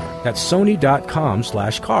sony.com/car. That's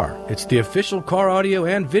sony.com/car. It's the official car audio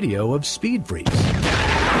and video of SpeedFreaks.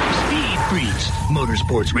 SpeedFreaks,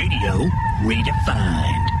 Motorsports Radio,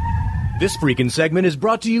 redefined. This freaking segment is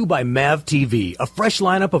brought to you by MAV TV, a fresh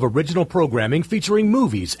lineup of original programming featuring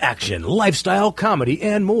movies, action, lifestyle, comedy,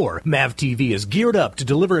 and more. MAV TV is geared up to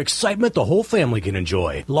deliver excitement the whole family can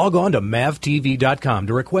enjoy. Log on to MAVTV.com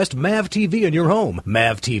to request MAV TV in your home.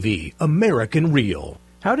 MAV TV, American Real.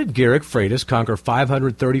 How did Garrick Freitas conquer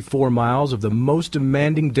 534 miles of the most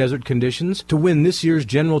demanding desert conditions to win this year's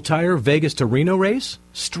General Tire Vegas to Reno race?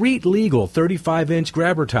 Street legal 35-inch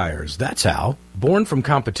grabber tires, that's how. Born from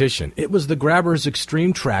competition, it was the grabber's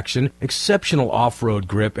extreme traction, exceptional off-road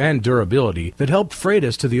grip, and durability that helped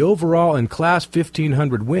Freitas to the overall and Class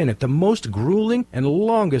 1500 win at the most grueling and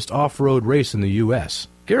longest off-road race in the U.S.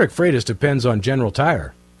 Garrick Freitas depends on General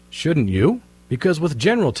Tire. Shouldn't you? Because with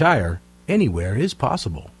General Tire, anywhere is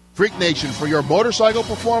possible. Freak Nation, for your motorcycle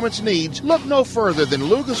performance needs, look no further than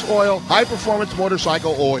Lucas Oil High-Performance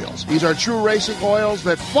Motorcycle Oils. These are true racing oils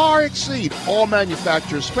that far exceed all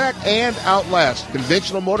manufacturer's spec and outlast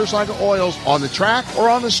conventional motorcycle oils on the track or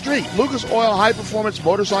on the street. Lucas Oil High-Performance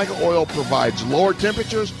Motorcycle Oil provides lower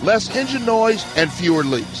temperatures, less engine noise, and fewer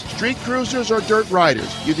leaks. Street cruisers or dirt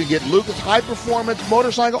riders, you can get Lucas High-Performance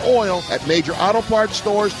Motorcycle Oil at major auto parts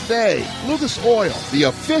stores today. Lucas Oil, the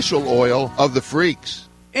official oil of the freaks.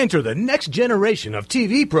 Enter the next generation of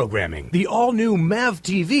TV programming. The all-new MAV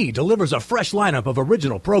TV delivers a fresh lineup of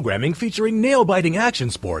original programming featuring nail-biting action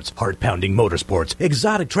sports, heart-pounding motorsports,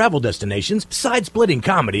 exotic travel destinations, side-splitting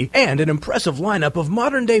comedy, and an impressive lineup of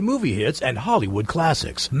modern-day movie hits and Hollywood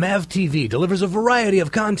classics. MAV TV delivers a variety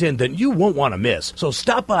of content that you won't want to miss. So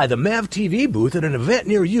stop by the MAV TV booth at an event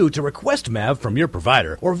near you to request MAV from your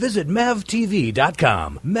provider or visit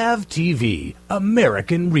MAVTV.com. MAV TV,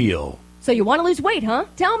 American Real. So you want to lose weight, huh?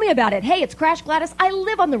 Tell me about it. Hey, it's Crash Gladys. I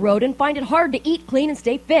live on the road and find it hard to eat clean and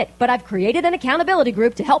stay fit, but I've created an accountability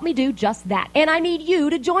group to help me do just that. And I need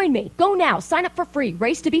you to join me. Go now. Sign up for free.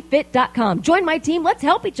 Racetobefit.com. Join my team. Let's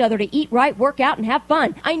help each other to eat right, work out, and have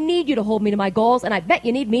fun. I need you to hold me to my goals, and I bet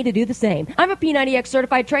you need me to do the same. I'm a P90X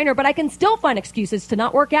certified trainer, but I can still find excuses to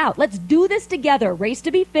not work out. Let's do this together.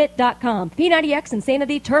 Racetobefit.com. P90X,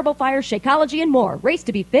 Insanity, TurboFire, Shakeology, and more.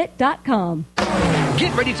 Racetobefit.com.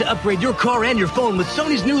 Get ready to upgrade your car and your phone with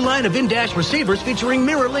Sony's new line of in-dash receivers featuring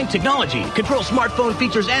mirror-link technology. Control smartphone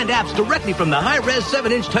features and apps directly from the high-res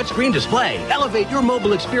 7-inch touchscreen display. Elevate your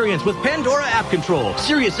mobile experience with Pandora app control,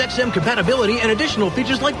 Sirius XM compatibility, and additional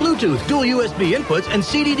features like Bluetooth, dual USB inputs, and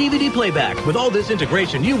CD-DVD playback. With all this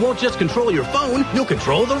integration, you won't just control your phone, you'll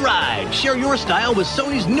control the ride. Share your style with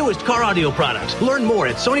Sony's newest car audio products. Learn more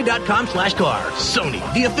at sony.com/car.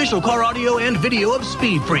 Sony, the official car audio and video of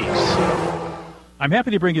SpeedFreaks. I'm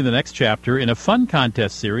happy to bring you the next chapter in a fun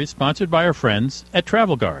contest series sponsored by our friends at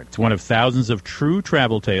Travel Guard. It's one of thousands of true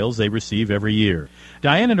travel tales they receive every year.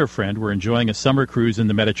 Diane and her friend were enjoying a summer cruise in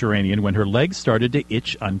the Mediterranean when her legs started to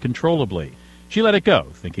itch uncontrollably. She let it go,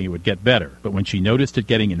 thinking it would get better, but when she noticed it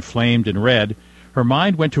getting inflamed and red, her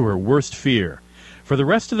mind went to her worst fear. For the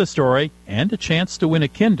rest of the story and a chance to win a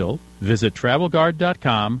Kindle, visit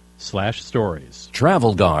TravelGuard.com/stories.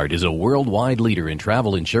 Travel Guard is a worldwide leader in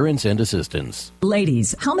travel insurance and assistance.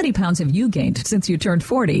 Ladies, how many pounds have you gained since you turned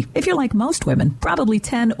 40? If you're like most women, probably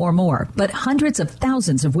 10 or more. But hundreds of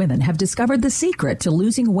thousands of women have discovered the secret to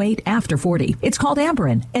losing weight after 40. It's called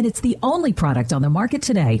Amberen, and it's the only product on the market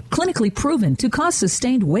today clinically proven to cause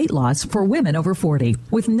sustained weight loss for women over 40.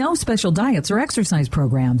 With no special diets or exercise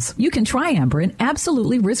programs, you can try Amberen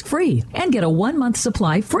absolutely risk-free and get a 1-month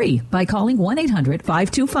supply free by calling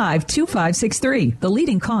 1-800-525-2563. The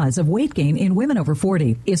leading cause of weight gain in women over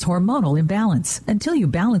 40 is hormonal imbalance. Until you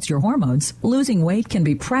balance your hormones, losing weight can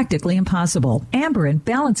be practically impossible. Amberen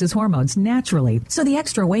balances hormones naturally, so the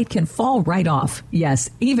extra weight can fall right off. Yes,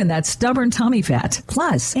 even that stubborn tummy fat.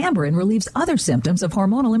 Plus, Amberen relieves other symptoms of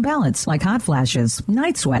hormonal imbalance, like hot flashes,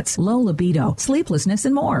 night sweats, low libido, sleeplessness,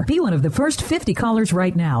 and more. Be one of the first 50 callers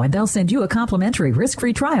right now, and they'll send you a complimentary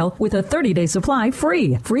risk-free trial with a 30-day supply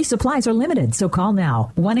free. Free supplies are limited, so call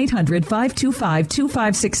now.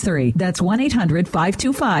 1-800-525-2563. That's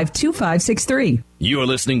 1-800-525-2563. You're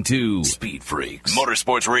listening to Speed Freaks,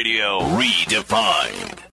 Motorsports Radio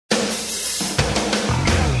Redefined.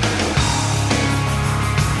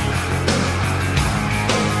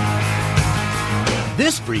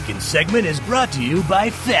 This freaking segment is brought to you by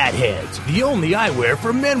Fatheads, the only eyewear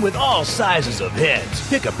for men with all sizes of heads.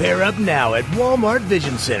 Pick a pair up now at Walmart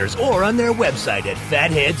Vision Centers or on their website at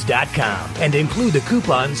fatheads.com and include the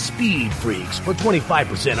coupon SpeedFreaks for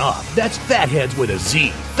 25% off. That's Fatheads with a Z.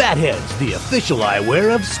 Fatheads, the official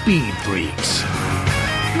eyewear of Speed Freaks.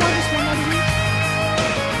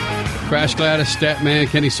 Crash Gladys, Statman,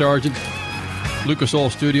 Kenny Sargent, Lucas Oil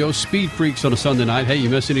Studios, Speed Freaks on a Sunday night. Hey, you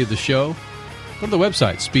miss any of the show? Go to the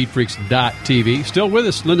website, speedfreaks.tv. Still with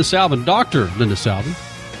us, Linda Salvin, Dr. Linda Salvin,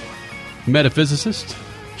 metaphysicist.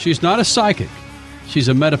 She's not a psychic. She's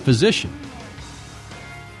a metaphysician.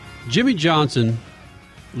 Jimmy Johnson,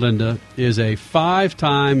 Linda, is a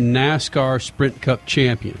 5-time NASCAR Sprint Cup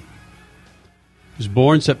champion. He was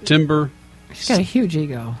born September... She's got a huge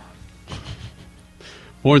ego.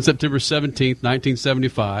 Born September 17th,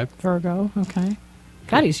 1975. Virgo, okay.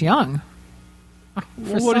 God, he's young.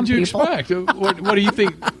 Well, what did you expect? What do you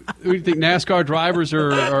think? Do you think NASCAR drivers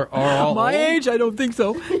are all my old? age? I don't think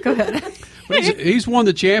so. Go ahead. He's won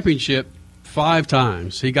the championship 5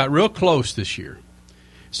 times. He got real close this year.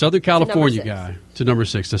 Southern California guy to number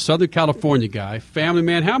 6. The Southern California guy, family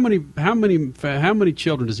man. How many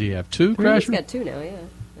children does he have? 2, Crasher? He's got 2 now. Yeah.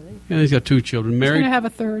 I think. Yeah, he's got 2 children. Married. He's going to have a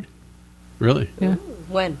 3rd. Really? Yeah.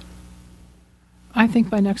 When? I think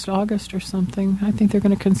by next August or something. I think they're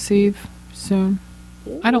going to conceive soon.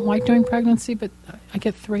 I don't like doing pregnancy, but I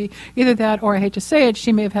get 3. Either that or, I hate to say it,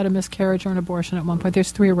 she may have had a miscarriage or an abortion at one point.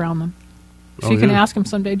 There's 3 around them. So you can ask him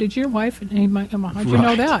someday, did your wife? And he might, how'd you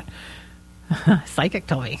know that? Psychic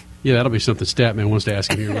toy. Yeah, that'll be something Statman wants to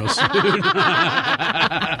ask him here real soon.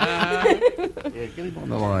 Yeah, get him on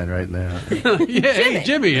the line right now. Yeah,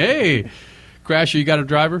 Jimmy. Hey, Crasher, you got a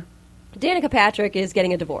driver? Danica Patrick is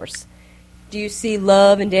getting a divorce. Do you see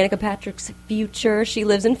love in Danica Patrick's future? She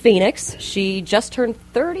lives in Phoenix. She just turned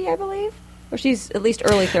 30, I believe. Or she's at least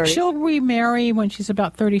early 30s. She'll remarry when she's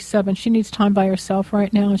about 37. She needs time by herself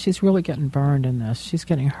right now, and she's really getting burned in this. She's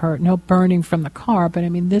getting hurt. No burning from the car, but, I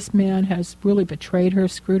mean, this man has really betrayed her,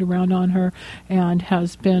 screwed around on her, and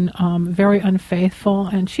has been very unfaithful.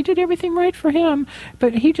 And she did everything right for him,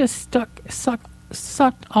 but he just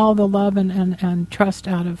sucked all the love and trust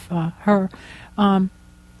out of her.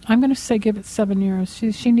 I'm going to say give it 7 years.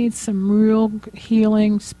 She needs some real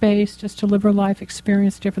healing space just to live her life,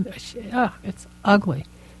 experience different. It's ugly.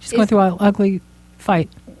 She's going through an ugly fight.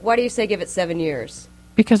 Why do you say give it 7 years?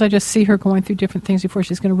 Because I just see her going through different things before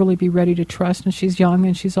she's going to really be ready to trust. And she's young,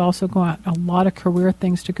 and she's also got a lot of career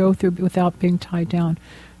things to go through without being tied down.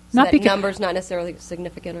 So that number's not necessarily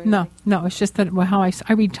significant or anything? No. It's just that how I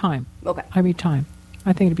read time. Okay. I read time.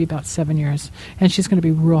 I think it'd be about 7 years, and she's going to be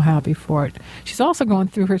real happy for it. She's also going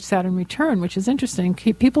through her Saturn return, which is interesting.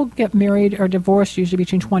 People get married or divorced usually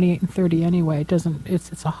between 28 and 30 anyway. It's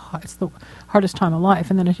the hardest time of life,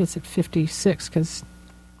 and then it hits at 56 because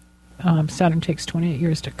Saturn takes 28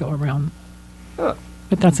 years to go around. Huh.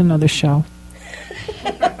 But that's another show.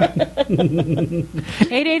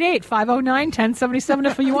 888-509-1077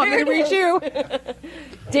 if you want me to reach you.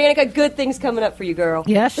 Danica, good things coming up for you, girl.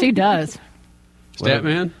 Yes, she does.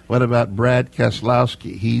 Statman? What about Brad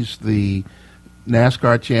Keselowski? He's the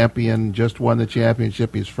NASCAR champion, just won the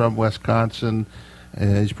championship. He's from Wisconsin.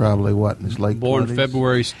 He's probably, in his late 20s? Born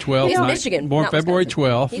February 12th. He's Michigan. Born February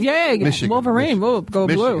 12th. Yay, Michigan. Wolverine. We'll go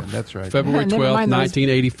Michigan, blue. That's right. February 12th,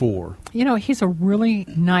 1984. You know, he's a really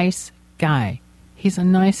nice guy. He's a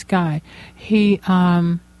nice guy. He,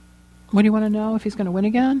 what do you want to know? If he's going to win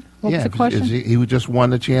again? What was the question? He just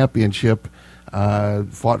won the championship,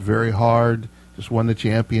 fought very hard. Just won the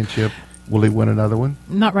championship. Will he win another one?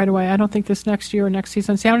 Not right away. I don't think this next year or next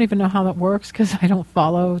season. See, I don't even know how that works because I don't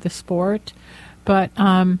follow the sport. But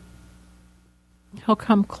he'll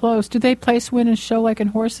come close. Do they place, win, and show like in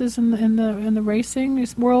horses in the racing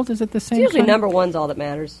world? Is it the same? It's usually number one's all that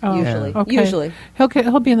matters. Usually, okay. Usually,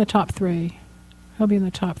 he'll be in the top three. He'll be in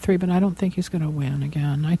the top three, but I don't think he's going to win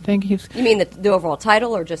again. I think he's. You mean the overall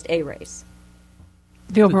title or just a race?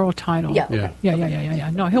 The overall title. Yeah. Okay. Yeah.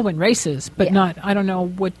 No, he'll win races, but not. I don't know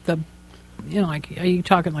what the. Like, are you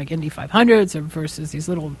talking like Indy 500s or versus these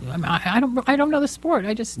little? I don't know the sport.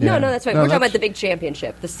 I just no. That's right. We're talking about the big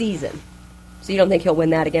championship, the season. So you don't think he'll win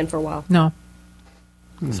that again for a while? No.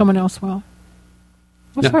 Someone else will.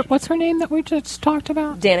 What's her name that we just talked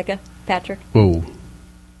about? Danica Patrick. Whoa.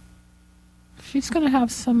 She's going to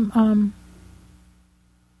have some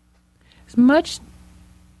as much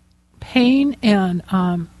pain and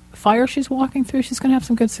fire she's walking through. She's going to have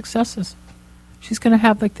some good successes. She's going to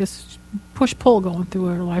have like this push-pull going through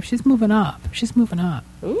her life. She's moving up.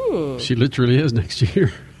 Ooh. She literally is next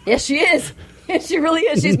year. Yes, she is. She really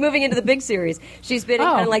is. She's moving into the big series. She's been in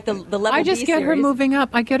kind of like the level I just B get series. her moving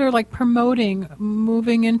up. I get her like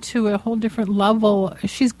moving into a whole different level.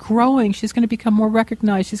 She's growing. She's going to become more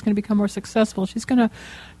recognized. She's going to become more successful. She's going to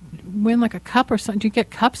win like a cup or something. Do you get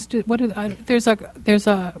cups? There's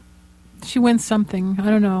a. She wins something. I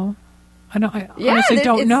don't know. I honestly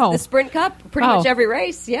don't know. The Sprint Cup, pretty much every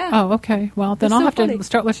race, yeah. Oh, okay. Well, then I'll have to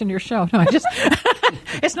start listening to your show. No,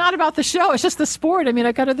 it's not about the show. It's just the sport. I mean,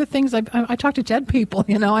 I got other things. I talk to dead people,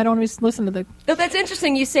 I don't always listen to the... No, that's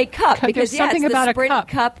interesting you say cup, because, there's something about the Sprint a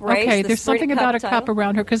cup race. Okay, there's something about a cup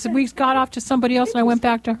around her, because we got off to somebody else, and I went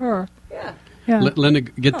back to her. Yeah. Linda,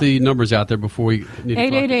 get the numbers out there before we need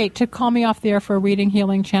 888 to call me off the air for a reading,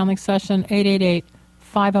 healing, channeling session.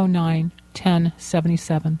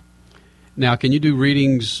 888-509-1077. Now, can you do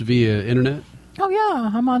readings via internet? Oh,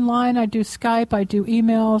 yeah. I'm online. I do Skype. I do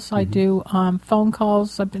emails. I do phone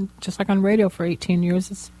calls. I've been just like on radio for 18 years.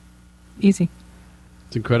 It's easy.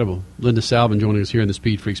 It's incredible. Linda Salvin joining us here in the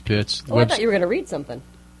Speed Freaks pits. I thought you were going to read something.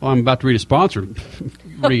 Well, I'm about to read a sponsored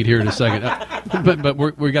read here in a second.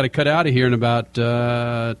 But we got to cut out of here in about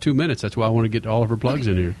 2 minutes. That's why I want to get all of her plugs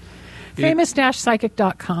in here.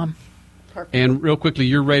 Famous-psychic.com. Perfect. And real quickly,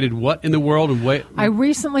 you're rated what in the world? And I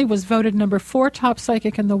recently was voted number 4 top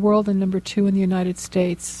psychic in the world and number 2 in the United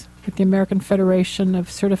States with the American Federation of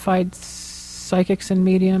Certified Psychics and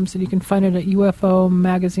Mediums, and you can find it at UFO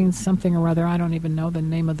Magazine something or other. I don't even know the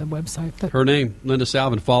name of the website. But her name, Linda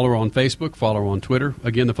Salvin. Follow her on Facebook. Follow her on Twitter.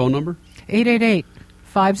 Again, the phone number?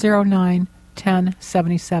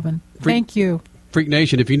 888-509-1077. Thank you. Freak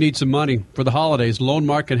Nation, if you need some money for the holidays, Loan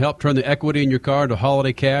Mart can help turn the equity in your car into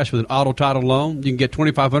holiday cash with an auto title loan. You can get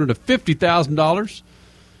 $2,500 to $50,000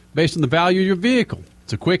 based on the value of your vehicle.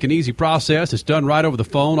 It's a quick and easy process. It's done right over the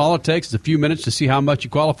phone. All it takes is a few minutes to see how much you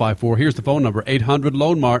qualify for. Here's the phone number,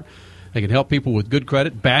 800-LOAN-MART. They can help people with good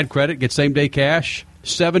credit, bad credit, get same-day cash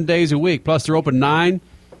 7 days a week. Plus, they're open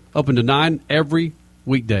to 9 every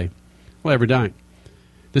weekday. Well, every night.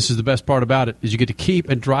 This is the best part about it, is you get to keep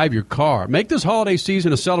and drive your car. Make this holiday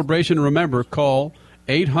season a celebration, and remember, call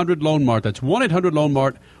 800-LOAN-MART. That's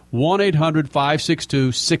 1-800-LOAN-MART,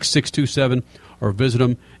 1-800-562-6627, or visit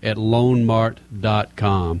them at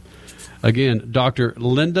loanmart.com. Again, Dr.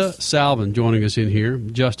 Linda Salvin joining us in here.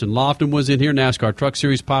 Justin Lofton was in here, NASCAR Truck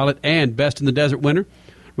Series pilot and Best in the Desert winner,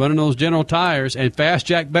 running those General Tires, and Fast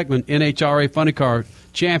Jack Beckman, NHrA Funny Car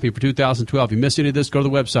champion for 2012. If you missed any of this, go to the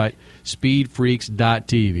website,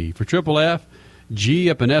 speedfreaks.tv. For Triple F, G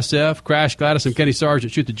up in SF, Crash Gladys, and Kenny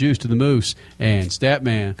Sargent, shoot the juice to the moose, and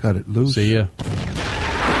Statman. Cut it loose. See ya.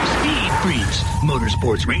 Speed Freaks,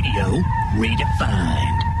 Motorsports Radio,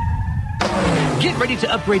 redefined. Get ready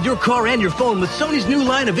to upgrade your car and your phone with Sony's new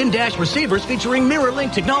line of in-dash receivers featuring mirror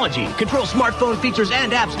link technology. Control smartphone features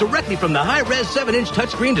and apps directly from the high-res 7-inch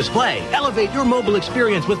touchscreen display. Elevate your mobile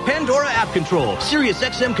experience with Pandora app control, Sirius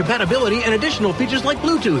XM compatibility, and additional features like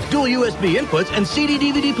Bluetooth, dual USB inputs, and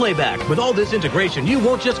CD-DVD playback. With all this integration, you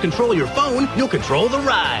won't just control your phone, you'll control the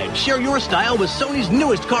ride. Share your style with Sony's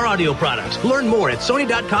newest car audio products. Learn more at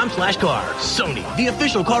sony.com/car. Sony, the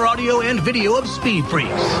official car audio and video of Speed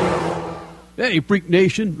Freaks. Hey, Freak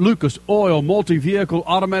Nation, Lucas Oil Multi-Vehicle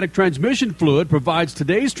Automatic Transmission Fluid provides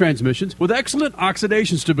today's transmissions with excellent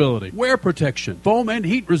oxidation stability, wear protection, foam and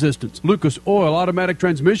heat resistance. Lucas Oil Automatic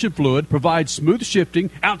Transmission Fluid provides smooth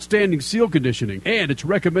shifting, outstanding seal conditioning, and it's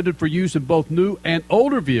recommended for use in both new and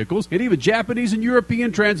older vehicles and even Japanese and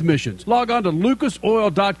European transmissions. Log on to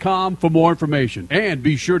lucasoil.com for more information. And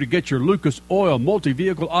be sure to get your Lucas Oil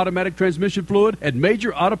Multi-Vehicle Automatic Transmission Fluid at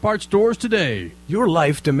major auto parts stores today. Your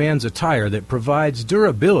life demands a tire that provides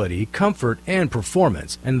durability, comfort, and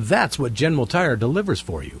performance, and that's what General Tire delivers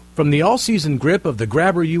for you. From the all-season grip of the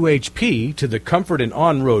Grabber UHP to the comfort and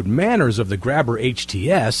on-road manners of the Grabber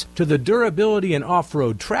HTS to the durability and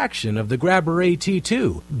off-road traction of the Grabber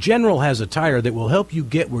AT2, General has a tire that will help you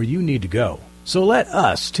get where you need to go. So let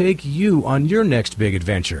us take you on your next big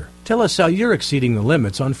adventure. Tell us how you're exceeding the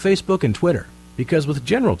limits on Facebook and Twitter, because with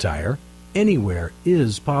General Tire, anywhere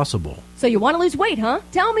is possible. So you want to lose weight, huh?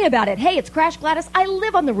 Tell me about it. Hey, it's Crash Gladys. I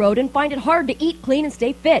live on the road and find it hard to eat clean and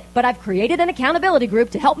stay fit, but I've created an accountability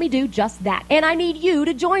group to help me do just that. And I need you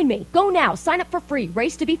to join me. Go now. Sign up for free.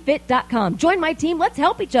 Racetobefit.com. Join my team. Let's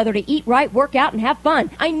help each other to eat right, work out, and have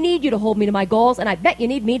fun. I need you to hold me to my goals, and I bet you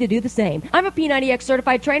need me to do the same. I'm a P90X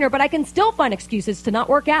certified trainer, but I can still find excuses to not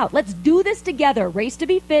work out. Let's do this together.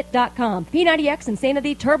 Racetobefit.com. P90X,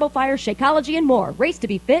 Insanity, Turbo Fire, Shakeology, and more.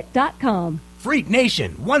 Racetobefit.com. Freak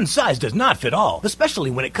Nation, one size does not fit all,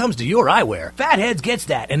 especially when it comes to your eyewear. Fatheads gets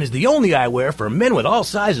that and is the only eyewear for men with all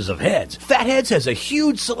sizes of heads. Fatheads has a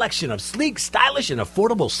huge selection of sleek, stylish, and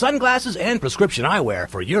affordable sunglasses and prescription eyewear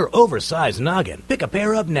for your oversized noggin. Pick a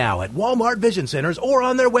pair up now at Walmart Vision Centers or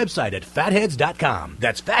on their website at fatheads.com.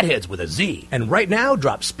 That's Fatheads with a Z. And right now,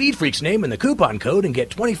 drop Speed Freak's name in the coupon code and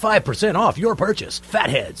get 25% off your purchase.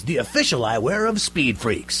 Fatheads, the official eyewear of Speed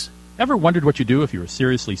Freaks. Ever wondered what you do if you were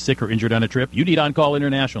seriously sick or injured on a trip? You need On Call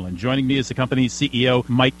International, and joining me is the company's CEO,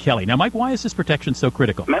 Mike Kelly. Now, Mike, why is this protection so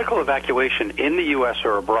critical? Medical evacuation in the U.S.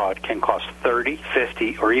 or abroad can cost $30,000,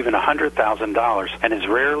 $50,000, or even $100,000 and is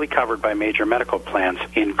rarely covered by major medical plans,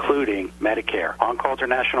 including Medicare. On Call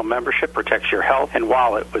International membership protects your health and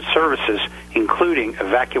wallet with services including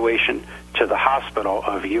evacuation to the hospital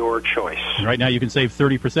of your choice. Right now you can save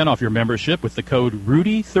 30% off your membership with the code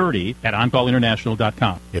RUDY30 at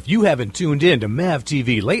OnCallInternational.com. If you haven't tuned in to MAV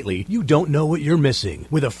TV lately, you don't know what you're missing.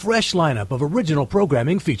 With a fresh lineup of original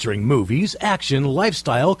programming featuring movies, action,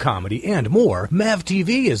 lifestyle, comedy, and more, MAV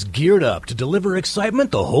TV is geared up to deliver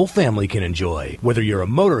excitement the whole family can enjoy. Whether you're a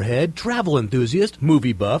motorhead, travel enthusiast,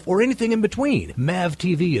 movie buff, or anything in between, MAV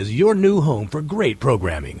TV is your new home for great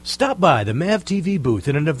programming. Stop by the MAV TV booth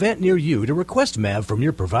at an event near you to request MAV from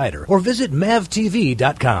your provider or visit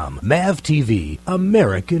mavtv.com. MAV TV,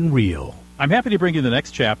 American Real. I'm happy to bring you the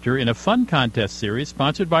next chapter in a fun contest series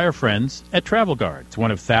sponsored by our friends at Travel Guard. It's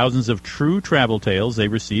one of thousands of true travel tales they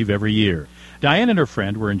receive every year. Diane and her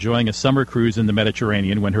friend were enjoying a summer cruise in the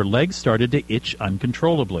Mediterranean when her legs started to itch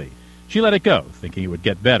uncontrollably. She let it go, thinking it would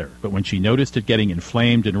get better, but when she noticed it getting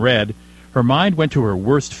inflamed and red, her mind went to her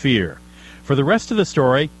worst fear. For the rest of the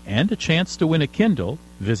story and a chance to win a Kindle,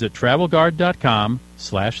 visit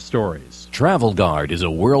TravelGuard.com/stories. Travel Guard is a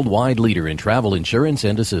worldwide leader in travel insurance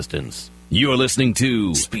and assistance. You're listening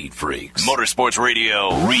to Speed Freaks, Motorsports Radio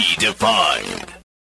Redefined.